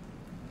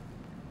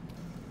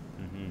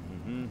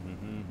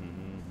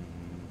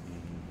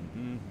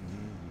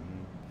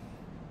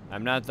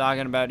 I'm not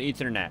talking about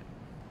Ethernet.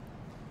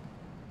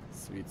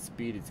 Sweet.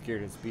 Speed, it's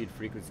scared of speed.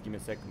 Frequency, give me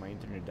a second. My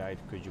internet died.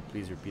 Could you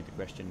please repeat the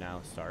question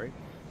now? Sorry.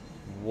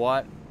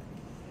 What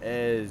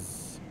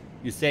is...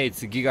 You say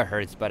it's a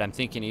gigahertz, but I'm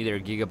thinking either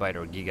gigabyte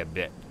or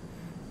gigabit.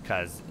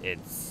 Because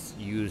it's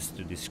used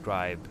to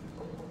describe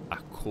a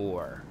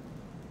core.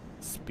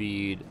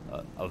 Speed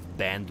of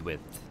bandwidth.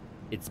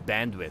 It's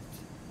bandwidth.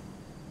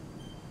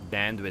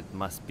 Bandwidth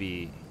must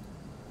be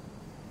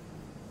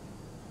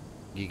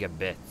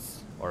gigabits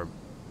or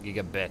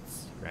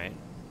gigabits, right?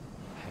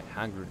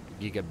 100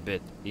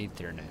 gigabit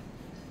Ethernet.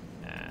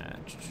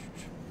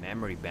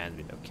 Memory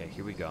bandwidth. Okay,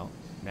 here we go.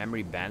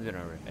 Memory bandwidth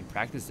and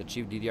practice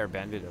achieve DDR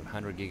bandwidth of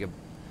 100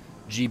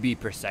 GB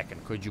per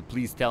second. Could you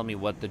please tell me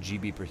what the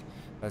GB per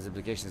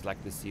application is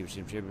like to see?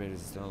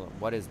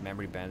 What is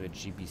memory bandwidth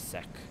GB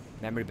sec?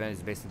 Memory bandwidth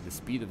is basically the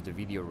speed of the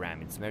video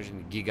RAM. It's measured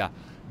in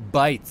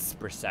gigabytes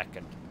per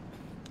second.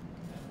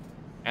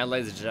 And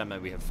ladies and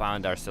gentlemen, we have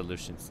found our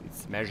solutions.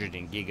 It's measured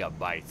in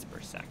gigabytes per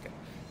second.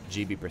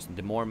 GB per second.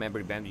 The more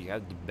memory bandwidth you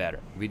have, the better.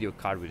 Video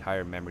card with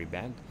higher memory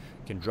band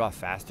can draw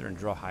faster and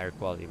draw higher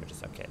quality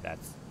images. Okay,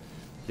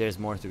 there's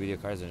more to video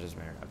cards than just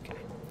memory. Okay.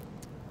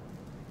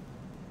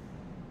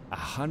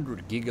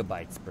 100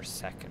 gigabytes per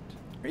second.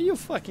 Are you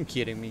fucking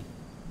kidding me?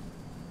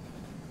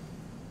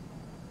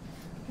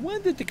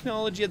 When did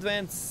technology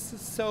advance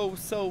so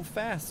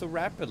fast, so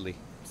rapidly,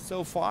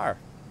 so far?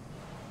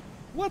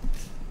 What?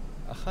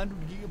 100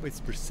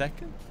 gigabytes per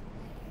second?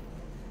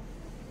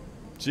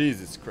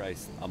 Jesus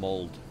Christ, I'm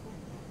old.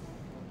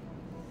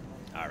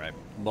 Alright,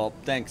 well,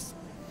 thanks.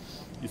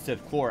 You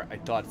said core, I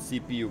thought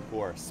CPU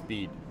core,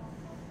 speed.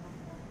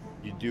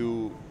 You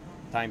do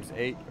times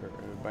 8 or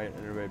by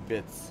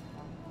bits.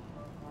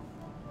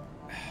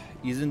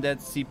 Isn't that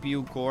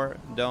CPU core,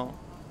 though?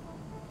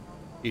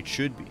 It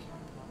should be.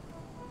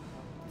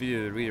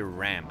 Video reader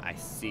RAM, I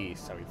see,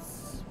 so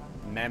it's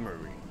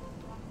memory.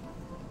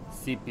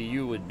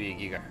 CPU would be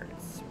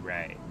gigahertz,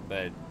 right?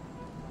 But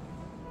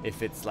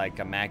if it's like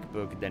a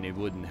MacBook, then it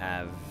wouldn't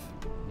have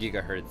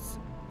gigahertz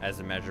as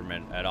a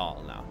measurement at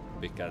all now,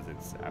 because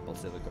it's Apple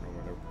Silicon or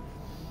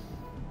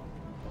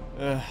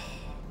whatever.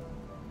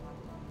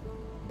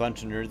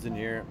 Bunch of nerds in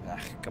here.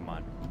 Come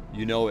on,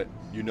 you know it,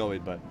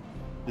 but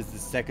this is the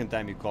second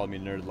time you called me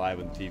nerd live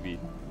on TV.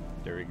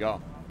 There we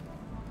go.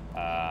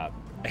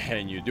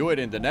 And you do it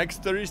in the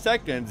next 30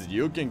 seconds,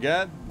 you can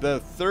get the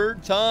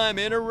third time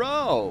in a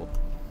row.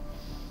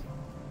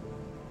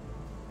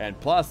 And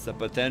plus a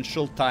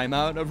potential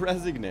timeout of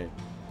Resignate.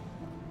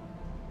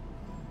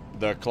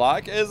 The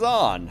clock is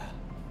on.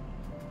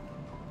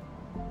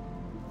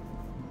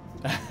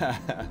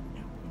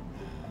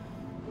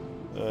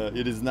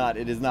 It is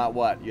not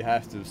what? You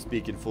have to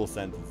speak in full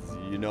sentences.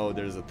 You know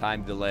there's a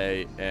time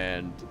delay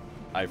and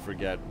I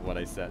forget what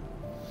I said.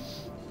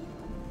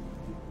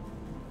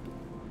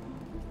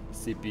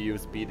 CPU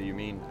speed, you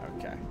mean?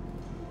 Okay.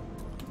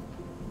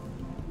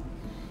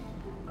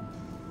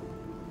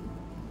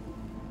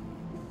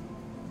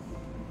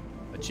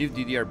 Achieve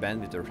DDR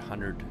bandwidth of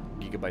 100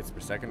 gigabytes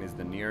per second is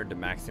the near the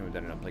maximum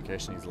that an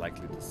application is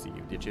likely to see.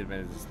 If the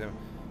achievement is system,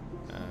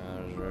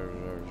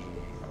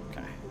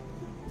 okay.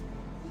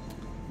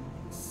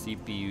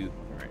 CPU.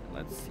 All right,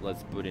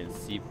 let's put in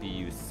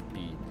CPU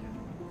speed.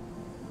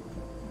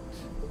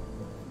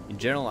 In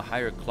general, a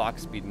higher clock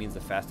speed means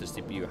a faster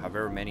CPU.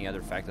 However, many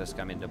other factors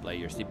come into play.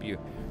 Your CPU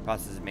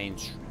processes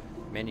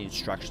many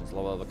instructions.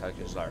 Low-level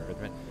calculations are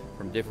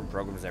from different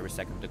programs every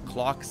second. The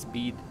clock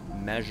speed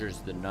measures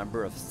the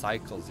number of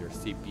cycles your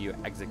CPU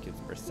executes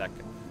per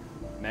second,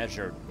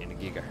 measured in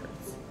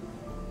gigahertz.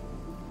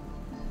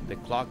 The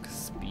clock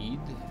speed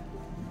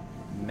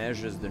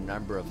measures the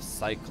number of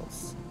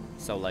cycles.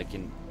 So like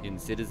in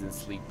Citizen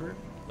Sleeper,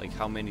 like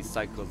how many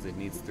cycles it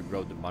needs to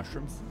grow the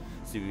mushrooms.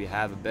 So if you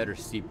have a better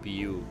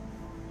CPU,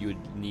 you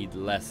would need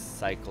less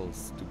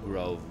cycles to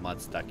grow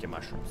Mudstake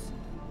mushrooms.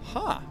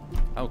 Huh.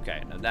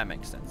 Okay, now that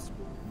makes sense.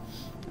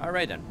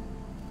 Alright then.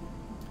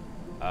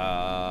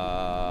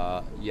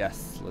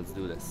 Yes, let's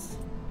do this.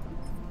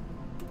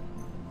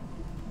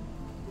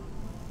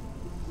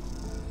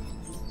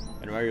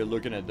 And while you're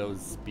looking at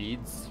those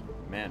speeds,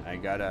 man, I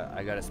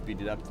gotta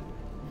speed it up.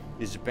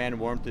 Is Japan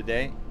warm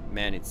today?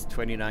 Man, it's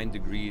 29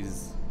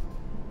 degrees.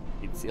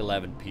 It's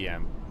 11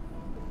 p.m.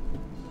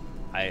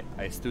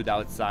 I stood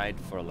outside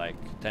for like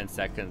 10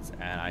 seconds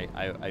and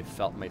I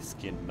felt my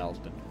skin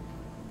melting.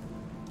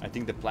 I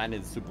think the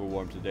planet is super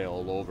warm today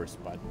all over,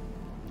 Spud.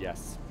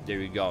 Yes, there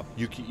you go.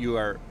 You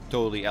are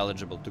totally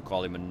eligible to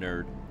call him a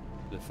nerd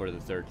for the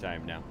third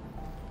time now.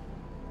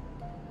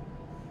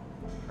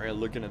 Are you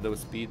looking at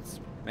those speeds?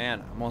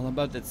 Man, I'm all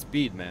about that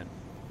speed, man.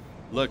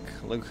 Look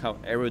how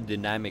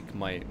aerodynamic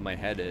my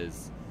head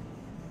is.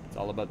 It's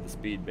all about the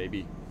speed,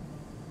 baby.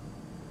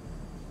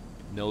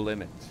 No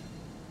limit.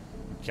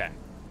 Okay.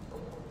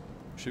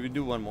 Should we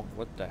do one more?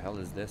 What the hell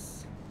is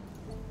this?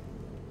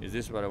 Is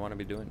this what I want to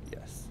be doing?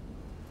 Yes.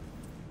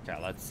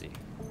 Okay, let's see.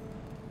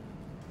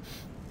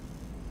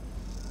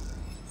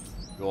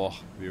 Oh,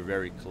 we're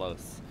very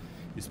close.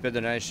 You spend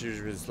the night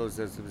with slow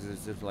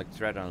like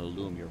thread on a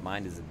loom. Your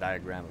mind is a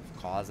diagram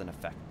of cause and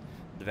effect.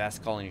 The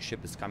vast colony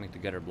ship is coming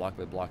together block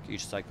by block.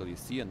 Each cycle you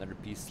see another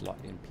piece slot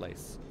in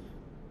place.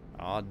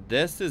 Oh,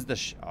 this is the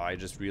oh, I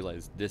just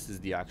realized this is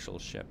the actual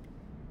ship.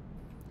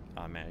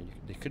 Oh man,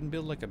 they couldn't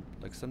build like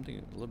something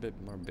a little bit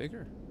more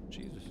bigger.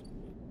 Jesus.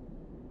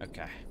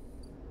 Okay.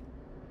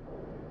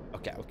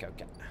 Okay.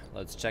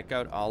 Let's check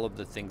out all of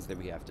the things that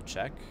we have to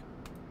check.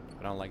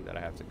 I don't like that I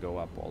have to go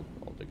up all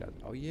the guys.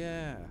 Oh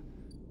yeah.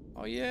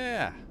 Oh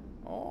yeah.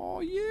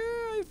 Oh yeah.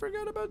 I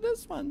forgot about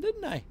this one,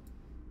 didn't I?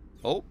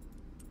 Oh.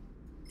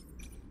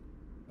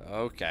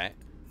 Okay.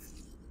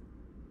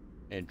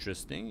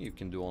 Interesting. You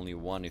can do only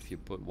one if you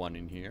put one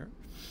in here.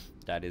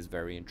 That is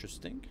very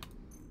interesting.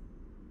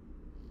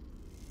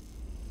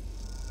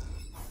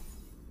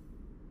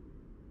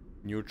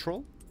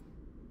 Neutral?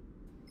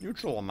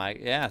 Neutral on my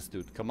ass,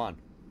 dude. Come on.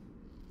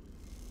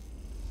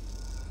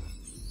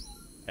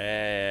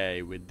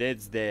 Hey, we did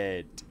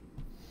that.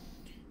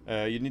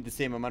 You need the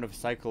same amount of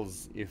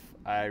cycles if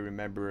I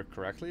remember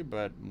correctly,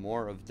 but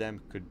more of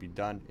them could be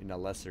done in a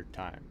lesser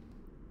time.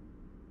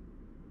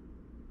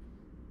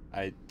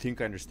 I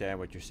think I understand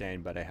what you're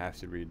saying, but I have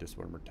to read this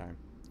one more time.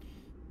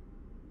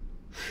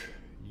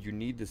 You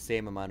need the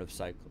same amount of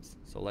cycles.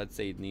 So let's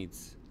say it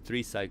needs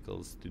 3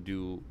 cycles to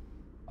do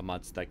a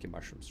matsutake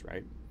mushrooms,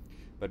 right?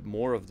 But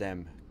more of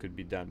them could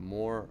be done.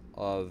 More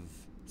of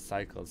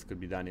cycles could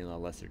be done in a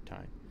lesser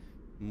time.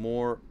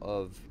 More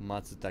of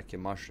matsutake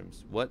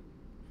mushrooms. What?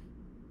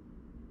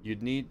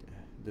 You'd need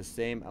the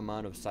same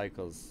amount of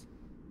cycles,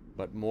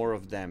 but more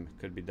of them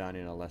could be done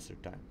in a lesser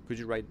time. Could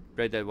you write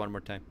that one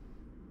more time?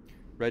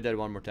 Write that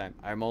one more time.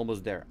 I'm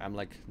almost there. I'm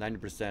like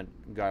 90%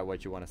 got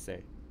what you want to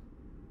say.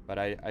 But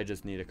I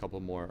just need a couple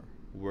more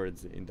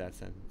words in that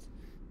sentence.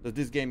 Does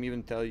this game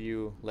even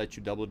let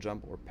you double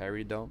jump or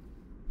parry though?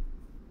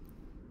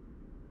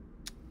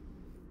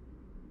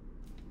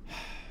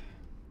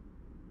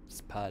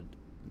 Spud.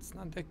 It's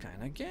not that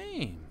kind of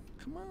game.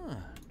 Come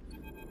on.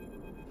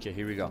 Okay,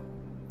 here we go.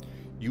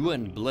 You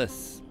and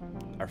Bliss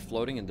are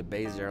floating in the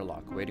base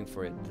airlock, waiting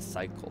for it to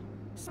cycle.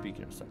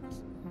 Speaking of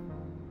cycles.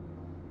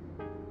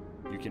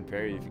 You can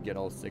parry if you get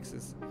all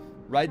 6s.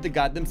 Write the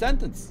goddamn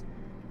sentence.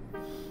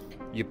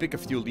 You pick a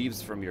few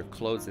leaves from your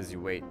clothes as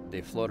you wait. They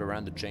float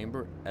around the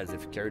chamber as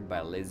if carried by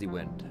a lazy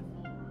wind.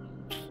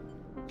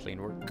 Clean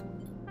work.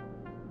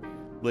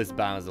 Bliss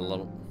bows a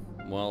little.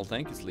 Well,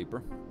 thank you,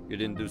 Sleeper. You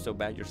didn't do so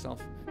bad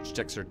yourself. She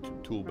checks her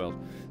tool belt.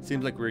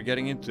 Seems like we're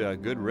getting into a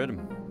good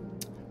rhythm.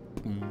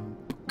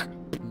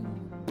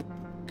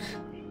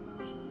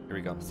 Here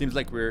we go. Seems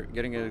like we're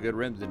getting a good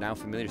rhythm. The now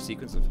familiar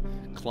sequence of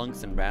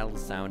clunks and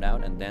rattles sound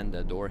out, and then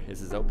the door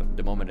hisses open.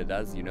 The moment it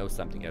does, you know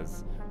something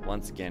has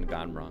once again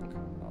gone wrong.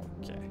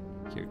 Okay.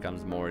 Here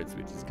comes Moritz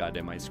with his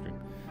goddamn ice cream.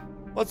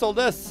 What's all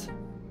this?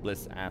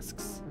 Bliss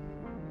asks.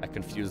 A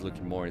confused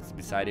looking Moritz.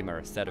 Beside him are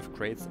a set of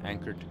crates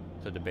anchored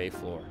to the bay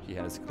floor. He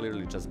has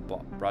clearly just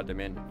brought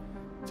them in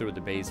through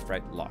the bay's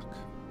freight lock.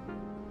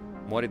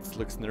 Moritz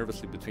looks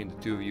nervously between the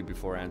two of you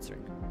before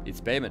answering.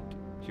 It's payment.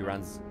 He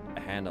runs a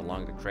hand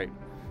along the crate.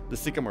 The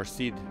Sycamore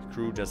Seed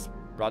crew just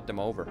brought them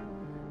over.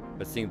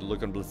 But seeing the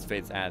look on Bliss's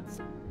face adds,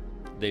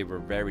 they were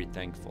very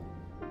thankful.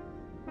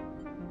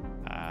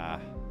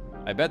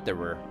 I bet there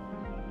were.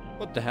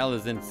 What the hell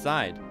is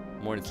inside?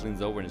 Moritz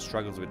leans over and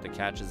struggles with the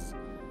catches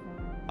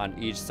on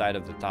each side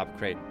of the top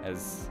crate.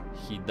 As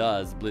he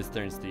does, Bliss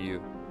turns to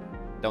you.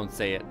 Don't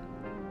say it.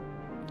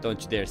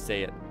 Don't you dare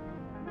say it.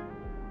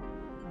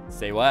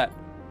 Say what?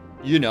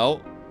 You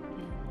know.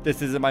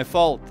 This isn't my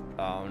fault.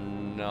 Oh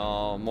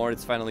no.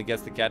 Moritz finally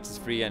gets the catches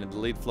free and the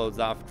lead floats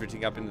off,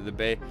 drifting up into the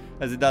bay.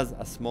 As it does,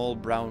 a small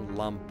brown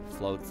lump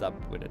floats up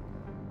with it.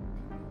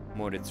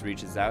 Moritz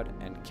reaches out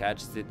and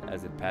catches it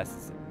as it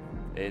passes him.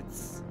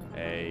 It's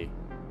a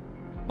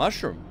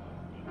mushroom.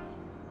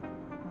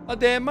 A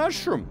damn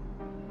mushroom.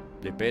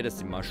 They paid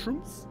us in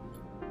mushrooms?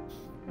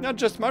 Not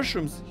just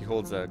mushrooms. He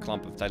holds a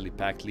clump of tightly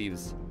packed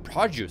leaves.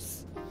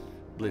 Produce.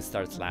 Bliss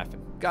starts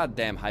laughing.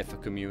 Goddamn Haifa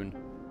commune.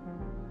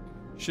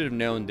 Should have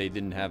known they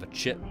didn't have a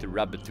chit to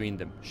rub between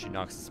them. She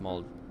knocks a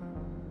small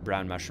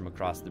brown mushroom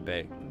across the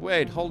bay.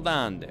 Wait, hold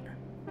on there.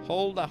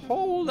 Hold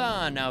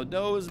on now.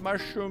 Those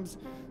mushrooms.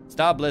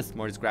 Stop, Bliss.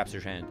 Moritz grabs her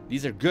hand.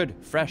 These are good,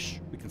 fresh.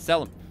 We can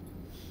sell them.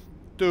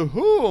 To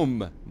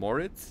whom?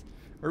 Moritz?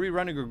 Are we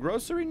running a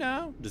grocery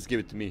now? Just give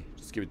it to me.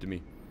 Just give it to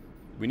me.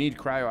 We need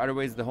cryo,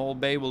 otherwise the whole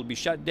bay will be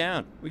shut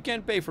down. We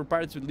can't pay for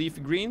parts with leafy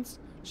greens.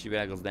 She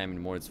waggles them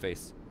in Moritz's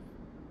face.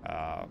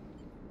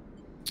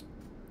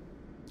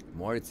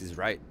 Moritz is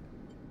right.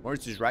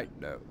 Moritz is right,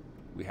 though.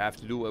 We have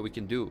to do what we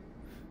can do.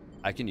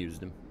 I can use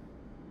them.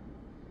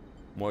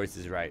 Moritz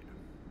is right.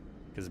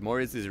 Because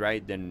Moritz is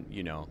right, then,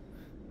 you know,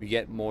 we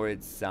get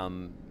Moritz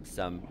some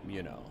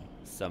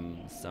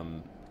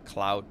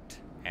clout,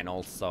 and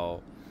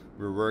also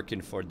we're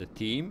working for the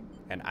team,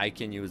 and I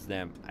can use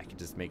them. I can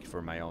just make it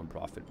for my own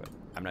profit, but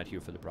I'm not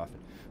here for the profit.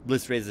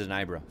 Bliss raises an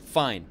eyebrow.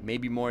 Fine,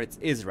 maybe Moritz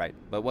is right,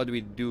 but what do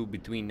we do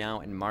between now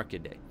and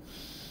market day?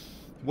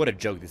 What a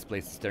joke this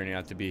place is turning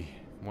out to be.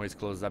 Moritz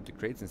closes up the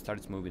crates and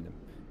starts moving them.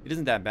 It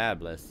isn't that bad,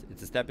 Bliss.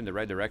 It's a step in the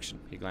right direction.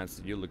 He glances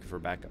at you, looking for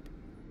backup.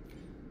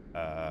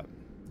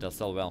 They'll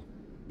sell well.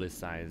 Bliss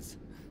sighs.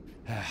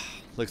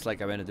 Looks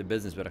like I went into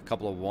business with a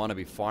couple of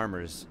wannabe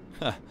farmers.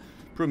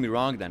 Prove me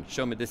wrong then.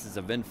 Show me this is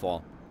a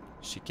windfall.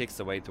 She kicks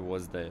away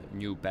towards the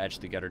new Patch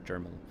Together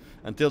terminal.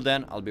 Until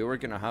then, I'll be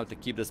working on how to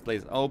keep this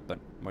place open.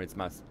 Moritz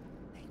mouths.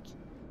 Thank you.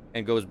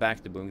 And goes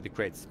back to moving the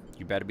crates.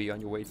 You better be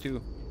on your way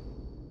too.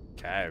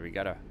 Okay, we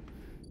got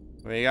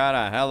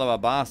a hell of a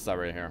boss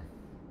over here.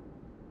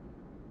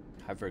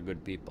 Hi for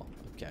good people.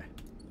 Okay.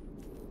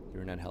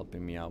 You're not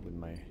helping me out with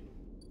my...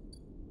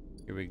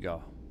 Here we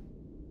go.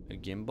 A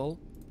gimbal?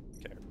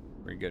 Okay,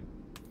 very good.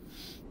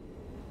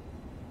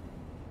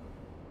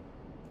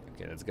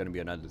 Okay, that's gonna be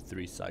another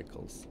 3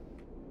 cycles.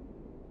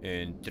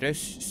 And 3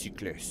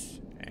 cycles.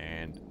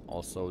 And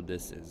also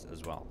this is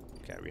as well.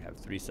 Okay, we have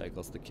 3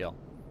 cycles to kill.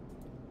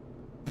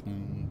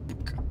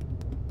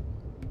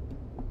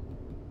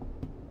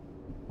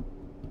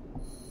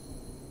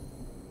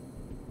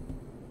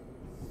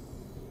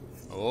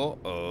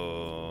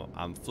 Oh,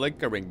 I'm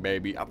flickering,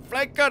 baby. I'm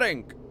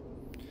flickering!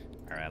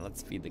 Alright,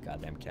 let's feed the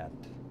goddamn cat.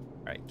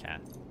 Alright,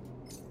 cat.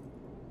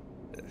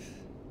 Ugh.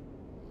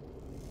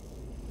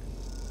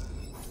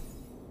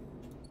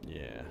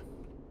 Yeah,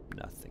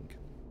 nothing.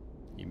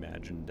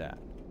 Imagine that.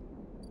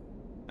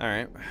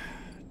 Alright,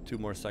 2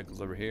 more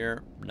cycles over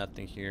here.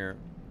 Nothing here.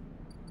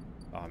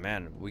 Oh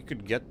man, we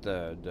could get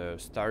the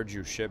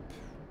Stardew ship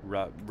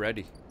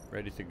ready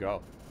to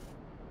go.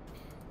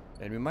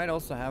 And we might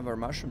also have our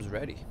mushrooms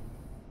ready.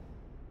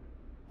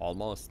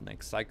 Almost.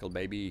 Next cycle,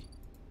 baby.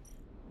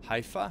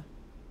 Haifa?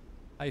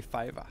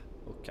 Haifa.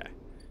 Okay.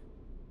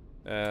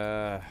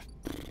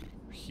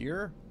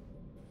 Here?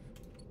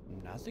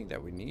 Nothing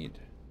that we need.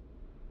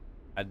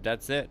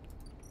 That's it.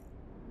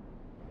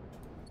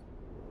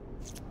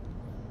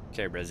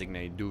 Okay,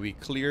 Resignate. Do we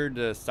clear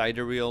the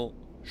Sidereal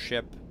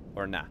ship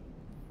or nah?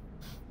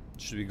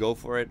 Should we go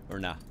for it or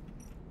nah?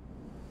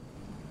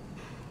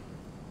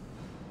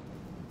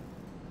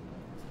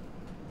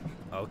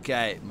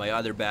 Okay, my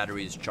other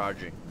battery is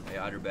charging. We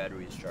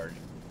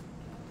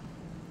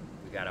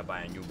gotta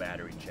buy a new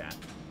battery, chat.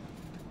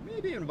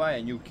 Maybe even buy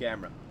a new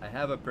camera. I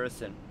have a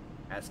person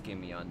asking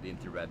me on the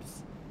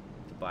interwebs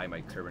to buy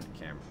my current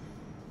camera.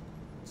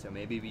 So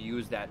maybe we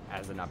use that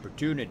as an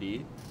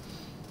opportunity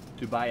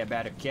to buy a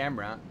better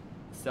camera,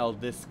 sell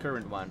this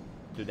current one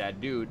to that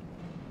dude,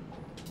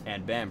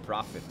 and bam,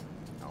 profit.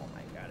 Oh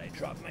my god, I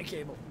dropped my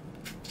cable.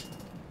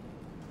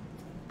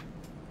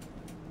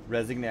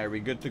 Resignate, are we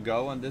good to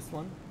go on this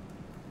one?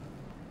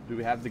 Do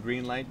we have the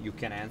green light? You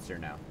can answer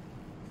now.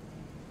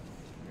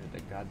 Here the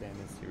goddamn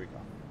is. Here we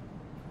go.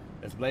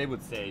 As Blade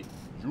would say,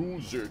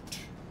 use it.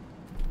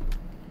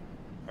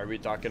 Are we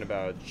talking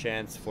about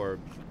chance for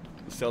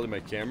selling my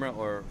camera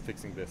or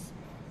fixing this?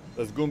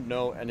 Does Goomp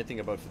know anything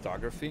about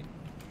photography?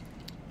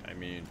 I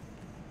mean...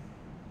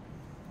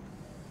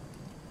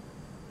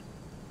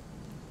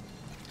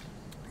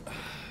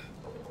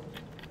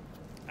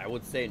 I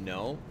would say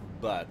no,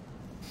 but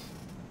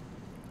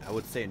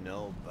I'm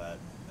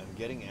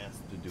getting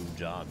asked to do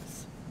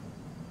jobs.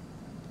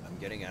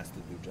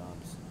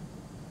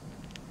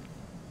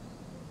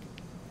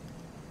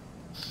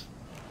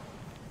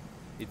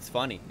 It's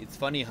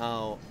funny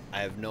how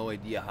I have no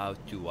idea how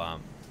to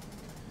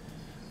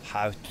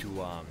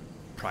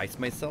price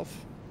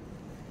myself.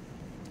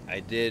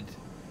 I did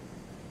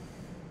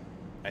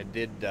an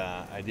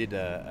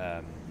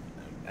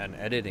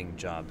editing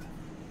job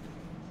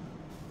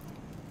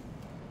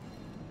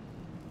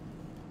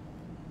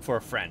for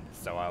a friend,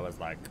 so I was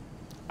like,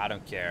 I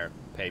don't care,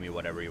 pay me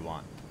whatever you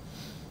want.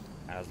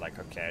 I was like,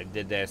 okay, I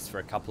did this for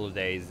a couple of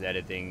days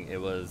editing. It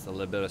was a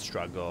little bit of a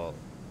struggle.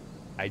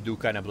 I do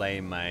kind of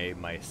blame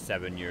my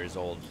 7 years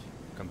old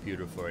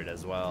computer for it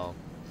as well.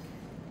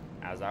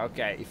 I was like,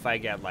 okay, if I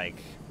get like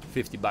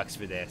 50 bucks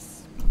for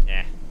this,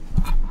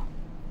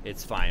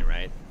 it's fine,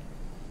 right?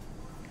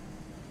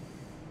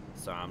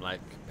 So I'm like,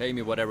 pay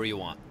me whatever you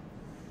want.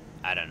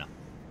 I don't know.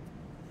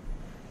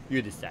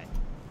 You decide.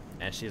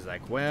 And she's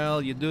like, well,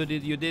 you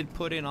did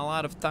put in a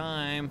lot of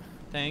time.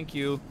 Thank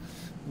you.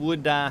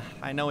 Would,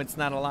 I know it's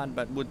not a lot,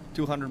 but would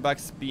 200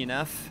 bucks be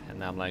enough?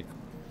 And I'm like,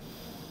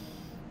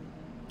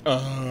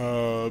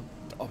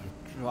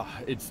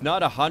 it's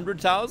not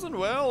 100,000?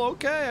 Well,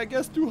 okay, I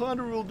guess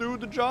 200 will do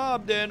the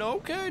job then.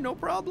 Okay, no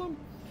problem.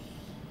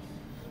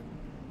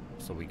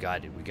 So we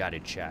got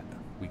it, chat.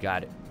 We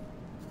got it.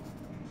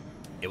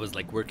 It was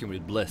like working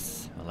with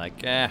Bliss. I'm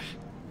like,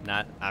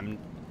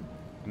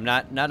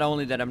 not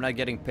only that I'm not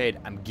getting paid,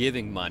 I'm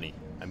giving money.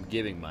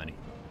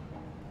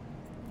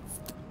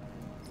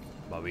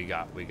 But we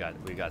got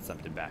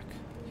something back.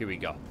 Here we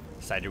go.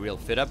 Sidereal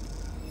fit up.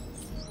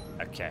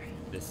 Okay,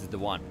 this is the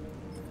one.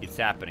 It's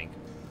happening.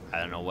 I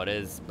don't know what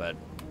is, but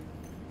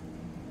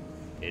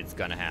it's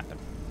gonna happen.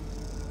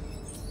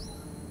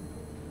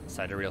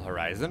 Sidereal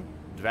Horizon.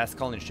 The vast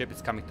colony ship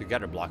is coming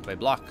together block by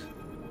block.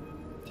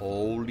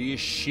 Holy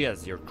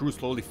shiz, your crew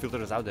slowly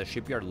filters out the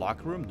shipyard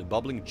locker room, the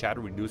bubbling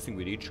chatter reducing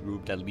with each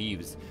group that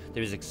leaves.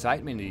 There is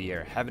excitement in the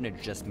air. Heaven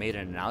had just made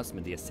an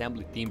announcement. The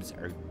assembly teams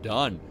are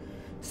done.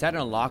 Sat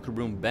on a locker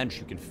room bench,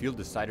 you can feel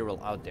the sidereal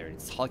out there,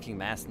 its hulking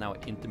mass now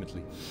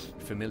intimately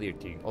familiar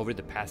to you. Over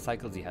the past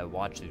cycles, you have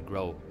watched it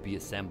grow, be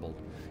assembled.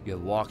 You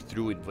have walked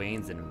through its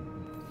veins and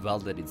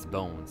welded its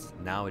bones.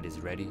 Now it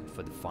is ready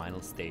for the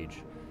final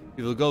stage.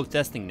 We will go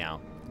testing now,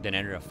 then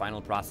enter a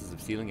final process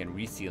of sealing and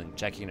resealing,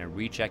 checking and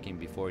rechecking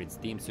before it's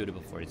deemed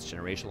suitable for its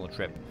generational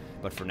trip.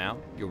 But for now,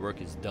 your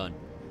work is done.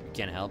 You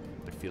can't help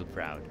but feel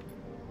proud.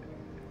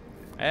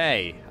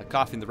 Hey, a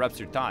cough interrupts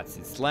your thoughts.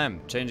 It's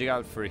Lem, changing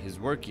out for his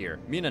work gear.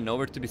 Mina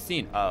nowhere to be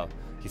seen. Oh,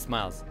 he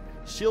smiles.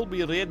 She'll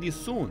be ready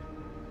soon.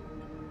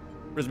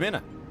 Where's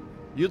Mina?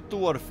 You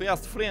two are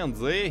fast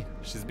friends, eh?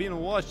 She's been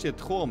watched at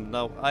home.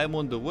 Now I'm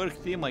on the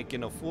work team. I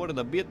can afford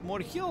a bit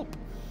more help.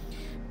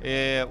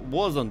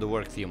 Was on the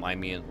work team, I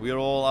mean. We're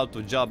all out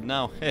of job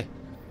now.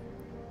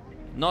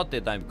 Not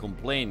that I'm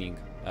complaining.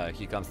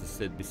 He comes to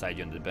sit beside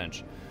you on the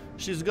bench.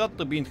 She's got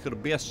to be in her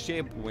best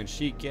shape when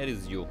she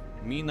carries you,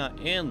 Mina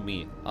and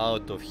me,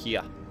 out of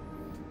here.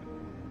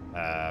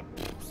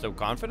 So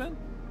confident?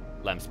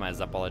 Lem smiles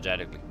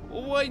apologetically.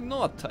 Why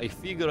not? I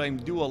figure I'm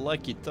due a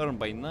lucky turn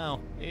by now.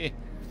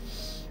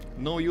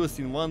 No use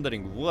in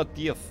wondering what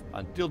if,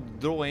 until the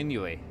draw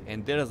anyway,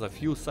 and there's a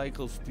few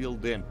cycles till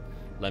then.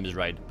 Lem is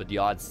right, but the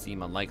odds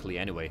seem unlikely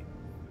anyway.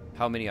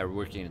 How many are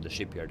working in the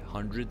shipyard?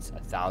 Hundreds?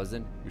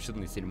 1,000? You've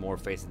certainly seen more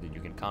faces than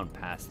you can count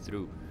pass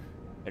through.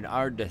 And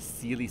are the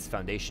Sealy's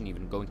Foundation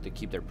even going to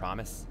keep their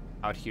promise?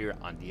 Out here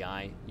on the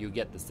Eye, you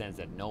get the sense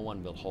that no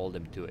one will hold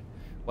them to it.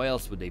 Why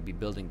else would they be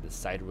building the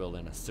sidereal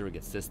in a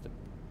surrogate system?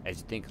 As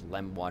you think,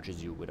 Lem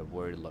watches you with a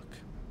worried look.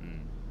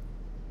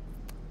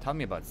 Tell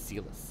me about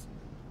Sealis.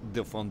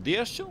 The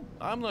Foundation?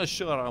 I'm not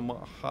sure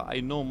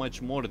I know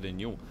much more than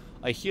you.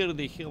 I hear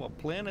they have a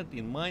planet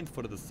in mind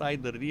for the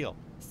sidereal.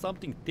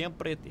 Something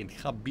temperate and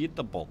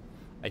habitable.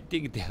 I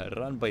think they are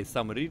run by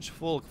some rich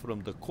folk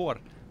from the core.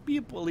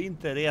 People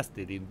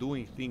interested in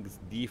doing things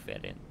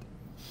different.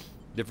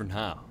 Different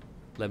how?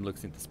 Lem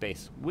looks into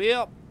space.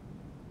 Well,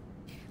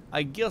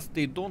 I guess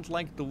they don't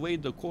like the way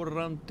the core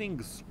run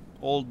things.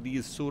 All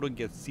these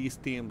surrogate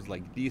systems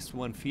like this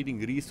one feeding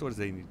resources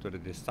into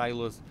the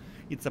silos.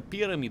 It's a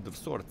pyramid of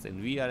sorts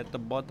and we are at the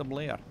bottom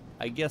layer.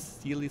 I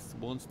guess Silis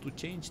wants to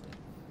change that.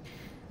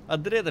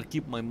 I'd rather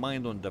keep my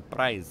mind on the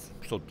prize,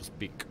 so to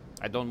speak.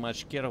 I don't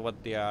much care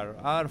what they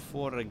are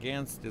for or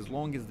against as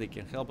long as they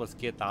can help us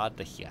get out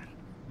of here.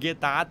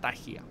 Get out of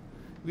here.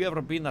 You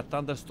ever been a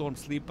thunderstorm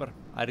sleeper?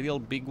 A real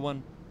big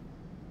one?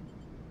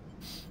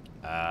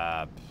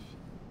 I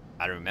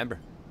don't remember.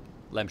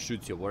 Lem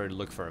shoots you a worried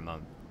look for a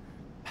moment.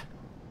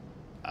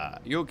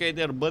 You okay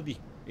there, buddy?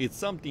 It's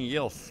something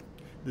else.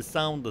 The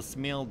sound, the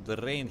smell, the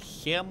rain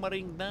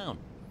hammering down.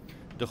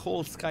 The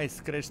whole sky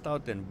scratched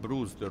out and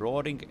bruised,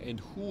 roaring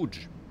and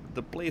huge.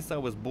 The place I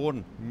was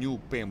born, New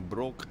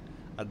Pembroke,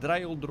 a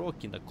dry old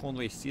rock in the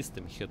Conway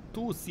system, had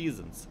 2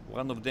 seasons.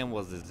 One of them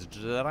was as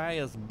dry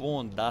as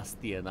bone,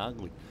 dusty and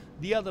ugly.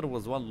 The other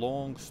was one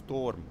long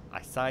storm,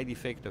 a side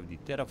effect of the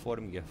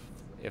terraforming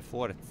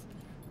efforts,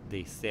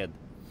 they said.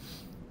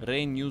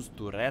 Rain used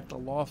to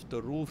rattle off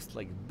the roofs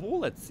like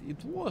bullets.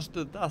 It washed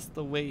the dust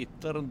away,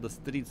 it turned the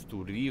streets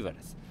to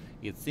rivers.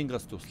 It'd sing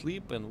us to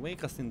sleep and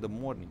wake us in the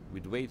morning.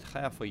 We'd wait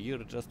half a year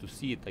just to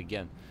see it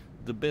again.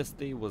 The best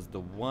day was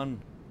the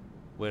one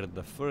where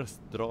the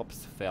first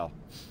drops fell.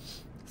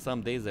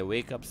 Some days I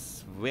wake up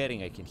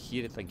swearing I can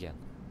hear it again.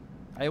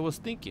 I was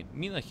thinking,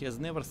 Mina has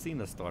never seen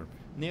a storm,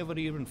 never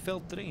even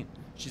felt rain.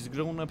 She's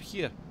grown up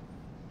here,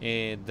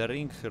 and the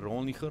rain her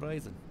only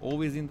horizon,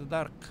 always in the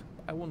dark.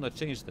 I wanna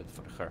change that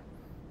for her.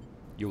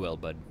 You will,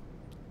 bud.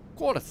 Of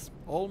course,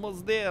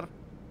 almost there.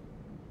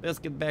 Let's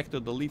get back to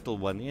the little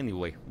one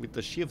anyway. With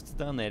the shifts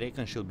done, I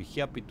reckon she'll be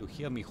happy to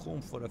have me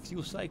home for a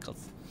few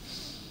cycles.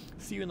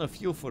 See you in a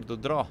few for the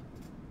draw.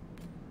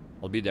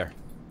 I'll be there.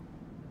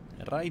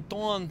 Right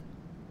on.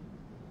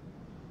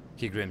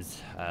 He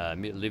grins,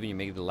 leaving you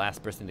maybe the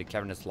last person in the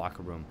cavernous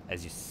locker room.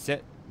 As you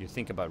sit, you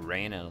think about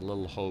rain and a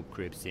little hope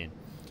creeps in.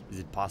 Is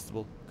it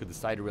possible? Could the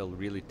sidereal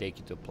really take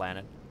you to a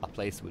planet? A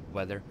place with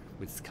weather,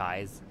 with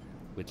skies,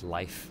 with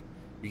life?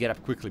 You get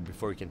up quickly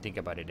before you can think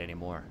about it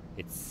anymore.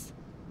 It's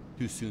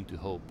too soon to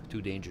hope,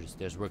 too dangerous.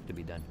 There's work to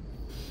be done.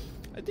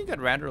 I think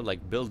I'd rather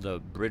like build a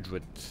bridge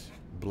with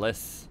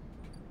Bliss,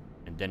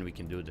 and then we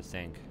can do the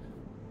thing.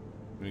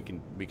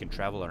 We can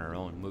travel on our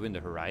own, move in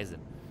the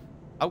horizon.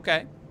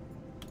 Okay.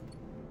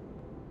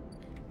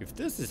 If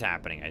this is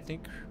happening, I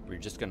think we're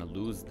just gonna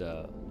lose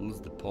the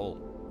pull,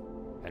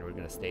 and we're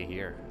gonna stay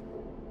here.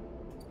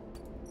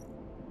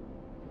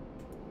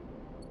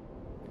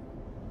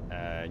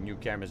 New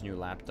cameras, new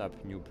laptop,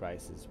 new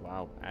prices.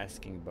 Wow,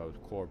 asking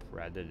about Corp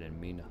rather than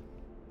Mina.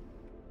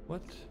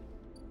 What?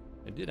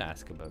 I did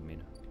ask about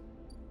Mina.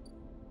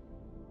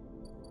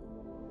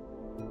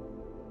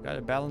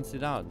 Gotta balance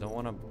it out. Don't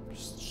wanna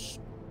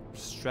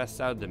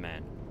stress out the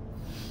man.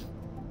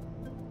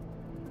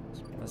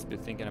 Must be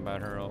thinking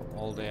about her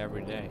all day,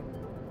 every day.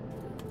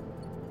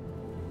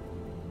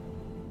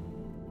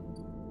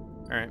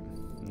 Alright,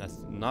 that's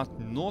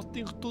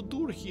nothing to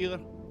do here.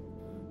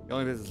 The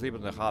only place to sleep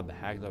in the hub,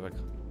 hacked up.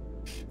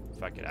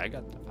 Fuck it, I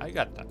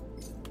got that.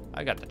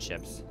 I got the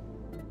chips.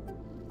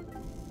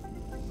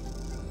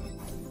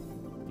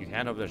 You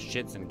hand over the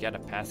shits and get a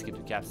passkey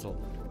to capsule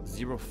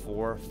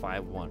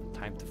 0451.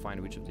 Time to find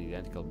which of the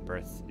identical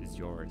births is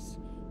yours.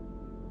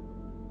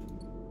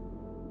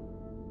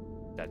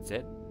 That's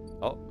it?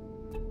 Oh.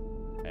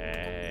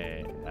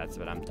 Hey, that's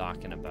what I'm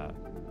talking about.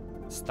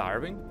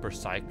 Starving? Per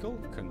cycle?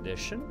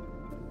 Condition?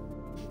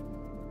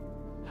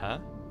 Huh?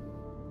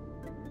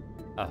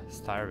 Oh,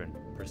 starving.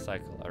 Per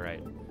cycle.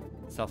 Alright.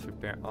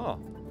 Self-repair. Oh.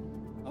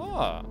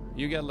 Oh,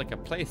 you get like a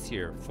place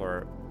here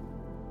for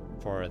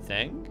a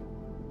thing?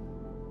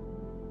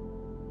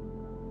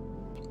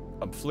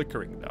 I'm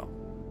flickering though.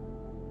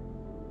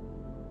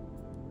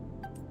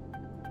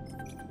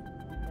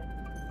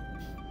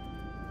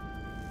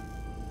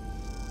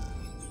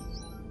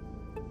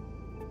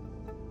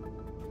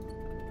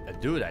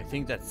 Dude, I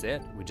think that's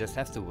it. We just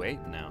have to wait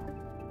now.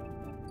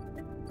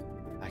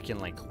 I can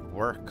like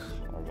work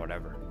or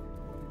whatever.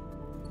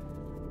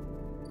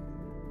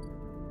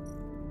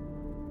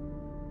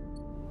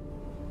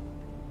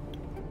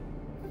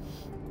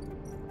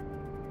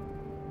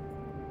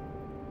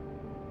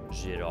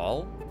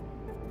 Girol?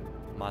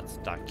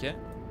 Matsutake?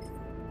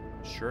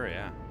 Sure,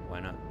 yeah.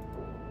 Why not?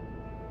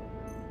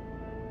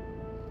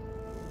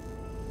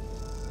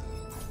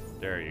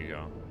 There you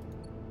go.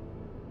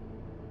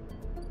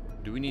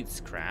 Do we need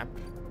scrap?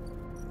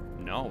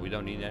 No, we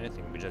don't need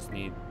anything. We just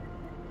need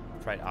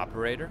freight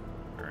operator.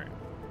 Alright.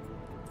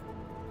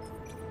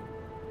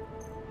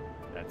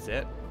 That's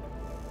it.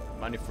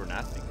 Money for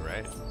nothing,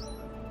 right?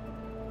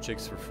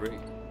 Chicks for free.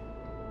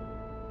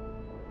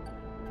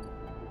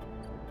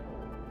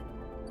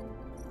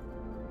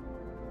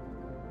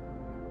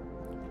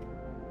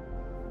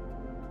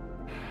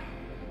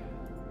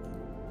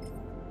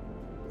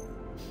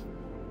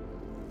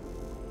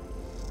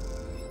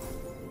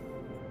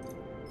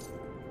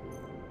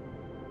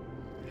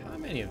 How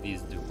many of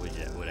these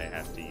would I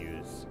have to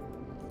use?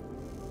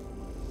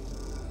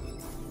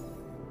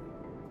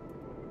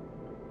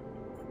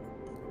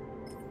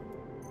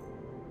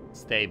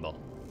 Stable.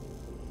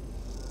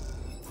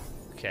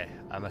 Okay,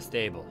 I'm a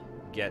stable.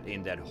 Get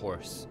in that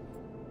horse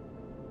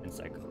and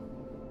cycle.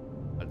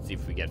 Let's see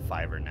if we get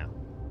fiver now.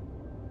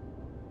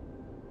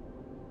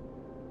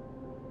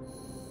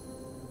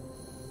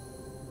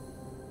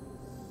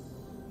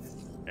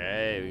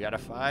 Hey, we got a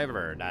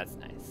fiver. That's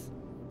nice.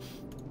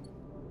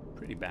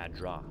 Pretty bad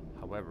draw.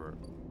 However,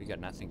 we got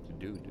nothing to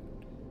do, dude.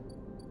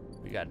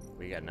 We got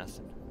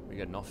nothing. We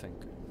got nothing.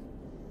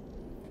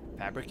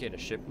 Fabricate a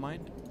ship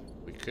mine?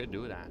 We could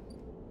do that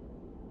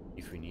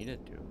if we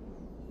needed to.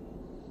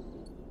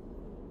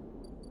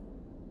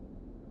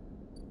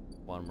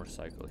 One more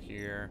cycle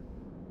here.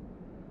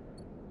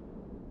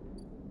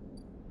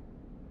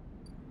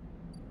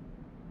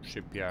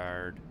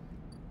 Shipyard.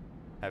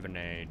 Heaven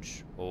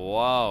Age.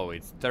 Whoa,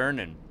 it's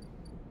turning.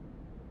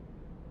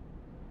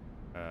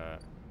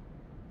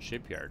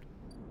 Shipyard.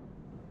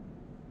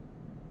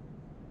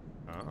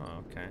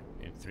 Oh, okay.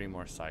 In 3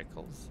 more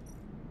cycles.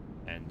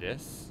 And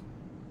this.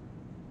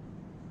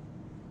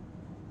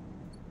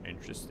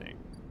 Interesting.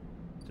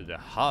 To the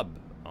hub.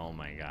 Oh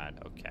my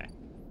god, okay.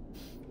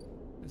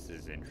 This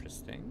is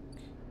interesting.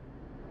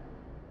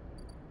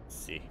 Let's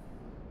see.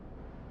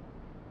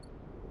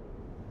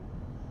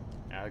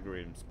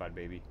 Algorithm spot,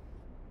 baby.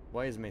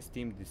 Why is my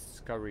Steam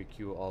discovery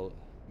queue all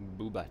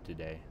booba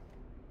today?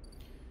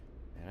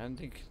 And I don't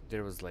think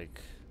there was like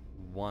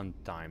one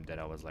time that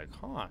I was like,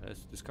 huh,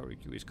 this discovery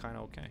queue is kind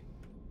of okay.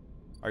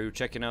 Are you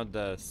checking out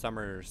the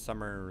summer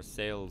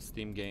sale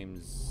Steam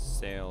games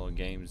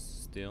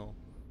still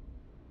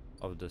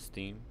of the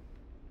Steam?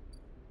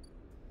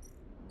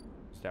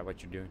 Is that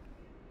what you're doing?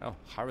 Oh,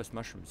 harvest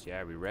mushrooms.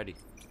 Yeah, we're ready.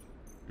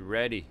 We're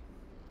ready.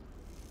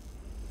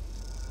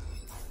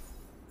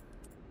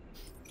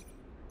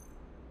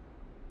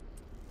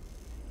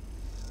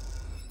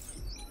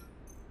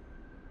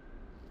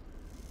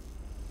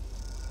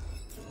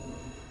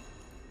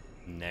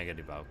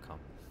 Negative outcome.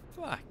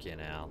 Fucking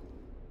hell.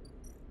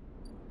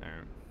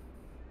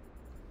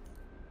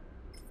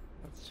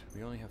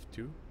 We only have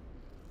 2?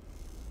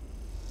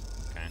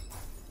 Okay.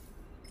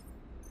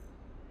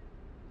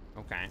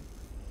 Okay.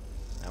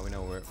 Now we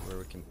know where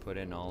we can put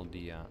in all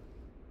the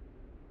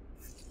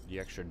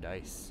extra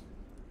dice.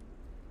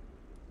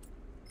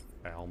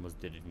 I almost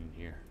did it in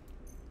here.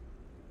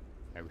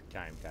 Every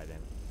time,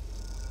 goddamn.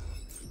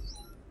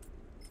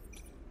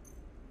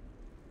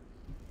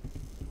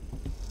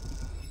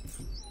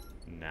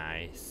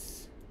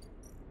 Nice.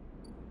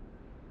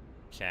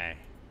 Okay.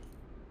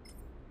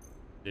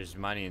 There's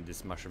money in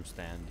this mushroom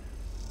stand.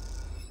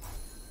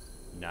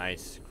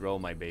 Nice. Grow,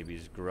 my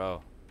babies,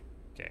 grow.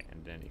 Okay,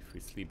 and then if we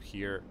sleep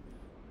here,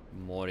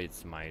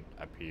 Moritz might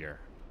appear.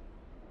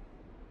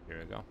 Here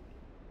we go.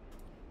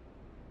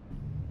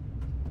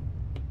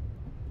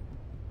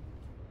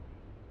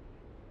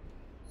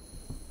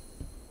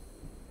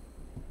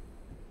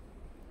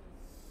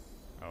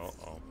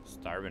 Oh,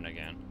 starving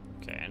again.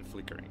 Okay, and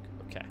flickering.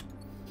 Okay.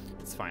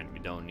 It's fine, we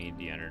don't need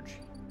the energy.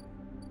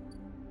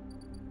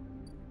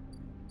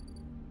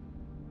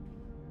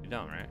 You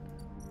don't, right?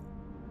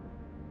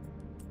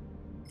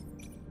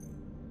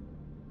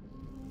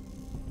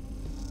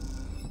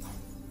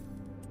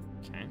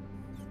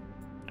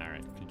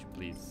 Alright, could you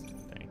please?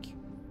 Thank you.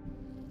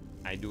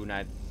 I do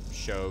not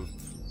show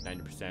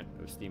 90%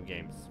 of Steam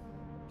games.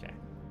 Okay.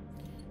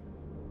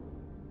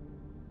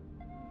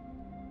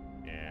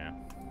 Yeah.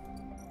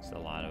 It's a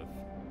lot of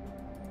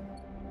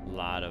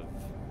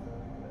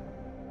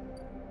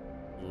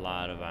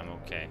I'm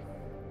okay.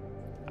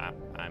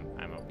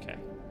 I'm okay.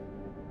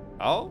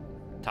 Oh,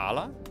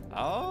 Tala?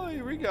 Oh,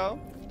 here we go.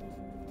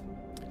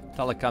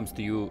 Tala comes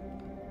to you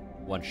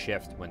one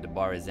shift when the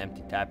bar is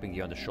empty, tapping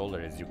you on the shoulder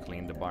as you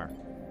clean the bar.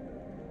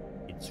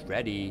 It's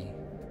ready.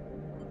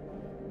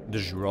 The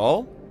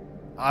Jrol?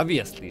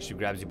 Obviously, she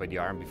grabs you by the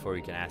arm before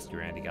you can ask you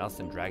anything else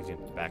and drags you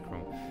into the back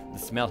room. The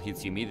smell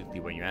hits you immediately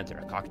when you enter,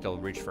 a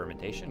cocktail-rich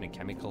fermentation and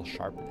chemical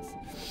sharpness.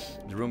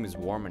 The room is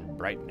warm and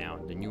bright now,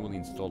 the newly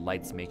installed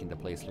lights making the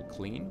place look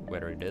clean,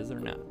 whether it is or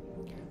not.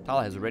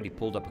 Tala has already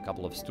pulled up a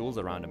couple of stools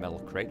around a metal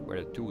crate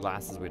where the 2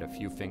 glasses with a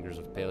few fingers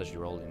of pale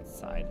Jrol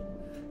inside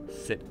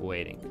sit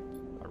waiting.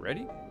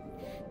 Ready?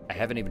 I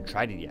haven't even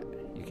tried it yet.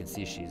 You can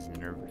see she's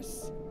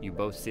nervous. You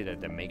both sit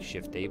at the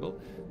makeshift table,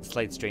 the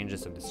slight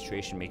strangeness of the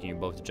situation making you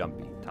both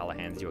jumpy. Tala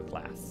hands you a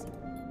glass.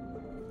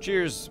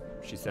 Cheers,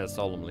 she says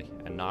solemnly,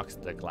 and knocks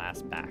the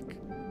glass back.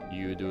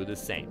 You do the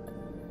same.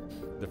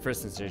 The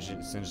first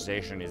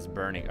sensation is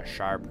burning, a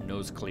sharp,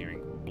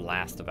 nose-clearing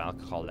blast of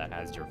alcohol that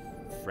has your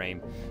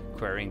frame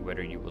querying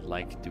whether you would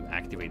like to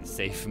activate the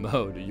safe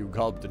mode. You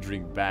gulp the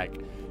drink back,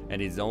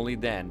 and it's only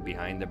then,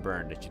 behind the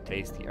burn, that you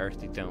taste the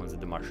earthy tones of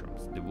the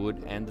mushrooms, the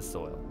wood and the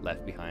soil,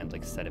 left behind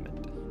like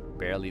sediment.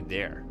 Barely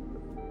there.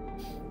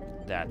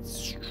 That's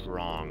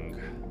strong.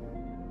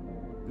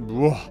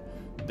 Whoa,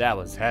 that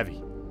was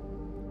heavy.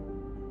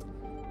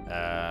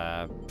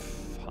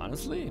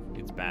 Honestly,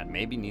 it's bad.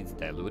 Maybe needs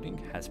diluting.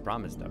 Has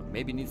promised, though.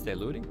 Maybe needs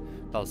diluting.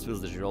 Tala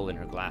spills the Jrol in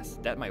her glass.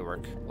 That might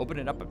work. Open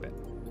it up a bit.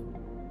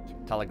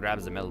 Tala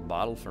grabs a metal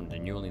bottle from the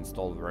newly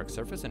installed work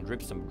surface and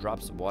drips some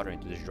drops of water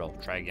into the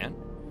Jrol. Try again.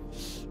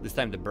 This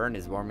time the burn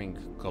is warming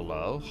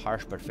glow,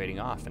 harsh but fading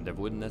off, and the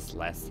woodness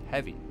less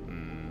heavy.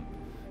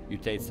 You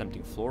taste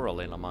something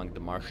floral in among the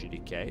marshy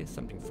decay,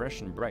 something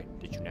fresh and bright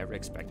that you never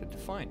expected to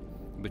find.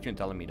 Between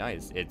Tala and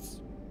eyes,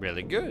 it's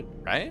really good,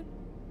 right?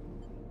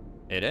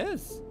 It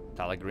is.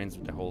 Tala grins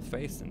with the whole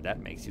face, and that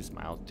makes you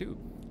smile too.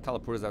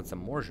 Tala pours out some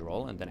more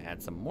Jrol and then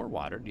adds some more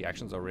water. The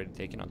action's already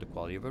taken on the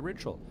quality of a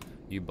ritual.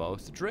 You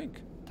both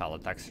drink. Tala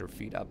tucks her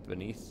feet up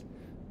beneath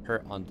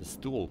her on the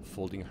stool,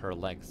 folding her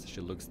legs.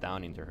 She looks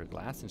down into her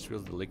glass and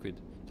swills the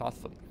liquid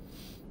thoughtfully.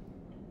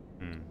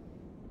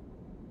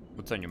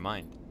 What's on your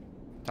mind?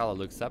 Tala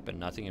looks up and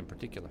nothing in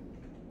particular.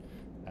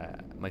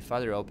 My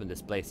father opened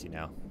this place, you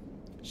know.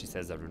 She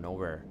says out of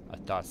nowhere, a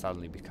thought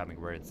suddenly becoming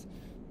words.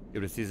 It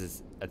was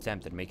his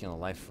attempt at making a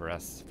life for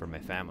us, for my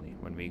family,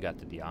 when we got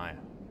to the Eye.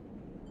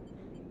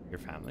 Your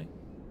family?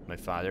 My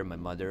father, my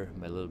mother,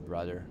 my little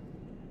brother.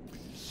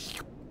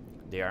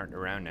 They aren't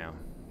around now.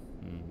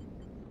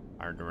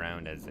 Aren't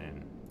around as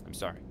in... I'm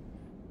sorry.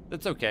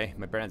 That's okay.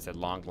 My parents had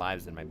long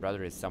lives and my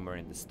brother is somewhere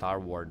in the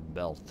Star Wars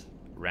belt.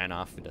 Ran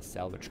off with a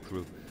salvage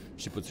crew.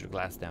 She puts her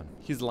glass down.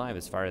 He's alive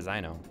as far as I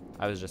know.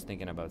 I was just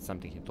thinking about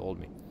something he told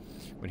me.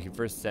 When he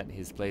first set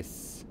his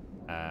place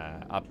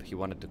up, he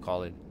wanted to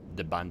call it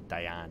the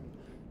Bantayan.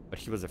 But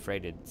he was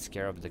afraid it'd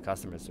scare off the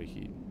customers, so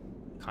he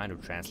kind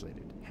of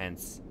translated.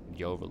 Hence,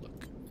 the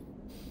Overlook.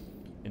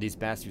 In these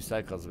past few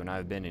cycles, when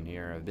I've been in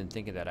here, I've been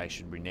thinking that I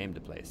should rename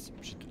the place.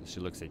 She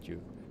looks at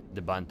you.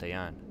 The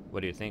Bantayan.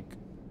 What do you think?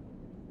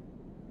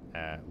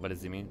 What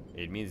does it mean?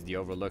 It means the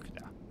Overlook.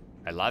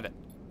 I love it.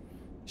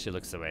 She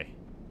looks away.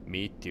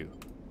 Me too.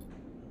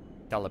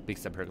 Tala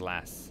picks up her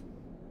glass.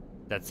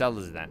 That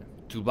settles it then.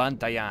 To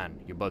Bantayan.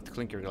 You both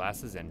clink your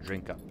glasses and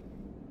drink up.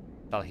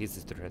 Tala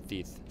hisses through her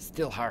teeth.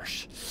 Still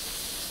harsh.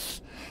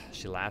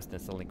 She laughs and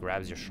suddenly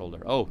grabs your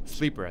shoulder. Oh,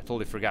 sleeper, I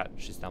totally forgot.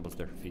 She stumbles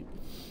to her feet.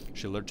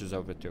 She lurches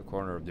over to a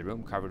corner of the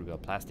room covered with a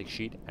plastic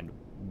sheet and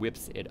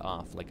whips it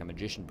off like a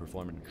magician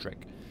performing a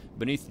trick.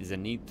 Beneath is a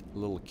neat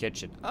little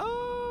kitchen.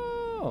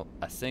 Oh!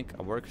 A sink,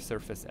 a work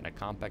surface, and a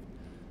compact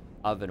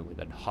oven with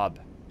a hob.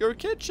 Your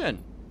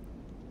kitchen!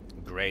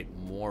 Great,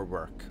 more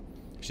work.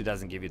 She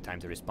doesn't give you time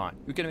to respond.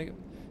 You can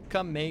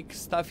come make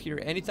stuff here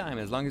anytime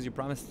as long as you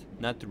promise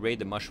not to raid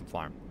the mushroom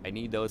farm. I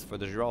need those for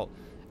the Jrol.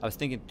 I was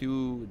thinking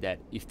too that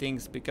if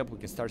things pick up, we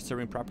can start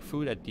serving proper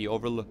food at the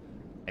Overlook.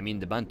 I mean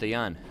the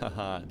Bantayan.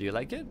 Haha, do you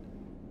like it?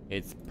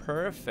 It's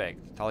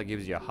perfect. Tala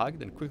gives you a hug,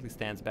 then quickly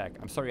stands back.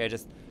 I'm sorry,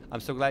 I'm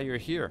so glad you're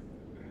here.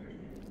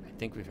 I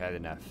think we've had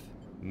enough.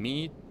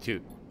 Me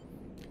too.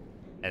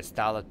 As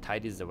Tala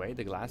tidies away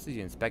the glasses,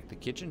 you inspect the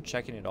kitchen,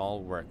 checking it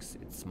all works.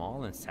 It's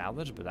small and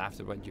salvaged, but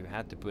after what you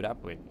had to put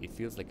up with, it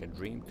feels like a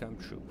dream come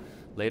true.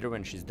 Later,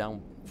 when she's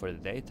done for the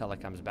day, Tala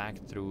comes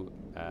back through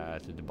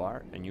to the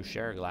bar, and you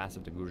share a glass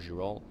of the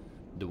Jrol,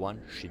 the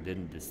one she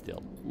didn't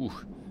distill. Ooh.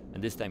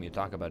 And this time you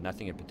talk about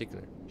nothing in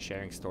particular,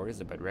 sharing stories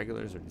about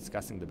regulars or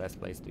discussing the best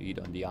place to eat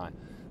on the Eye,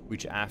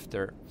 which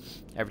after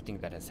everything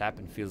that has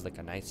happened feels like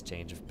a nice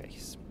change of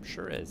pace.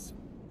 Sure is.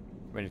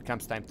 When it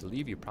comes time to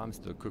leave, you promise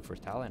to cook for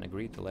Tala and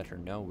agree to let her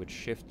know which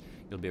shift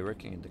you'll be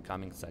working in the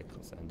coming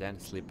cycles, and then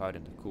sleep out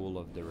in the cool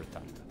of the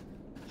rotunda.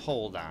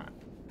 Hold on.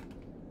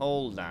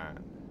 Hold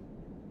on.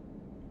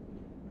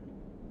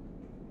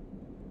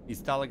 Is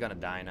Tala gonna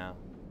die now?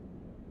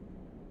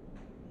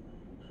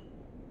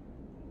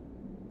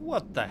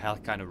 What the hell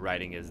kind of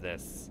writing is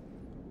this?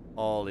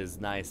 All is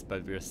nice,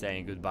 but we're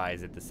saying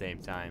goodbyes at the same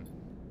time.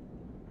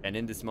 And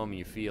in this moment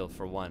you feel,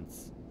 for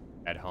once,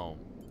 at home.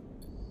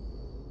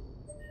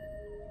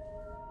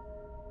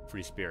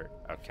 Free spirit,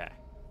 okay.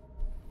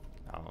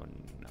 Oh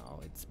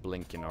no, it's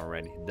blinking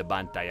already. The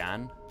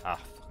Bantayan? Ah,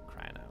 for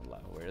crying out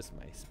loud. Where's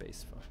my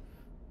space for?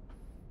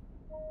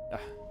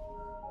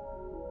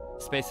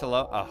 Space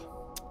hello? Oh.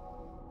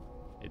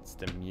 It's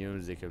the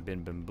music. I've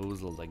been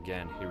bamboozled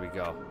again. Here we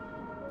go.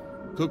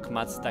 Cook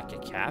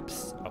Matsutake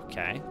caps.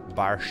 Okay.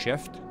 Bar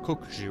shift.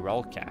 Cook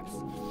Girol caps.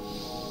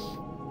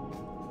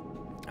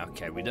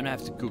 Okay, we don't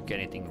have to cook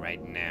anything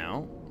right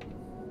now.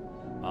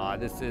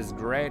 This is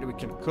great. We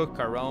can cook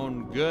our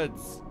own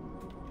goods.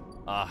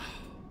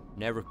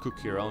 Never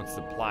cook your own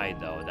supply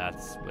though.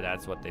 That's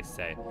what they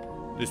say.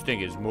 This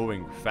thing is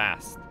moving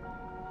fast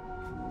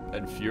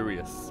and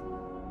furious.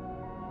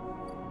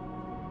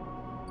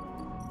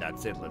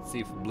 That's it. Let's see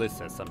if Bliss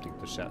has something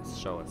to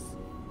show us.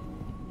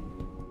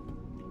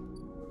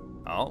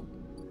 Oh,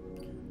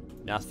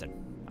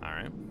 nothing. All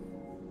right.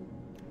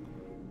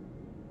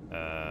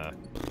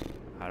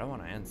 I don't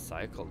want to end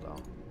cycle though.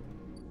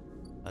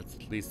 Let's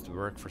at least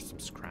work for some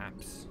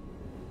scraps.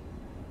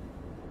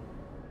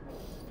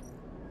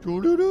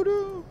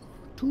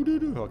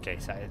 Okay,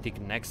 so I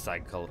think next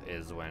cycle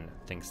is when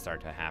things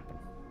start to happen.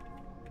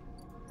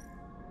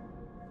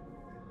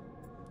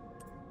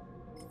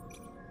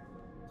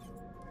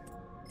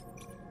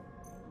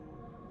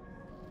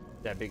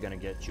 That be gonna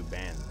get you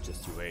banned.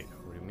 Just you wait.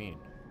 What do you mean?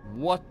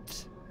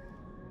 What?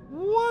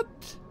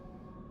 What?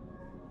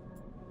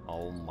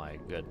 Oh my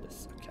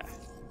goodness. Okay.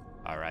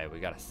 All right,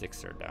 we got a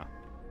 6er now.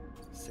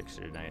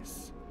 6er,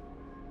 nice.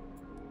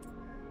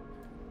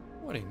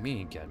 What do you mean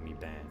you got me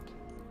banned?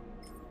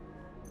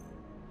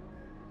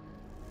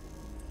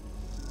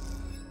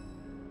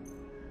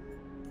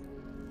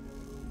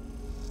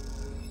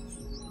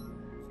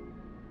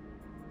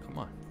 Come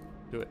on,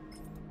 do it.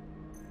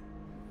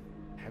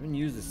 I haven't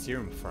used the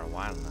serum for a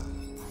while now.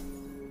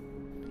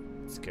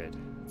 It's good,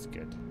 it's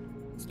good.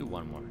 Let's do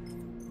one more.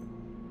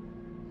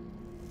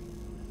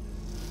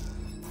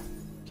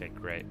 Okay,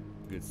 great,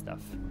 good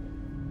stuff.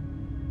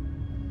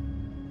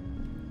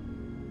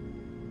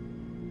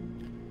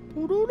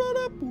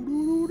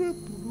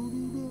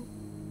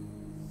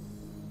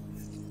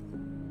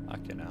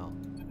 Fucking hell.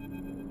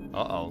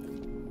 Uh-oh.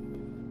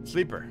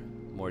 Sleeper.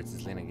 Moritz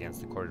is leaning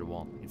against the corridor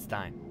wall. It's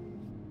time.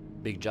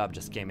 Big job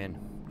just came in.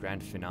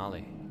 Grand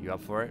finale. You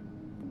up for it?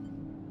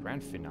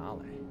 Grand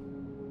finale.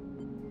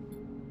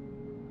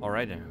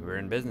 Alright then, we're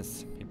in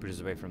business. He pushes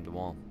away from the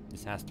wall.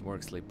 This has to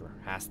work, Sleeper.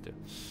 Has to.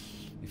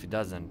 If it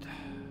doesn't,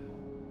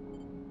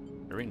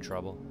 we're in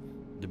trouble.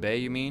 The Bay,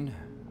 you mean?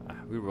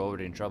 We were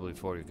already in trouble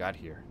before you got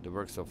here. The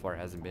work so far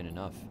hasn't been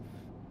enough.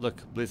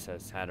 Look, Bliss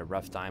has had a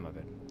rough time of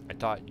it. I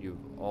thought you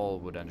all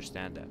would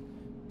understand that.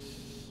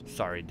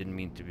 Sorry, didn't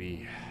mean to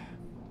be.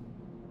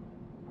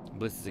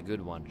 Bliss is a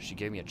good one. She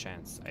gave me a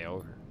chance. I owe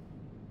her.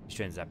 He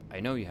straightens up. I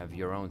know you have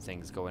your own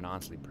things going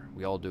on, Sleeper.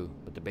 We all do.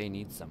 But the Bay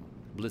needs someone.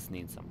 Bliss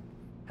needs someone.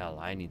 Hell,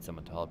 I need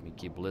someone to help me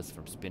keep Bliss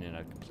from spinning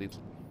out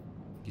completely.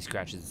 He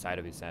scratches the side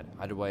of his head.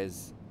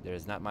 Otherwise, there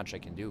is not much I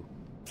can do.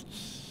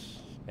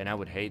 And I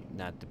would hate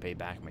not to pay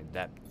back my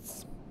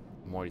debts.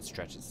 Moritz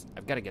stretches.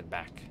 I've got to get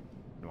back.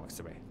 And walks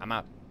away. I'm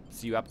out.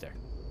 See you up there.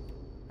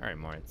 Alright,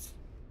 Moritz.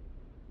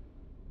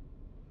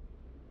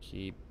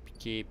 Keep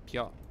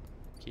your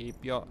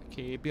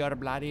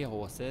bloody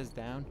horses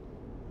down.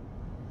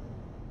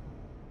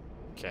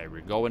 Okay,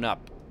 we're going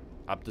up.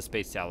 Up the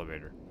space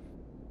elevator.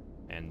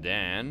 And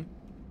then,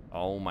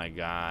 oh my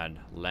god,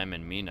 Lem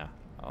and Mina.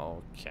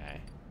 Okay.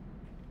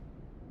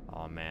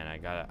 Oh man, I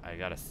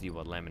gotta see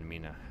what Lem and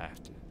Mina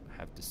have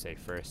to say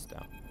first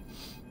though.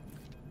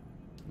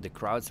 The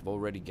crowds have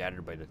already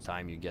gathered by the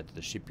time you get to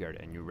the shipyard,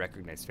 and you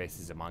recognize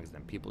faces amongst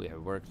them, people you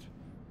have worked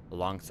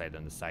alongside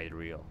on the side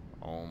reel.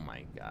 Oh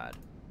my god.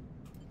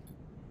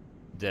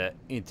 The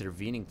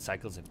intervening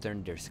cycles have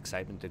turned their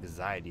excitement to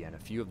anxiety, and a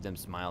few of them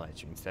smile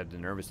at you. Instead, the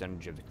nervous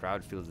energy of the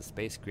crowd fills the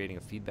space, creating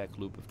a feedback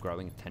loop of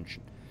growing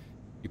tension.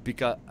 You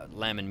pick up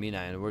Lam and Mina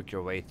and work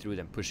your way through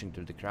them, pushing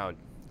through the crowd.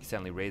 He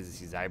suddenly raises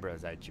his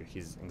eyebrows at you,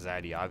 his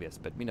anxiety obvious,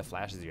 but Mina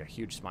flashes you a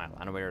huge smile,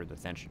 unaware of the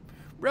tension.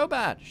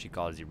 Robot! She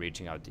calls you,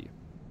 reaching out to you.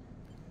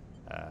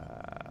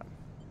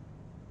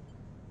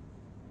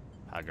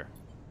 Hug her.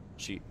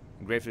 She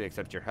gratefully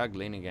accepts your hug,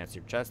 leaning against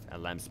your chest,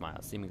 and Lam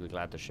smiles, seemingly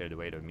glad to share the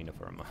weight of Mina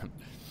for a moment.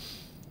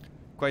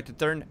 Quite a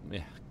turnout,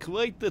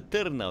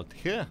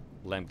 huh?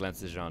 Lam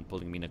glances around,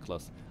 pulling Mina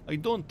close. I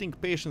don't think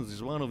patience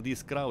is one of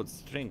these crowd's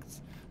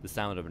strengths. The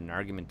sound of an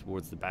argument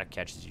towards the back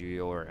catches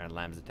your and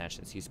Lam's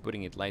attention. He's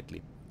putting it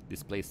lightly.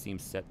 This place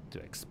seems set to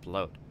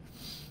explode.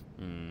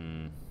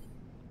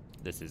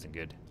 This isn't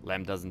good.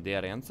 Lam doesn't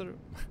dare answer,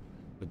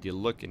 but the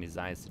look in his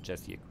eyes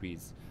suggests he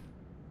agrees.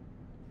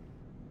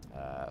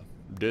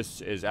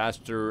 This is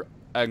Aster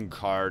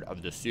Vanguard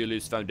of the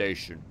Sealis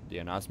Foundation. The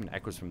announcement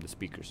echoes from the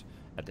speakers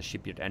at the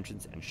shipyard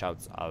entrance, and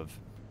shouts of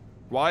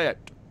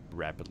 "Quiet!"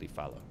 rapidly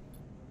follow.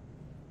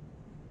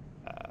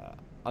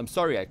 I'm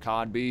sorry I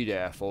can't be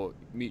there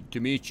to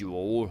meet you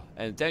all,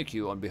 and thank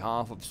you on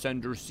behalf of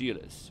Senator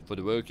Sealis for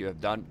the work you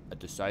have done at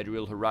the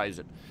Sidereal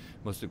Horizon.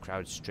 Most of the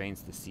crowd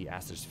strains to see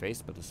Aster's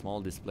face, but the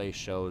small display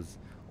shows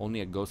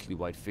only a ghostly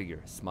white figure,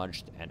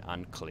 smudged and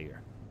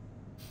unclear.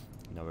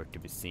 Nowhere to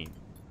be seen.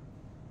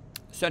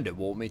 Senator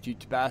wants me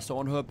to pass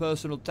on her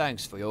personal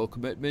thanks for your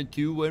commitment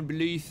to and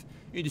belief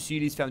in the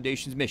Sealis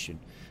Foundation's mission.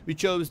 We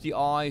chose the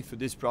Eye for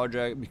this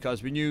project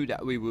because we knew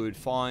that we would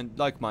find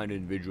like-minded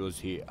individuals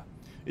here,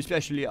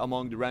 especially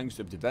among the ranks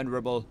of the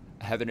venerable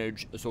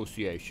Heavenage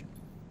Association.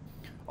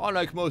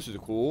 Unlike most of the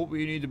Corps,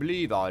 we need to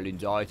believe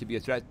Island's Eye to be a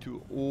threat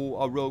to all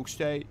our rogue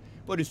state,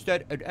 but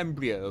instead an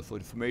embryo for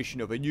the formation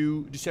of a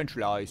new,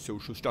 decentralized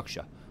social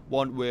structure,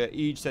 one where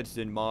each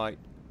citizen might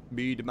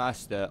be the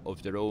master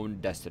of their own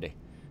destiny.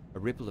 A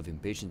ripple of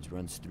impatience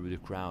runs through the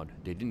crowd.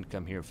 They didn't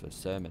come here for a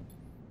sermon.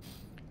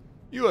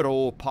 You are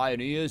all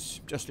pioneers,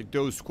 just like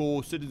those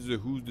core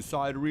citizens whose the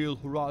Sidereal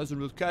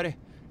Horizon will carry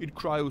in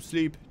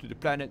cryo-sleep to the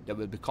planet that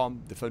will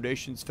become the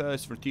Foundation's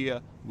first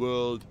frontier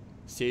world,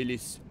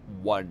 Sealis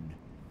 1.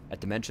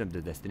 At the mention of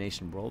the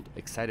destination world,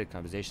 excited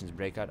conversations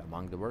break out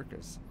among the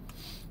workers.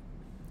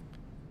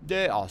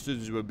 There, our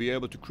citizens will be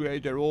able to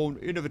create their own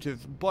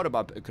innovative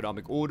bottom-up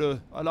economic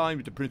order aligned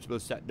with the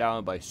principles set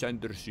down by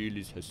Senator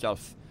Sealis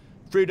herself.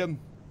 Freedom,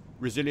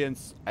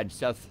 resilience, and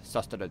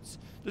self-sustenance.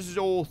 This is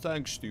all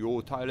thanks to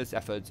your tireless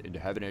efforts in the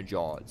Heavenage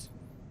Yards.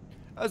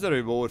 As a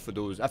reward for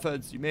those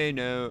efforts, you may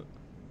know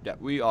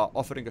that we are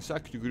offering a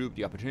second group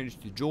the opportunity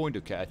to join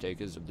the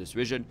caretakers of this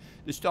vision,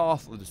 the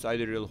staff of the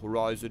Sidereal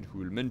Horizon, who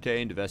will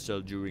maintain the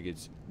vessel during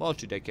its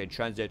multi-decade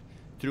transit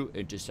through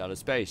interstellar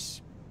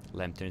space.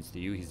 Lem turns to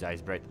you, his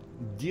eyes bright.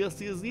 This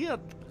is it!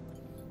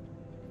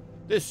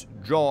 This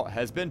draw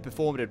has been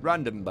performed at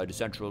random by the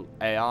central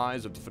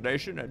AIs of the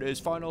Foundation and is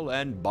final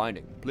and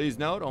binding. Please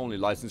note, only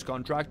licensed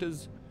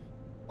contractors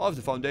of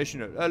the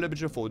Foundation are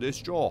eligible for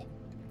this draw.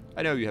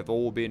 I know you have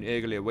all been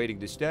eagerly awaiting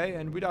this day,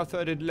 and without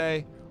further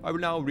delay, I will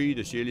now read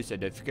the Sealis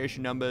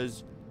identification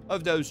numbers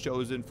of those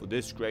chosen for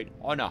this great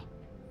honor.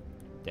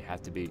 They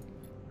have to be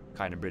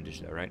kind of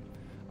British though, right?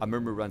 A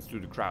murmur runs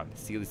through the crowd.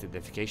 Sealis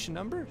identification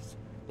numbers?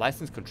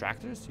 Licensed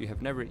contractors? You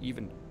have never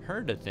even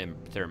heard of them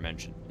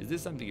mentioned. Is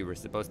this something you were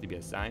supposed to be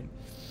assigned?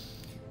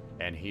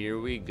 And here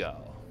we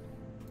go.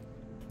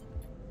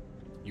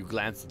 You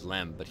glance at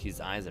Lem, but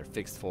his eyes are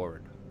fixed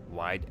forward,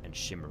 wide and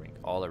shimmering.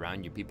 All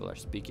around you, people are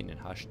speaking in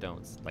hushed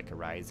tones, like a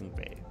rising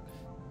wave.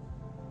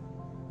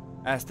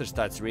 Aster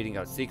starts reading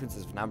out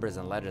sequences of numbers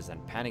and letters,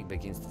 and panic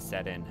begins to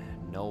set in.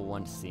 No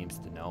one seems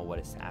to know what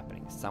is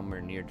happening.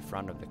 Somewhere near the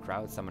front of the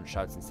crowd, someone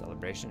shouts in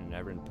celebration, and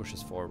everyone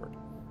pushes forward.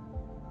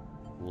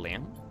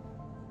 Lem?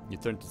 You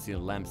turn to see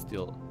Lem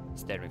still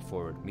staring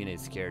forward. Mina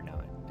is scared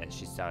now as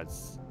she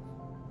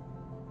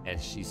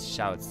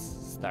shouts,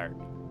 start.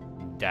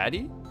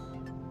 Daddy?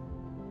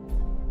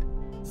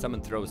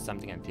 Someone throws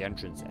something at the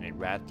entrance and it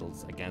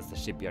rattles against the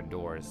shipyard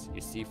doors. You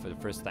see for the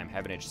first time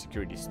Heavenage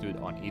security stood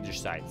on either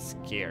side,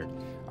 scared,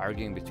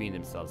 arguing between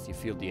themselves. You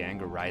feel the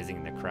anger rising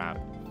in the crowd.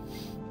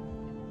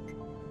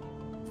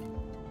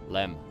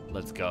 Lem,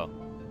 let's go.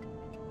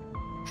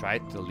 Try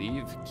to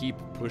leave, keep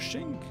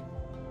pushing?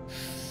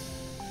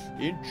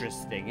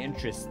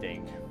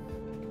 Interesting.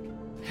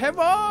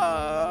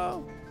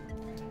 Hello!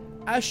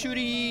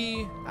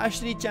 Ashuri-chan.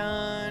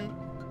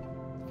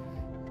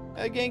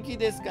 Genki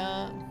desu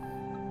ka?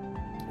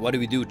 What do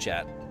we do,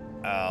 chat?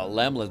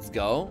 Lem, let's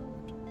go.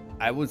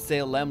 I would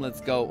say Lem,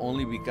 let's go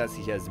only because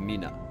he has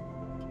Mina.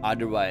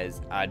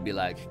 Otherwise, I'd be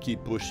like,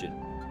 keep pushing.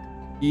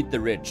 Eat the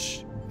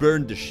rich.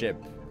 Burn the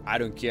ship. I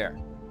don't care.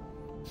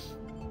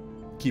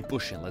 Keep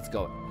pushing, let's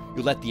go.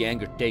 You let the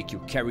anger take you,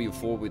 carry you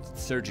forward with the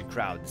surging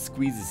crowd. The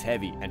squeeze is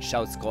heavy, and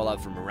shouts call out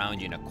from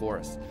around you in a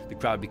chorus. The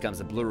crowd becomes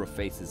a blur of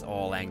faces,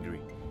 all angry,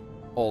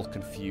 all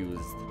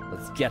confused.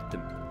 Let's get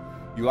them.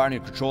 You aren't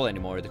in control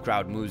anymore. The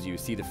crowd moves you. You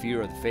see the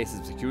fear of the faces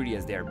of security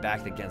as they are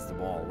backed against the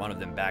wall. One of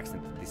them backs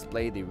into the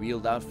display they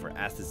wheeled out for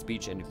Asta's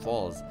speech, and it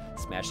falls,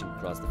 smashing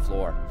across the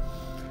floor.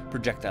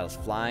 Projectiles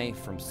fly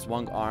from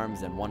swung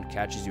arms, and one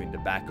catches you in the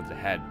back of the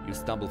head. You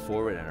stumble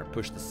forward and are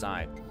pushed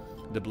aside.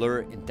 The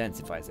blur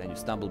intensifies, and you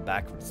stumble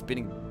backward,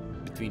 spinning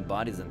between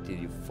bodies until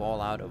you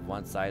fall out of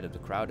one side of the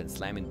crowd and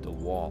slam into a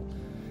wall.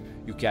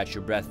 You catch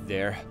your breath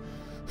there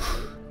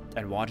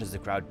and watch as the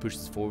crowd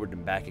pushes forward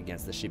and back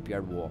against the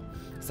shipyard wall.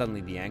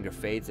 Suddenly the anger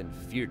fades and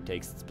fear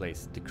takes its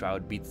place. The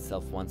crowd beats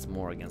itself once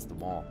more against the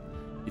wall.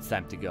 It's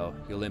time to go.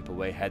 You limp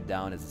away, head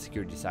down as the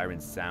security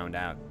sirens sound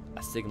out,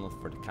 a signal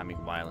for the coming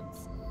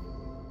violence.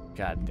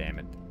 God damn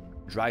it.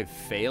 Drive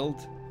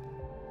failed?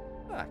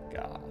 Ah,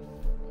 God.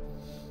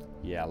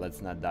 Yeah,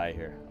 let's not die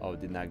here. Oh,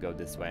 did not go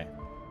this way.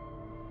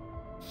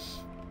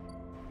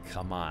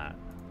 Come on.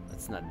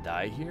 Let's not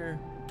die here.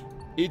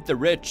 Eat the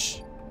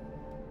rich.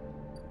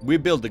 We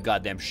build the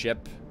goddamn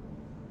ship.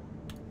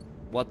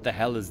 What the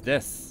hell is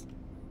this?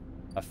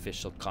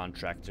 Official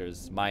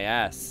contractors. My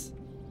ass.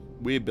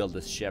 We built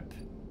this ship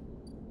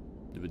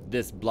with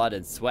this blood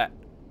and sweat.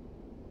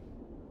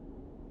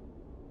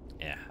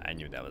 Yeah, I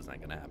knew that was not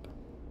gonna happen.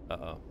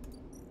 Uh-oh.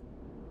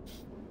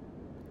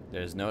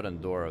 There's a note on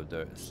the door of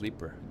the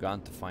sleeper.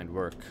 Gone to find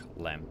work.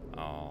 Lem.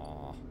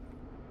 Aww.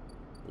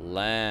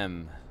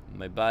 Lem.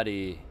 My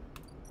buddy.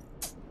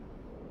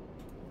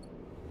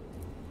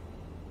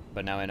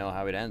 But now I know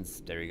how it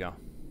ends. There you go.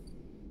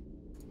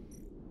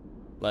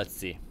 Let's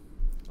see.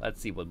 Let's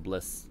see what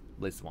Bliss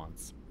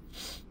wants.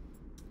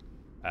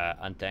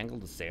 Untangle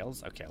the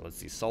sails. Okay, let's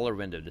see. Solar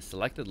window. The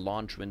selected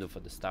launch window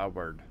for the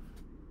starboard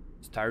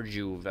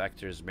Stardew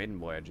Vector's maiden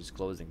voyage is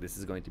closing. This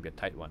is going to be a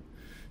tight one.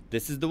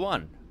 This is the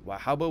one. Well,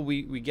 how about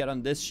we get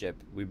on this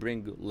ship, we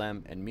bring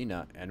Lem and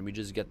Mina, and we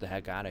just get the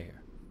heck out of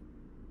here.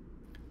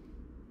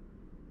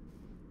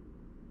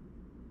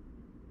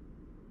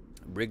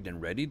 Rigged and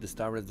ready. The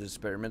starboard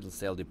experimental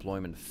sail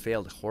deployment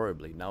failed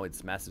horribly. Now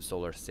its massive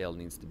solar sail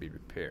needs to be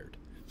repaired.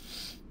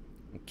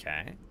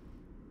 Okay.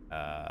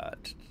 An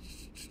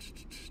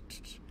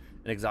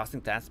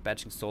exhausting task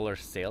patching solar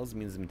sails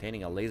means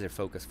maintaining a laser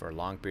focus for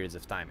long periods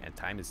of time, and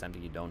time is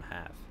something you don't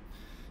have.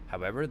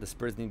 However, the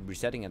spurs need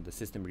resetting and the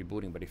system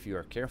rebooting, but if you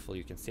are careful,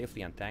 you can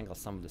safely untangle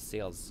some of the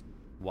sails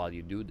while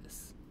you do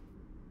this.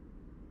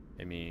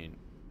 I mean,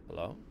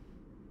 hello?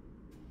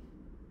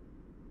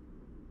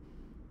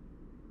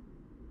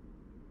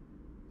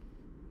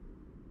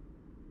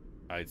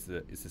 Oh, it's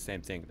the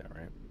same thing though,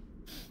 right?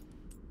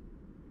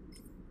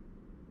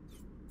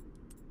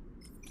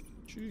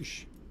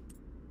 Sheesh.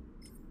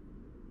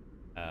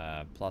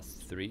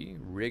 +3,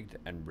 rigged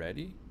and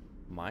ready.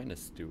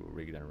 -2,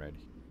 rigged and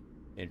ready.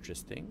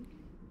 Interesting.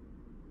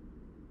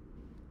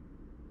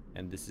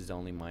 And this is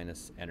only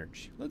minus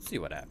energy. Let's see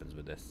what happens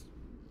with this.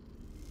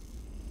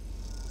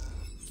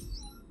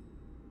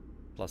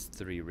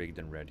 +3, rigged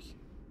and ready.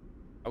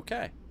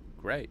 Okay,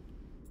 great.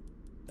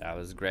 That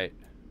was great.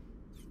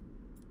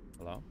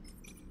 Hello?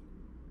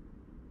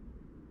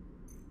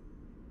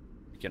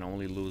 We can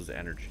only lose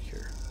energy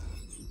here.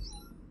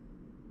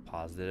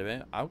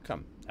 Positive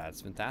outcome.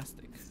 That's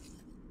fantastic.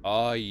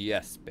 Oh,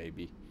 yes,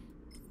 baby.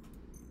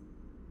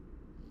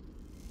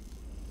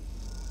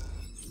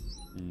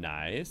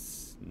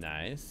 Nice,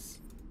 nice.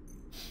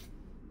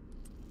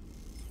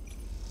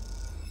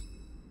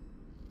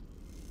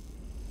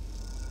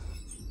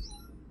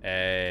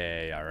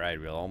 Hey, all right,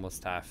 we're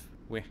almost half.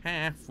 We're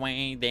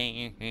halfway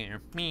there.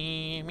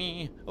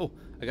 Me. Oh,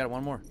 I got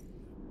one more.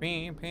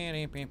 +2,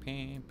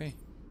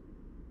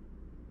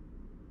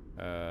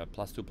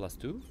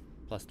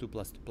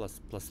 +2,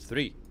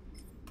 +3.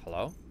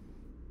 Hello?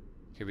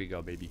 Here we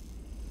go, baby.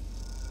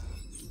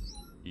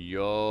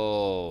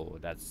 Yo,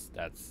 that's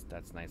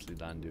nicely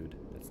done, dude.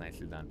 That's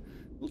nicely done.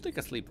 We'll take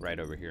a sleep right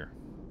over here.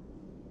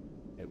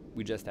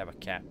 We just have a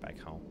cat back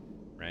home,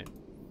 right?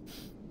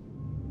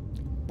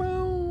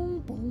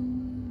 Boom,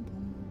 boom, boom.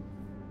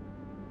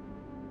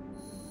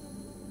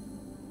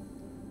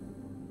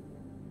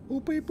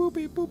 Boopy,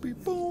 boopy, boopy,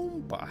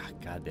 boom. Ah,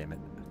 God damn it.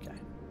 Okay.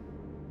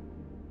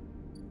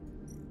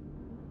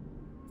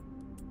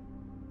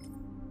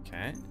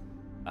 Okay.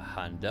 A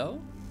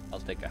hundo. I'll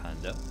take a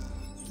hundo.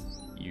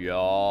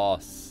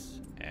 Yes.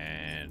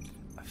 And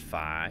a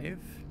 5.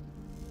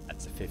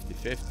 That's a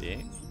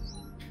 50-50.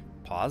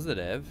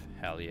 Positive.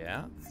 Hell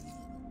yeah.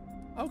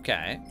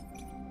 Okay.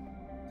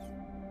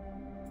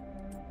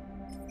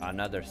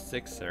 Another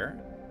 6er.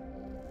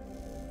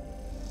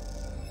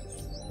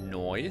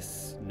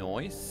 Noise.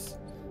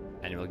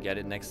 And we'll get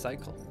it next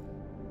cycle.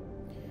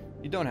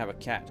 You don't have a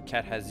cat.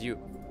 Cat has you.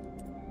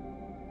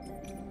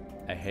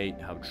 I hate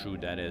how true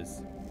that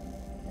is.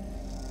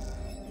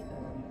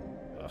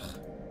 Ugh.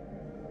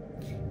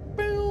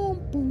 Boom,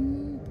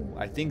 boom, boom.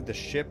 I think the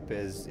ship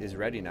is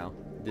ready now.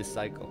 This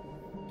cycle.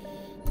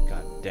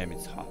 God damn,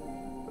 it's hot.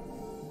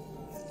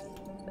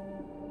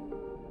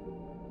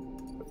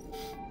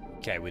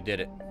 Okay, we did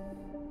it.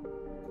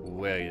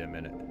 Wait a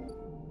minute.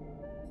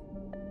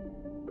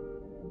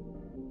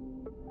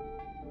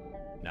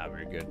 Now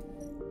we're good.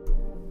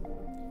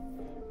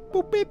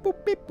 Boopy,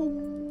 boopy,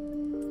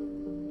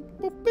 boom.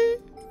 Boopy,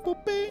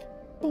 boopy,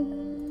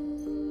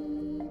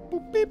 boom.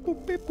 Boopy,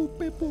 boopy,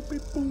 boopy, boopy,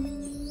 boom.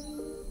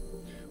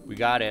 We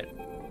got it.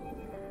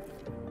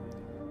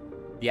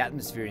 The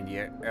atmosphere in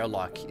the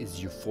airlock is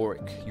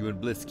euphoric. You and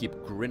Bliss keep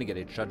grinning at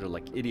each other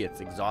like idiots,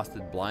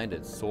 exhausted,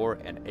 blinded, sore,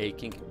 and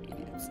aching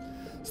idiots.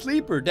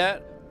 Sleeper,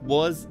 that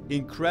was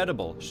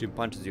incredible. She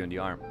punches you in the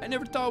arm. I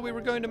never thought we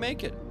were going to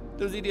make it.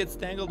 Those idiots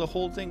tangled the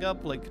whole thing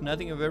up like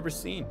nothing I've ever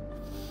seen.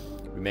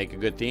 We make a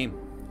good team.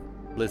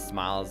 Bliss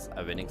smiles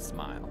a winning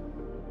smile.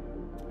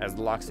 As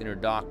the lock's inner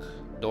dock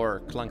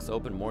door clunks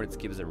open, Moritz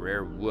gives a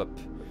rare whoop.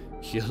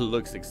 He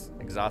looks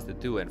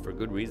exhausted too, and for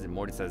good reason.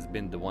 Moritz has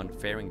been the one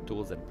ferrying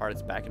tools and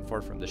parts back and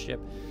forth from the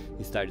ship.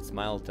 His tired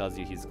smile tells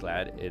you he's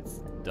glad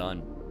it's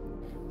done.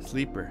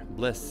 Sleeper,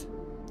 Bliss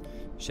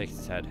shakes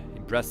his head.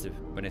 Impressive.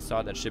 When I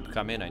saw that ship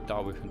come in, I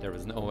thought there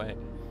was no way.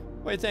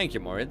 Why, thank you,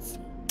 Moritz,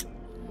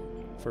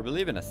 for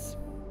believing us.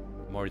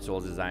 Moritz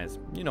rolls his eyes.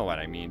 You know what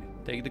I mean.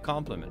 Take the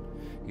compliment.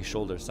 He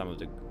shoulders some of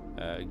the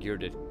gear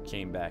that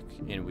came back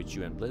in with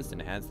you and Bliss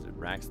and hands the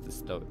racks to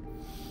Stowe.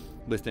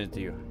 Bliss turns to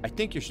you. I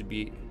think you should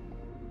be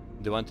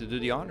the one to do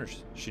the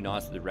honors. She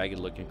nods to the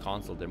ragged-looking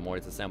console that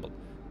Moritz assembled.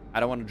 I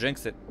don't want to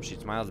jinx it. She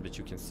smiles, but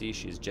you can see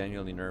she's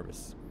genuinely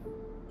nervous.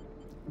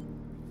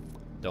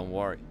 Don't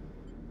worry.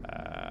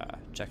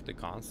 Check the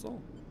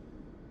console?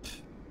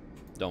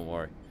 Don't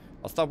worry.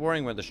 I'll stop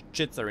worrying when the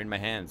shits are in my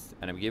hands,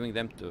 and I'm giving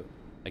them to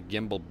a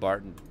gimbal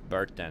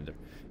bartender.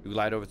 You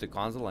glide over to the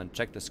console and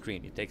check the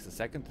screen. It takes a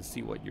second to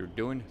see what you're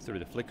doing through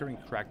the flickering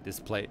cracked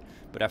display,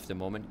 but after a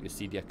moment you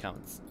see the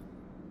accounts.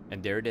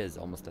 And there it is,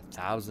 almost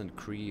 1,000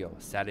 Creo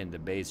sat in the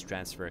base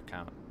transfer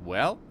account.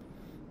 Well,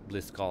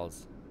 Bliss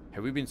calls.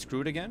 Have we been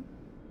screwed again?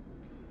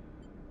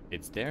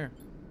 It's there.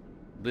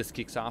 Bliss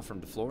kicks off from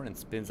the floor and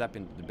spins up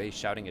into the base,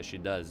 shouting as she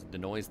does. The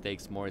noise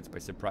takes Moritz by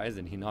surprise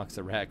and he knocks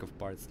a rack of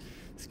parts,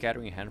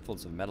 scattering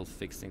handfuls of metal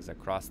fixings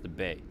across the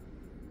bay.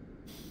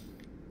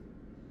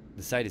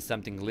 The sight is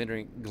something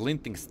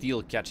glinting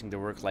steel catching the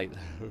work light.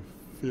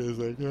 Feels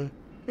like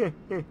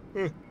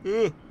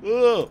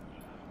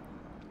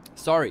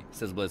Sorry,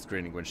 says Bliss,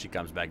 grinning when she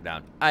comes back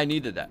down. I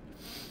needed that.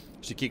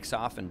 She kicks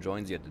off and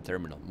joins you at the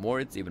terminal.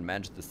 Moritz even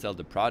managed to sell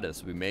the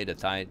products. We made a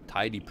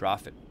tidy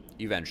profit.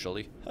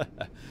 Eventually.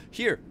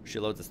 Here, she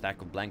loads a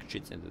stack of blank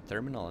sheets into the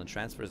terminal and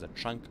transfers a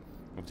chunk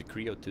of the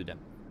Creo to them.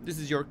 This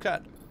is your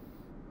cut.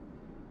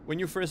 When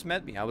you first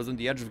met me, I was on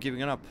the edge of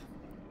giving up.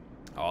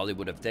 All it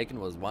would have taken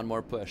was one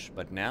more push,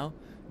 but now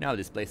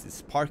this place is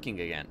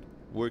sparking again.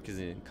 Work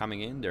is coming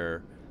in, there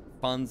are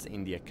funds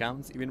in the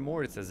accounts, even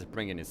Moritz has a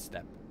spring in his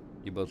step.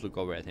 You both look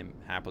over at him,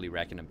 happily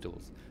racking up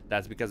tools.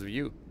 That's because of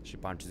you. She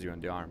punches you on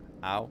the arm.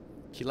 Ow.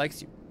 He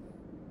likes you.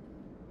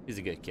 He's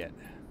a good kid.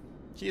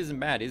 He isn't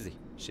bad, is he?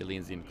 She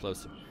leans in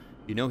closer.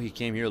 You know he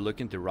came here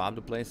looking to rob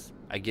the place?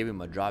 I gave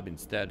him a job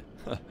instead.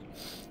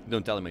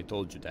 Don't tell him I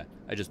told you that.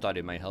 I just thought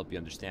it might help you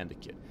understand the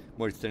kid.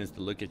 Moritz turns to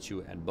look at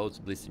you and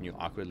both Bliss and you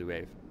awkwardly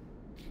wave.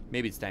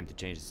 Maybe it's time to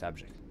change the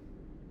subject.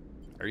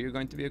 Are you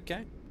going to be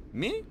okay?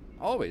 Me?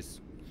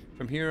 Always.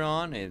 From here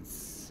on,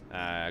 it's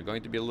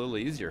going to be a little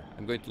easier.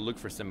 I'm going to look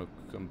for some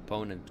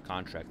component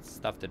contracts,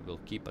 stuff that will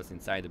keep us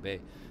inside the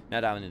bay,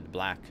 not out in the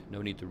black.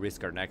 No need to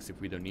risk our necks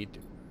if we don't need to.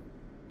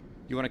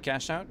 You want to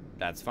cash out?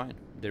 That's fine.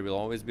 There will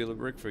always be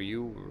work for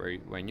you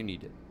when you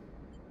need it.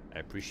 I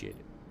appreciate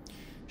it.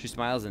 She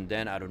smiles and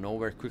then, out of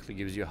nowhere, quickly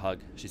gives you a hug.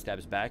 She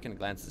steps back and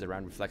glances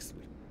around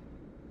reflexively.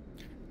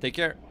 Take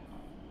care.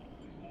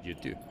 You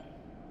too.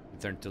 You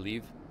turn to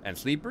leave. And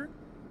Sleeper?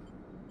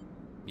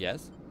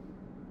 Yes?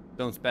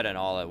 Don't spend it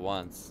all at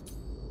once.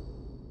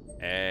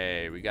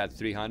 Hey, we got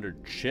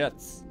 300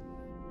 shits.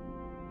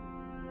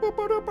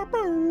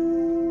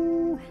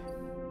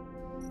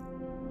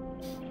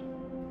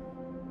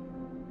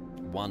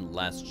 One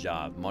last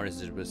job.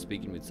 Morris was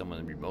speaking with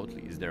someone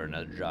remotely. Is there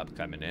another job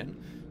coming in?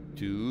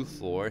 2,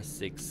 4,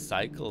 6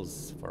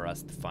 cycles for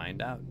us to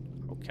find out.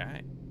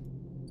 Okay.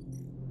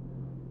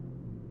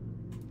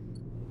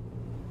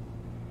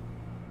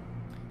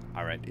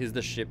 Alright, is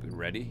the ship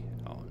ready?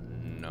 Oh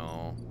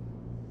no.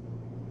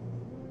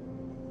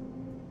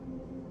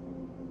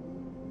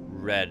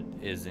 Red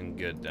isn't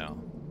good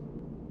though.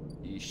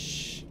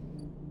 Yeesh.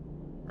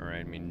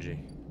 Alright, Minji.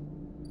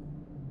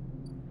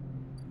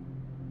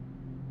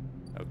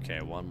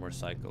 Okay, one more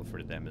cycle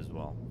for them as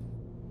well.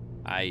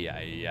 Ay,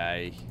 ay,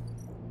 ay.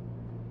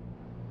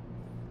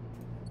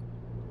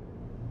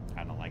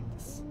 I don't like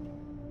this.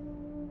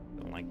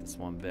 Don't like this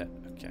one bit.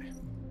 Okay.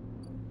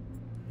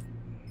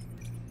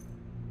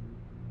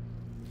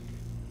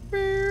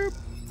 Beep,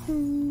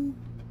 boo,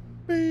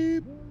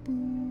 beep,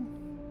 boo.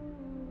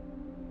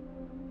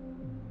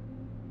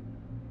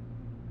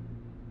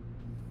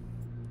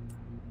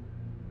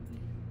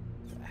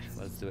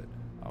 Let's do it.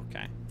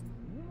 Okay.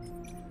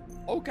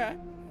 Okay.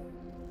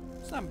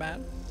 It's not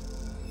bad.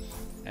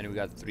 And we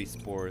got 3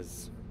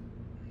 spores.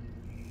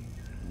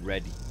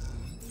 Ready.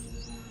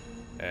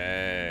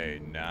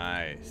 Hey,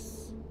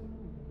 nice.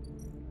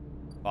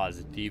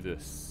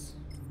 Positivus.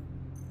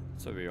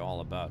 That's what we're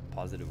all about.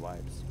 Positive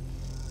vibes.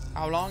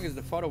 How long is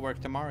the photo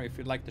work tomorrow if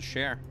you'd like to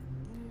share?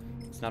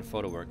 It's not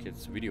photo work,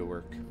 it's video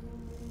work.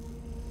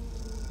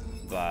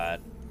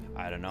 But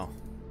I don't know.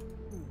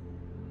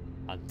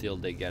 Until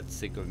they get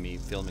sick of me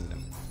filming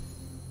them.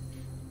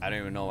 I don't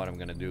even know what I'm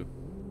gonna do.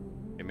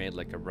 They made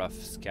like a rough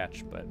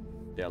sketch, but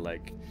they're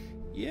like,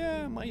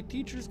 yeah, my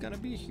teacher's gonna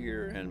be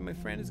here and my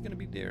friend is gonna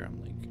be there. I'm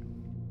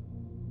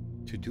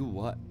like, to do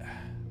what?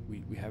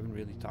 We haven't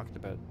really talked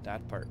about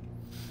that part.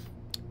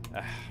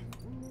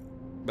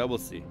 But we'll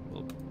see.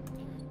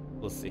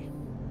 We'll see.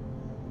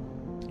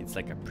 It's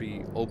like a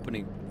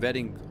pre-opening,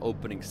 vetting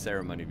opening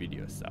ceremony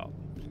video, so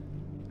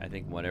I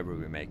think whatever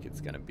we make,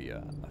 it's gonna be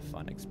a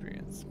fun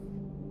experience.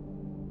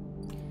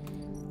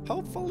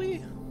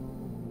 Hopefully.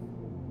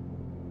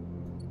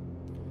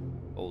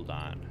 Hold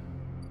on.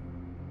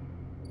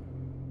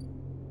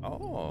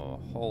 Oh,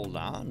 hold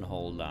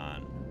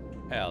on.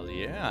 Hell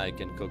yeah, I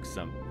can cook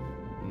some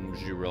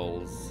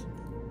rolls.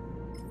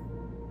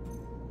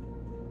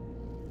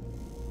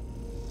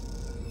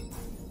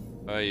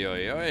 Oi,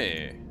 oi,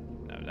 oi.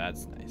 Now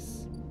that's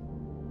nice.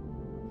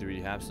 Do we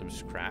have some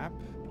scrap?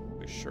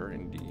 We sure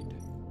indeed.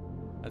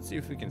 Let's see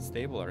if we can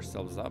stable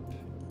ourselves up.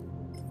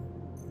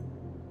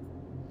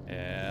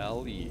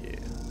 Hell yeah.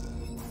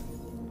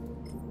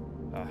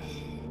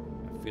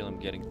 I feel I'm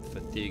getting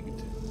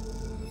fatigued.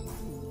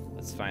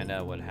 Let's find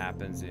out what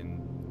happens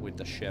with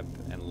the ship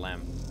and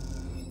Lem.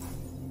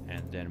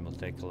 And then we'll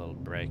take a little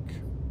break.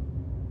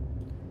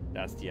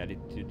 That's the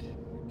attitude.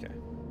 Okay.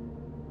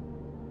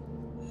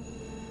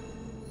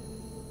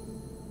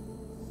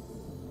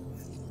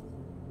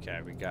 Okay,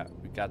 we got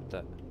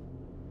the...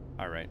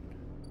 Alright.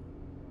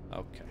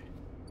 Okay.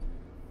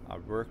 A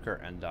worker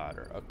and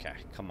daughter. Okay,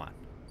 come on.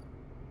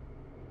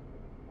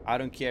 I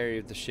don't care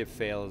if the ship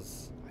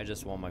fails. I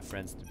just want my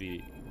friends to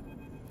be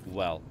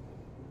well.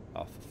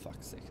 Oh, for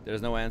fuck's sake.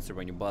 There's no answer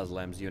when you buzz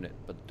Lem's unit,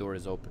 but the door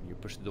is open. You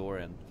push the door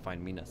and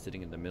find Mina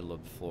sitting in the middle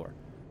of the floor,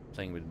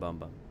 playing with Bum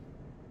Bum.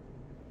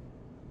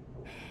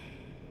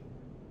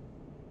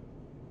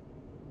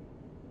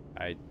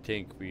 I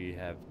think we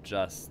have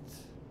just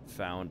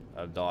found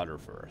a daughter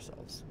for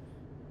ourselves.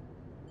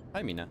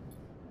 Hi, Mina.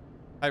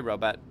 Hi,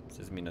 Robot,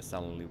 says Mina,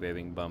 sullenly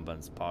waving Bum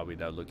Bum's paw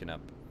without looking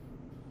up.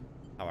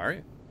 How are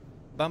you?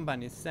 Bum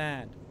Bum is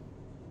sad,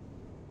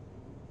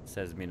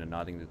 says Mina,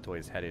 nodding the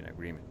toy's head in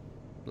agreement.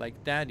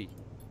 Like Daddy.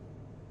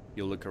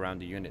 You look around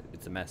the unit.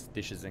 It's a mess.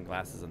 Dishes and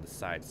glasses on the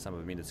side. Some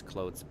of Mina's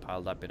clothes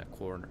piled up in a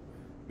corner.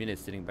 Mina is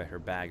sitting by her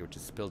bag, which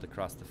is spilled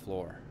across the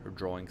floor. Her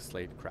drawing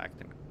slate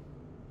cracked and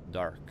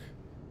dark.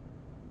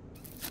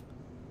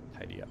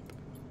 Tidy up.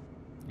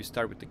 You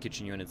start with the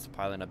kitchen units,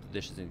 piling up the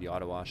dishes in the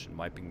auto wash and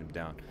wiping them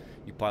down.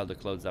 You pile the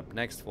clothes up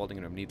next,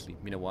 folding them neatly.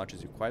 Mina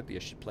watches you quietly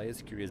as she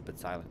plays, curious but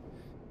silent.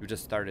 You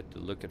just started to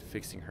look at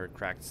fixing her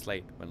cracked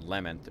slate when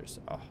Lem enters.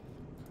 Oh.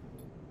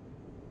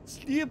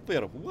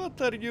 Sleeper,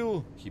 what are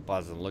you? He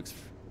pauses and looks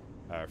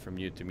from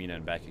you to Mina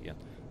and back again.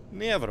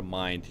 Never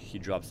mind. He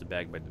drops the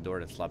bag by the door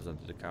and slaps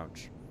onto the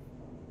couch.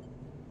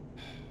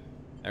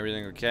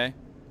 Everything okay?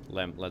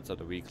 Lem lets out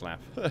a weak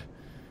laugh.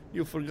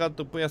 You forgot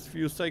the past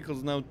few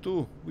cycles now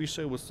too. Wish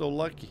I was so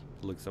lucky.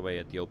 He looks away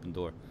at the open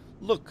door.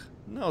 Look,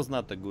 now's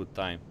not a good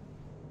time.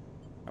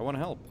 I want to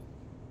help.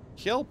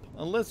 Help?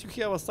 Unless you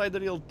have a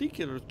sidereal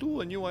ticket or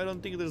two on you, I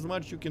don't think there's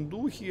much you can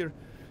do here.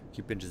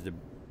 He pinches the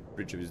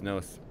bridge of his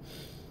nose.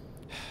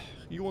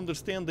 You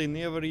understand they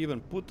never even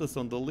put us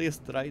on the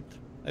list, right?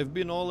 I've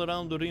been all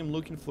around the rim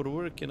looking for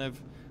work and I've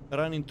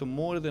run into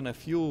more than a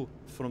few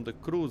from the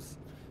cruise.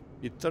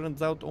 It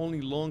turns out only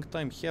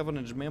long-time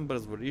Havenage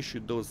members were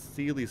issued those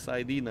silly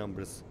ID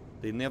numbers.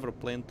 They never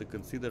planned to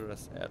consider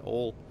us at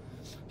all.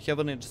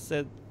 Havenage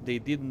said they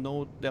didn't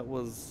know that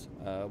was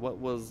what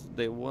was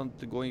they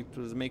want going to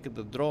make it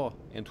the draw,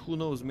 and who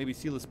knows, maybe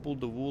Silas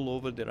pulled the wool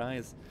over their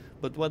eyes.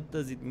 But what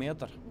does it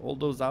matter? All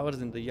those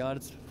hours in the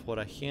yards for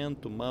a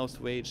hand-to-mouth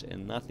wage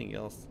and nothing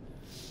else.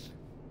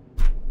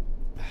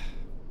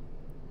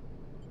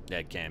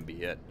 That can't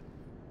be it.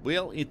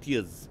 Well, it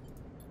is.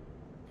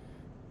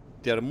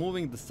 They're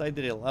moving the side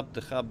rail up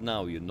the hub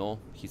now, you know,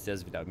 he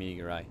says without meeting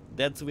your eye.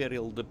 That's where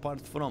it'll depart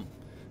from.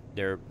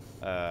 They're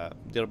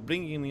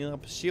bringing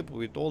up ship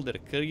with all their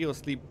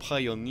curiously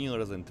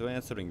pioneers and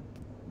transferring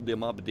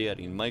them up there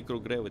in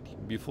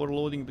microgravity before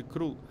loading the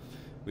crew.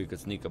 We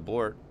could sneak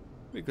aboard.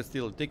 We could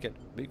steal a ticket.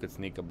 We could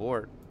sneak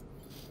aboard.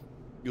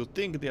 You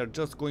think they're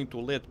just going to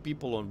let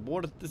people on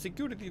board? The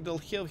security they'll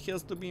have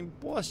has to be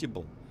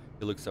impossible.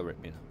 He looks over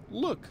at me.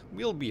 Look,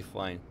 we'll be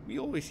fine. We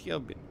always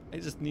have been. I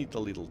just need a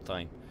little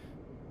time.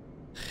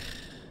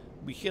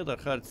 We had our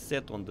hearts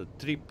set on the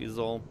trip is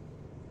all.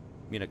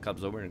 Mina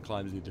comes over and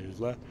climbs into his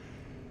lap.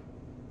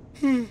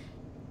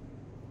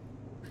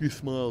 He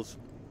smiles.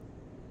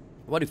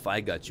 What if I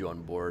got you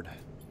on board?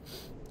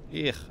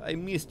 I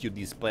missed you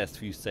these past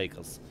few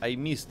cycles. I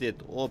missed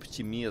that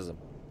optimism.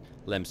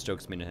 Lem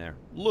strokes Mina's hair.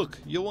 Look,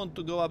 you want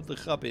to go up the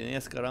hub and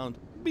ask around?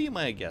 Be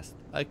my guest.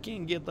 I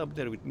can get up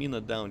there with Mina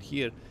down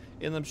here,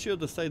 and I'm sure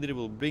the cider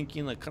will bring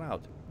in a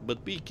crowd.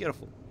 But be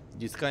careful.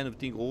 This kind of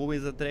thing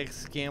always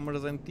attracts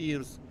scammers and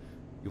thieves.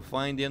 You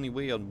find any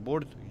way on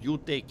board, you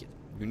take it.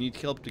 You need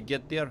help to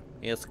get there?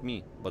 Ask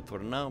me. But for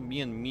now, me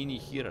and Minnie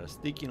here are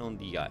sticking on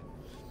the eye.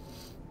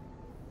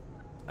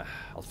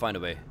 I'll find a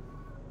way.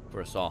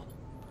 For us all.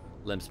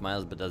 Lem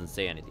smiles but doesn't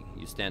say anything.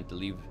 You stand to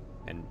leave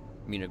and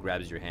Mina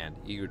grabs your hand,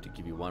 eager to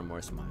give you one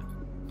more smile.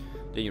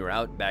 Then you're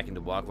out, back in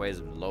the walkways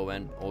of the low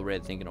end,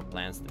 already thinking of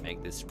plans to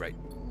make this right.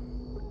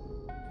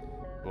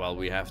 Well,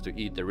 we have to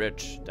eat the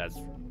rich. That's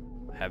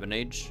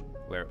Havenage.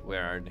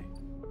 Where are they?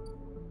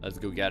 Let's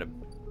go get them.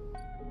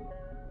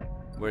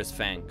 Where's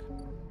Fang?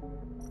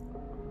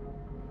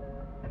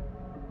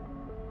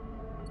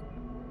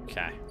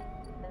 Okay.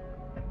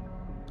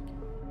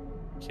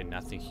 Okay,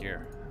 nothing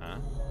here, huh?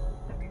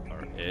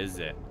 Or is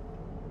it?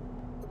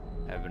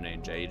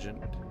 Havenage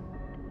agent?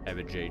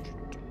 Havenage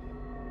agent?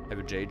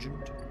 Havenage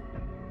agent?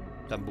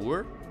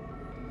 Tambour?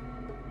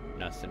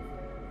 Nothing.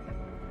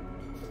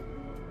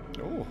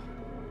 Oh,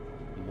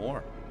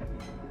 more.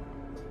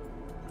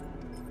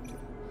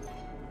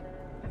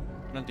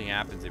 Nothing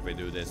happens if I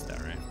do this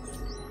though, right?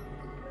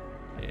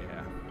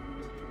 Yeah.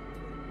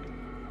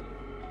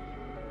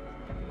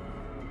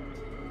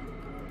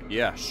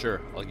 Yeah,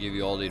 sure. I'll give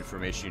you all the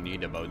information you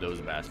need about those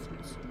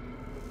bastards.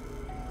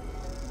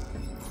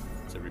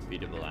 It's a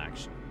repeatable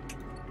action.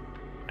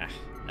 Ah,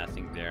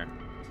 nothing there.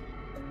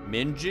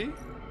 Minji?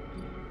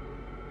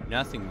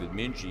 Nothing with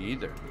Minji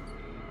either.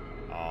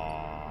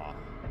 Aww.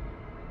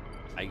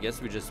 I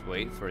guess we just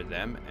wait for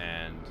them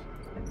and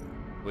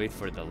wait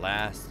for the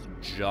last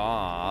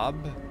job.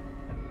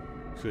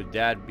 Could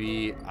that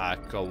be a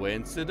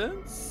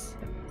coincidence?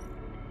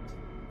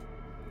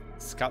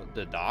 Scout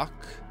the dock.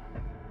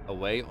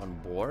 Away on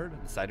board.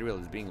 The sidereal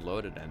is being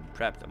loaded and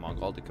prepped.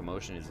 Among all the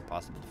commotion, is it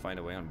possible to find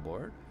a way on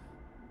board?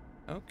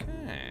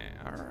 Okay,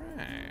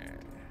 alright.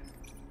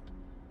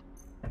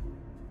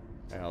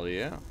 Hell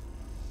yeah.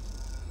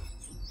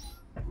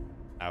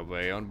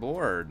 Away on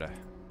board.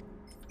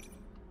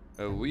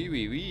 Wee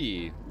wee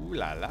wee. Ooh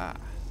la la.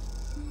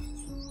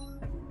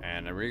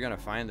 And we're gonna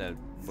find that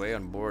way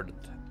on board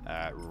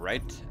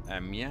right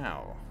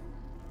meow.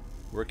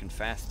 Working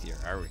fast here,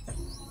 are we?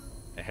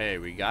 Hey,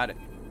 we got it.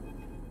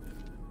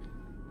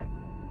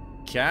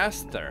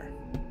 Caster.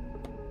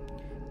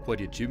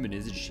 What a human,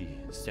 isn't she?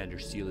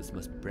 Standard Sealess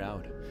must be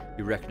proud.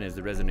 You recognize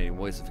the resonating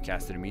voice of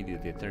Caster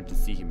immediately. They turned to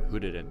see him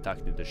hooded and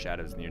tucked into the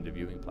shadows near the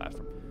viewing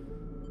platform.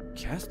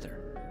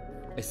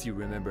 Caster? I see you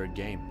remember a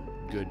game.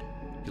 Good.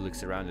 He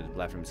looks around and the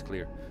platform is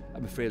clear.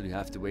 I'm afraid you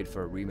have to wait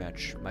for a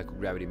rematch.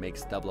 Microgravity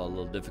makes double a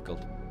little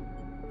difficult.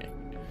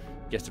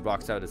 Caster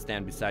walks out and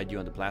stands beside you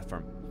on the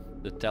platform.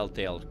 The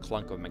telltale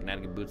clunk of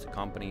magnetic boots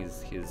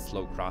accompanies his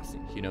slow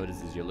crossing. He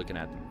notices you're looking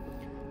at him.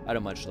 I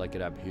don't much like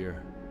it up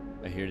here.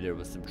 I hear there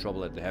was some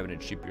trouble at the Heaven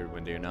shipyard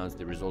when they announced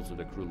the results of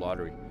the crew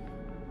lottery.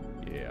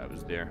 Yeah, I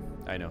was there.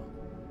 I know.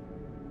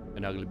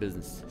 An ugly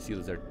business.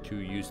 Seals are too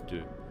used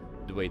to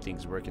the way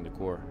things work in the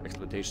core.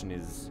 Exploitation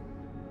is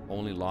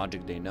only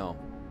logic they know.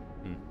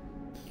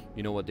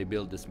 You know what they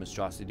built this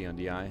monstrosity on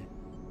the eye?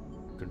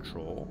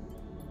 Control?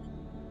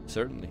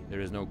 Certainly. There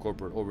is no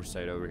corporate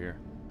oversight over here.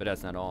 But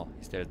that's not all.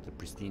 He stares at the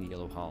pristine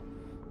yellow hull.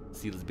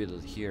 Seals built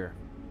it here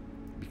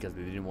because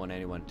they didn't want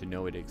anyone to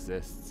know it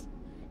exists.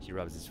 He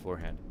rubs his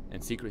forehead.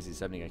 And secrecy is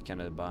something I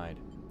cannot abide.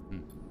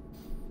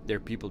 There are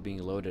people being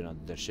loaded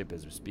onto the ship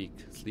as we speak.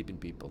 Sleeping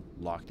people,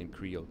 locked in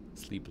cryo,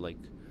 sleep like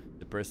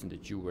the person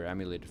that you were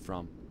emulated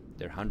from.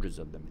 There are hundreds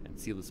of them, and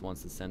Sealess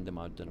wants to send them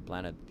out on a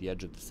planet at the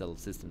edge of the settled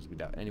systems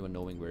without anyone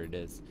knowing where it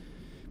is.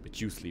 But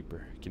you,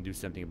 Sleeper, can do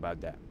something about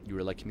that. You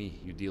are like me,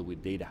 you deal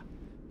with data.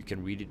 You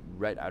can read it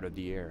right out of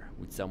the air.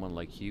 With someone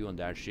like you on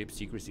that ship,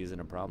 secrecy isn't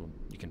a problem.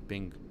 You can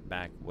ping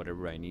back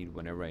whatever I need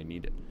whenever I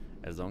need it,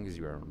 as long as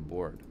you are on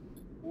board.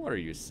 What are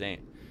you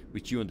saying?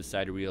 With you on the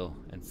sidereal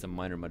and some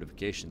minor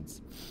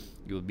modifications,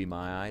 you will be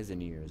my eyes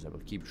and ears. I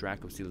will keep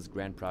track of Seal's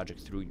grand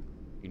project through you.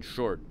 In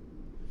short,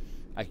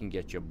 I can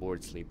get you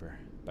aboard, Sleeper,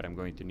 but I'm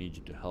going to need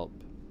you to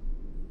help.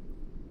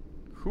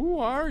 Who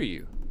are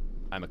you?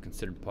 I'm a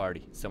considered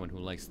party, someone who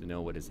likes to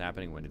know what is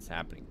happening when it's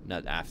happening,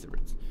 not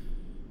afterwards.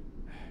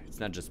 It's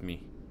not just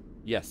me.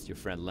 Yes, your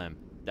friend Lem.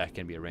 That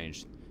can be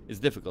arranged. It's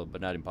difficult,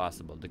 but not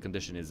impossible. The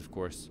condition is, of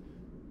course,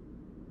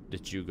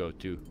 that you go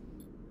too.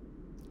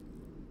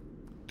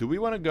 Do we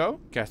want to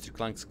go? Caster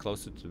clunks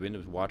closer to the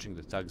window, watching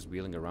the tugs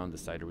wheeling around the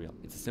sidereal.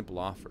 It's a simple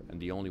offer, and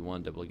the only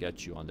one that will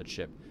get you on that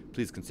ship.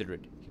 Please consider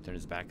it. He turns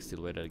his back,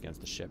 silhouetted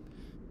against the ship.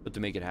 But to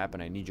make it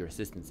happen, I need your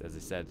assistance. As I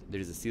said, there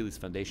is a Sealess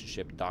Foundation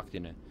ship docked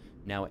in a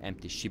now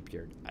empty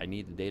shipyard. I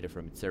need the data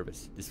from its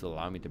service. This will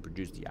allow me to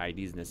produce the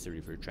IDs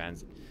necessary for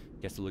transit.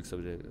 Caster looks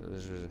over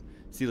the...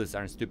 Sealess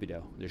aren't stupid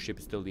though. Their ship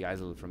is still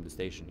isolated from the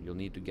station. You'll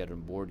need to get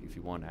on board if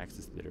you want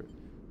access to their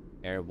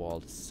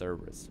air-walled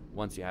servers.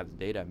 Once you have the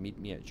data, meet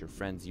me at your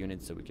friend's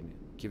unit so we can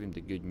give him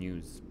the good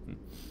news.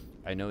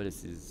 I know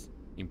this is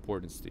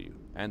importance to you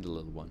and the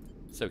little one.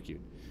 So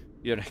cute.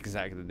 You don't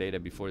exact the data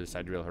before the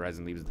sidereal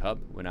horizon leaves the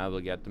hub, when I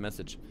will get the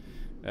message.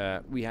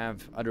 We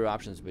have other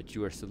options, but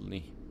you are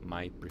certainly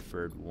my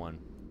preferred one.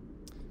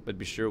 But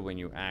be sure when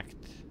you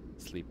act,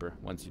 Sleeper.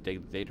 Once you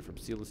take the data from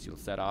Sealess, you'll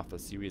set off a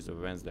series of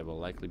events that will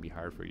likely be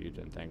hard for you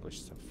to untangle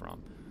yourself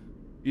from.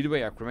 Either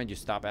way, I recommend you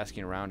stop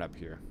asking around up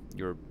here.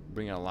 You're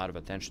bringing a lot of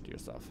attention to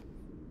yourself.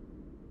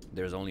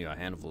 There's only a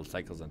handful of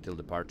cycles until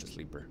departure,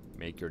 Sleeper.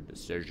 Make your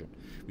decision.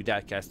 With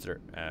that, Caster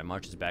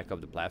marches back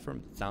up the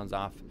platform. It sounds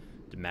off.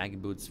 The Maggie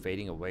boots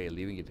fading away,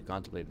 leaving you to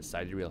contemplate the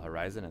sidereal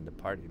horizon and the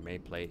part it may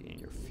play in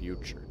your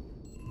future.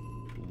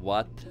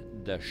 What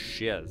the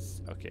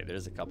shiz? Okay,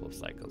 there's a couple of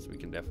cycles. We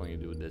can definitely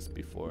do this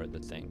before the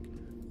thing.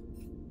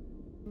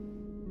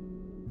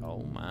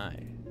 Oh my.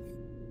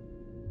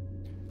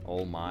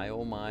 Oh my,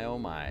 oh my, oh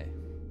my.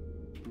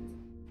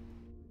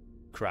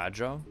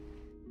 Krajo?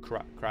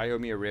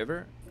 Cryomere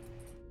River?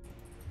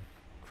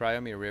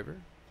 Cryomere River?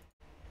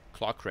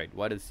 Clock rate.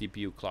 What is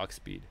CPU clock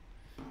speed?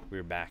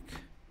 We're back.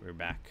 We're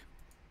back.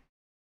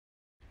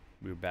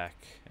 We're back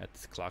at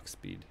this clock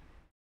speed.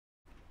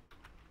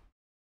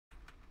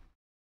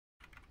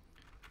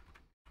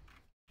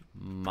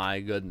 My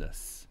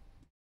goodness.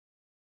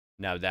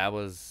 Now that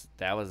was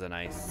a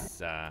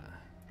nice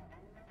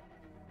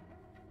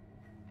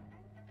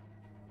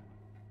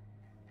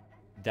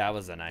that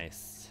was a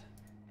nice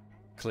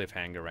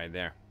cliffhanger right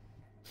there.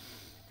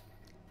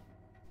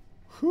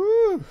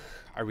 Whew.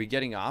 Are we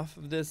getting off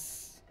of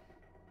this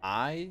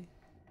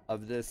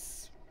of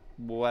this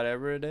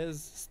whatever it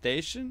is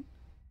station?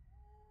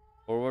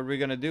 Or what are we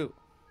gonna do?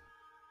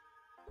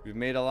 We've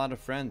made a lot of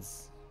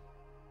friends.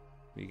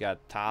 We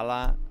got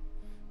Tala.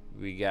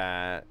 We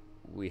had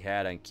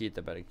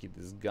Ankita, but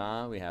Ankita's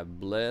gone. We have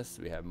Bliss.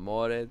 We have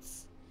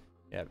Moritz.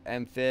 We have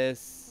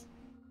Emphis.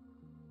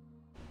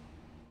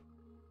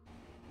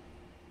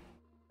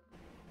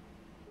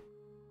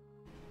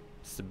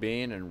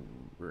 Sabine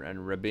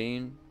and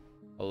Rabin.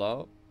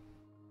 Hello?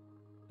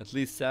 At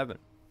least 7.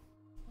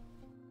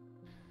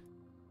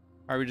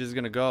 Are we just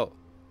gonna go?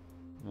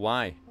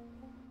 Why?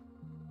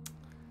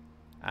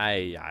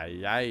 Ay.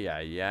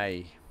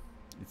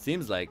 It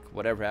seems like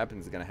whatever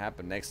happens is gonna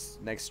happen next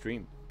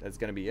stream. That's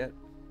gonna be it.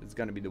 It's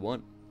gonna be the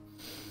one.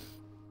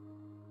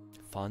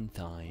 Fun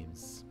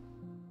times.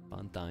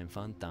 Fun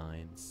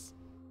times.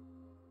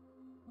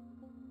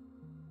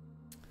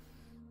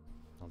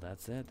 Well,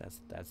 that's it.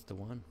 That's the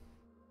one.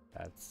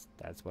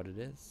 That's what it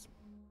is.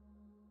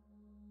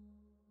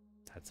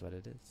 That's what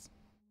it is.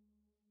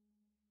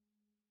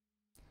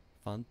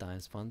 Fun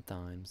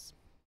times.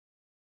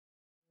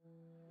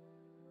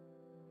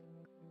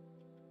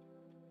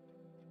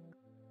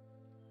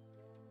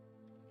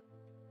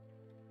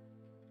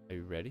 Are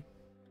you ready?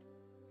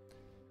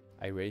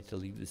 Are you ready to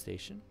leave the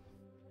station?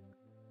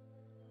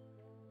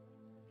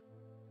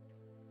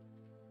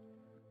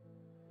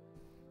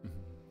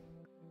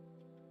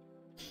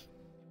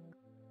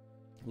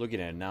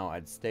 Looking at it now,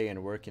 I'd stay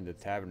and work in the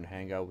tavern and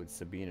hang out with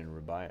Sabine and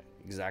Rabaya.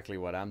 Exactly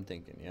what I'm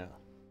thinking, yeah.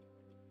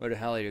 Where the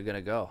hell are you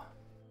gonna go?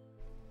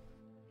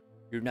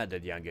 You're not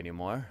that young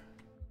anymore.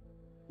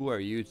 Who are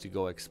you to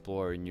go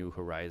explore new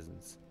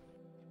horizons?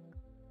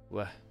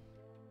 What?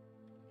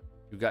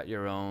 You got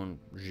your own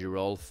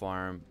Girol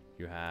farm.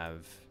 You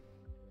have,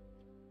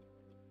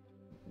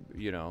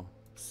 you know,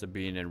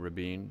 Sabine and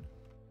Rabin.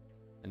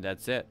 And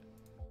that's it.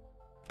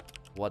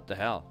 What the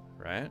hell,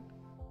 right?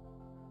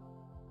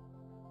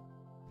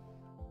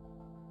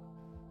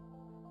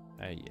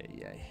 Ay.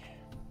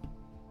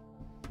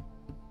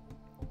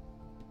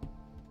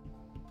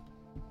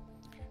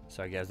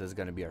 So I guess that's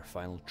gonna be our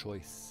final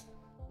choice.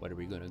 Whether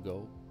we're gonna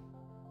go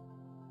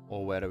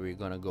or whether we're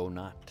gonna go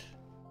not.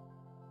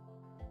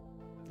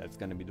 That's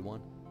gonna be the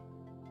one.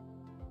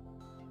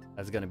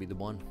 That's gonna be the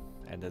one.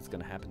 And that's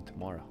gonna happen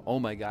tomorrow. Oh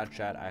my god,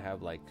 chat, I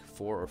have like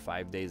 4 or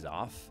 5 days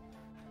off.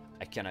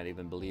 I cannot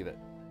even believe it.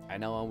 I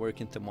know I'm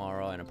working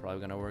tomorrow and I'm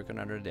probably gonna work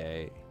another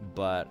day,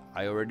 but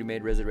I already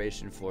made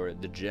reservation for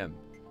the gym.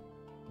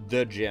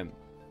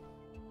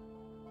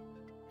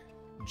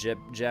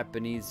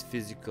 Japanese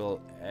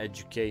Physical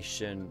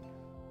Education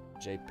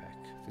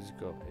JPEC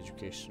Physical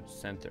Education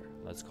Center,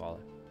 let's call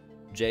it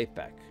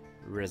JPEC.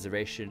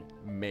 Reservation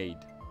made.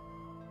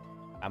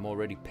 I'm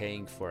already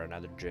paying for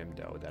another gym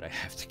though that I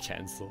have to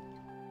cancel,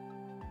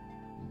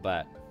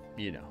 but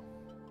you know,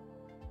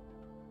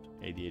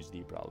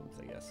 ADHD problems,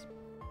 I guess.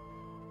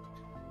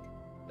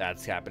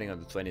 That's happening on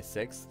the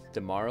 26th.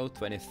 Tomorrow,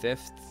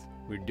 25th,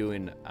 we're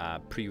doing a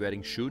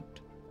pre-wedding shoot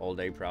all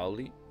day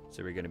probably,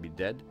 so we're gonna be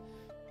dead,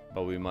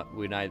 but we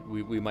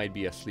might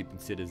be a sleeping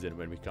citizen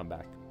when we come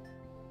back.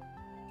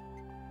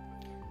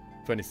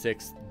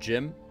 26th,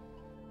 gym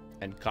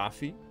and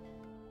coffee,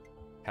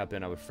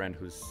 helping our friend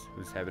who's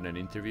having an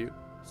interview.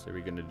 So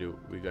we're gonna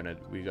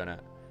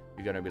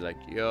be like,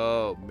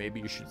 yo, maybe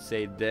you should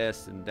say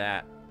this and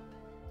that.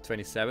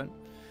 27,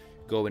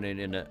 going in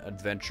an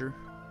adventure,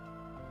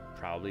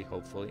 probably,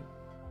 hopefully,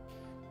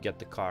 get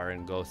the car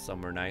and go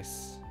somewhere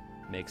nice,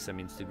 make some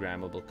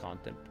Instagrammable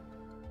content,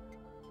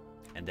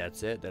 and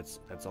that's it. That's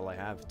all I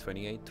have.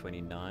 28th,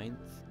 29th,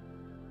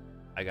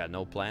 I got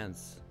no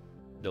plans.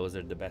 Those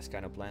are the best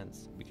kind of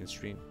plans. We can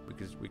stream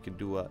because we can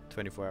do a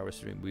 24-hour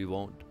stream. We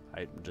won't.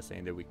 I'm just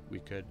saying that we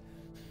could,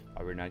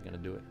 but we're not gonna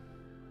do it.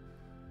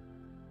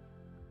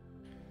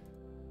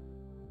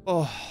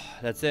 Oh,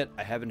 that's it.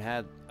 I haven't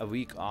had a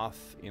week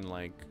off in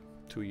like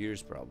 2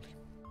 years probably.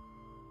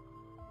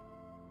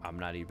 I'm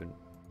not even,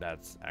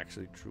 that's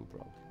actually true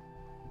probably.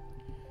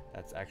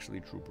 That's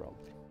actually true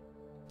probably.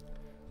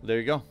 There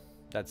you go.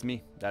 That's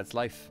me. That's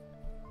life.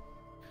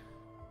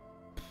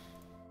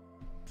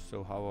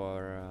 So how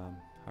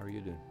are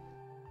you doing?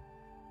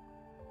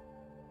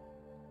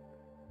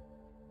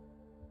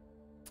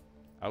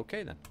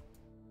 Okay then.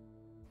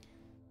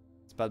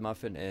 Spud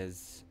Muffin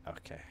is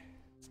okay.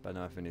 Spud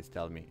Muffin is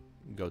telling me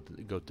go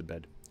to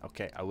bed.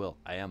 Okay, I will.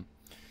 I am.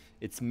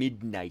 It's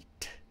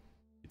midnight.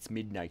 It's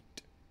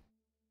midnight.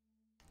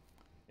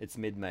 It's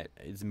midnight.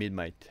 It's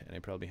midnight, and I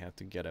probably have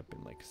to get up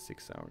in like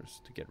 6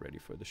 hours to get ready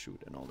for the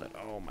shoot and all that.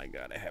 Oh my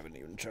god, I haven't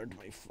even charged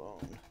my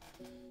phone.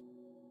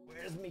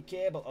 Where's my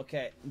cable?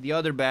 Okay, the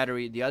other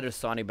battery, the other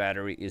Sony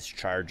battery is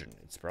charging.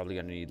 It's probably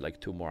gonna need like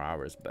 2 more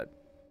hours, but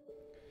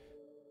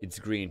it's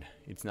green.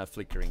 It's not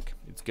flickering.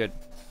 It's good.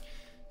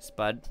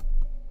 Spud,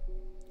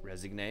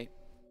 Resignate,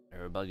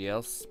 everybody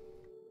else,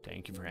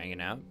 thank you for hanging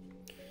out.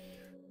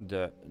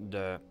 The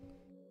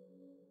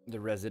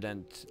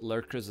resident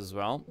lurkers as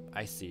well.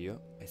 I see you.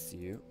 I see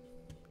you.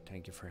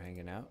 Thank you for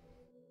hanging out.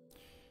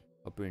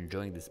 Hope you're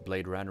enjoying this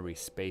Blade Runner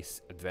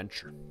space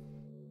adventure.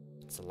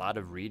 It's a lot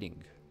of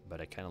reading, but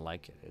I kind of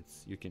like it.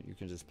 It's you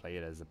can just play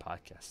it as a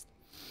podcast.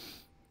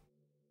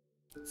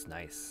 It's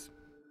nice.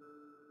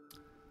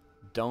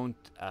 Don't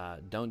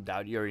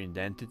doubt your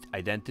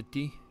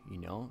identity. You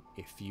know,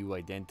 if you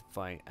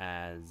identify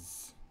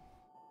as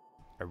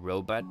a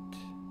robot,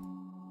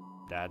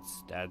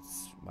 that's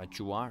what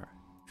you are.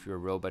 If you're a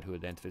robot who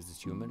identifies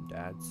as human,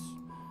 that's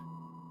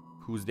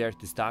who's there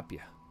to stop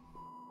you.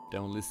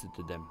 Don't listen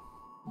to them.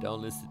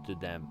 Don't listen to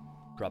them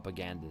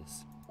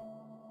propagandas.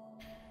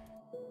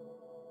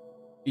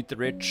 Eat the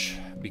rich,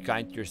 be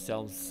kind to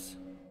yourselves,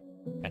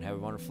 and have a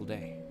wonderful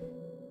day.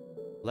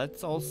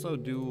 Let's also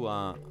do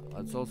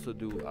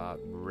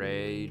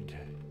raid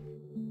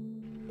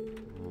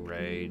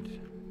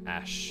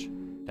Ash.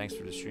 Thanks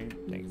for the stream.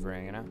 Thank you for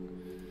hanging out.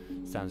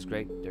 Sounds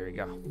great. There you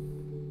go.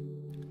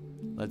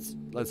 Let's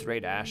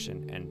raid Ash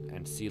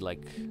and see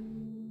like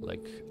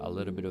a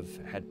little bit of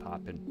head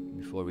popping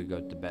before we go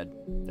to bed.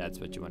 That's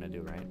what you want to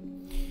do, right?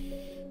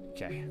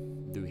 Okay.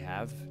 Do we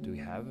have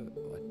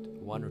what,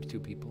 1 or 2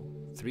 people?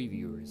 3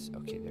 viewers.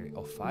 Okay, there.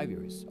 Oh, 5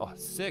 viewers. Oh,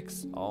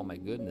 6. Oh my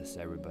goodness,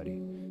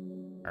 everybody.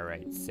 All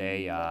right.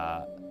 Say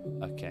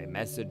okay.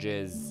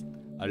 Messages.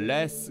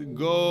 Let's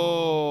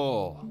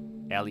go.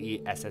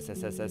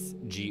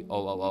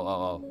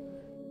 LESSSSSGOOOO.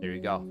 There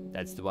you go.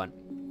 That's the one.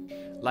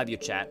 Love you,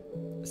 chat.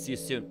 See you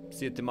soon.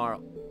 See you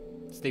tomorrow.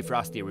 Stay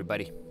frosty,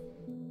 everybody.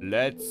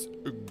 Let's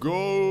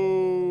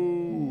go.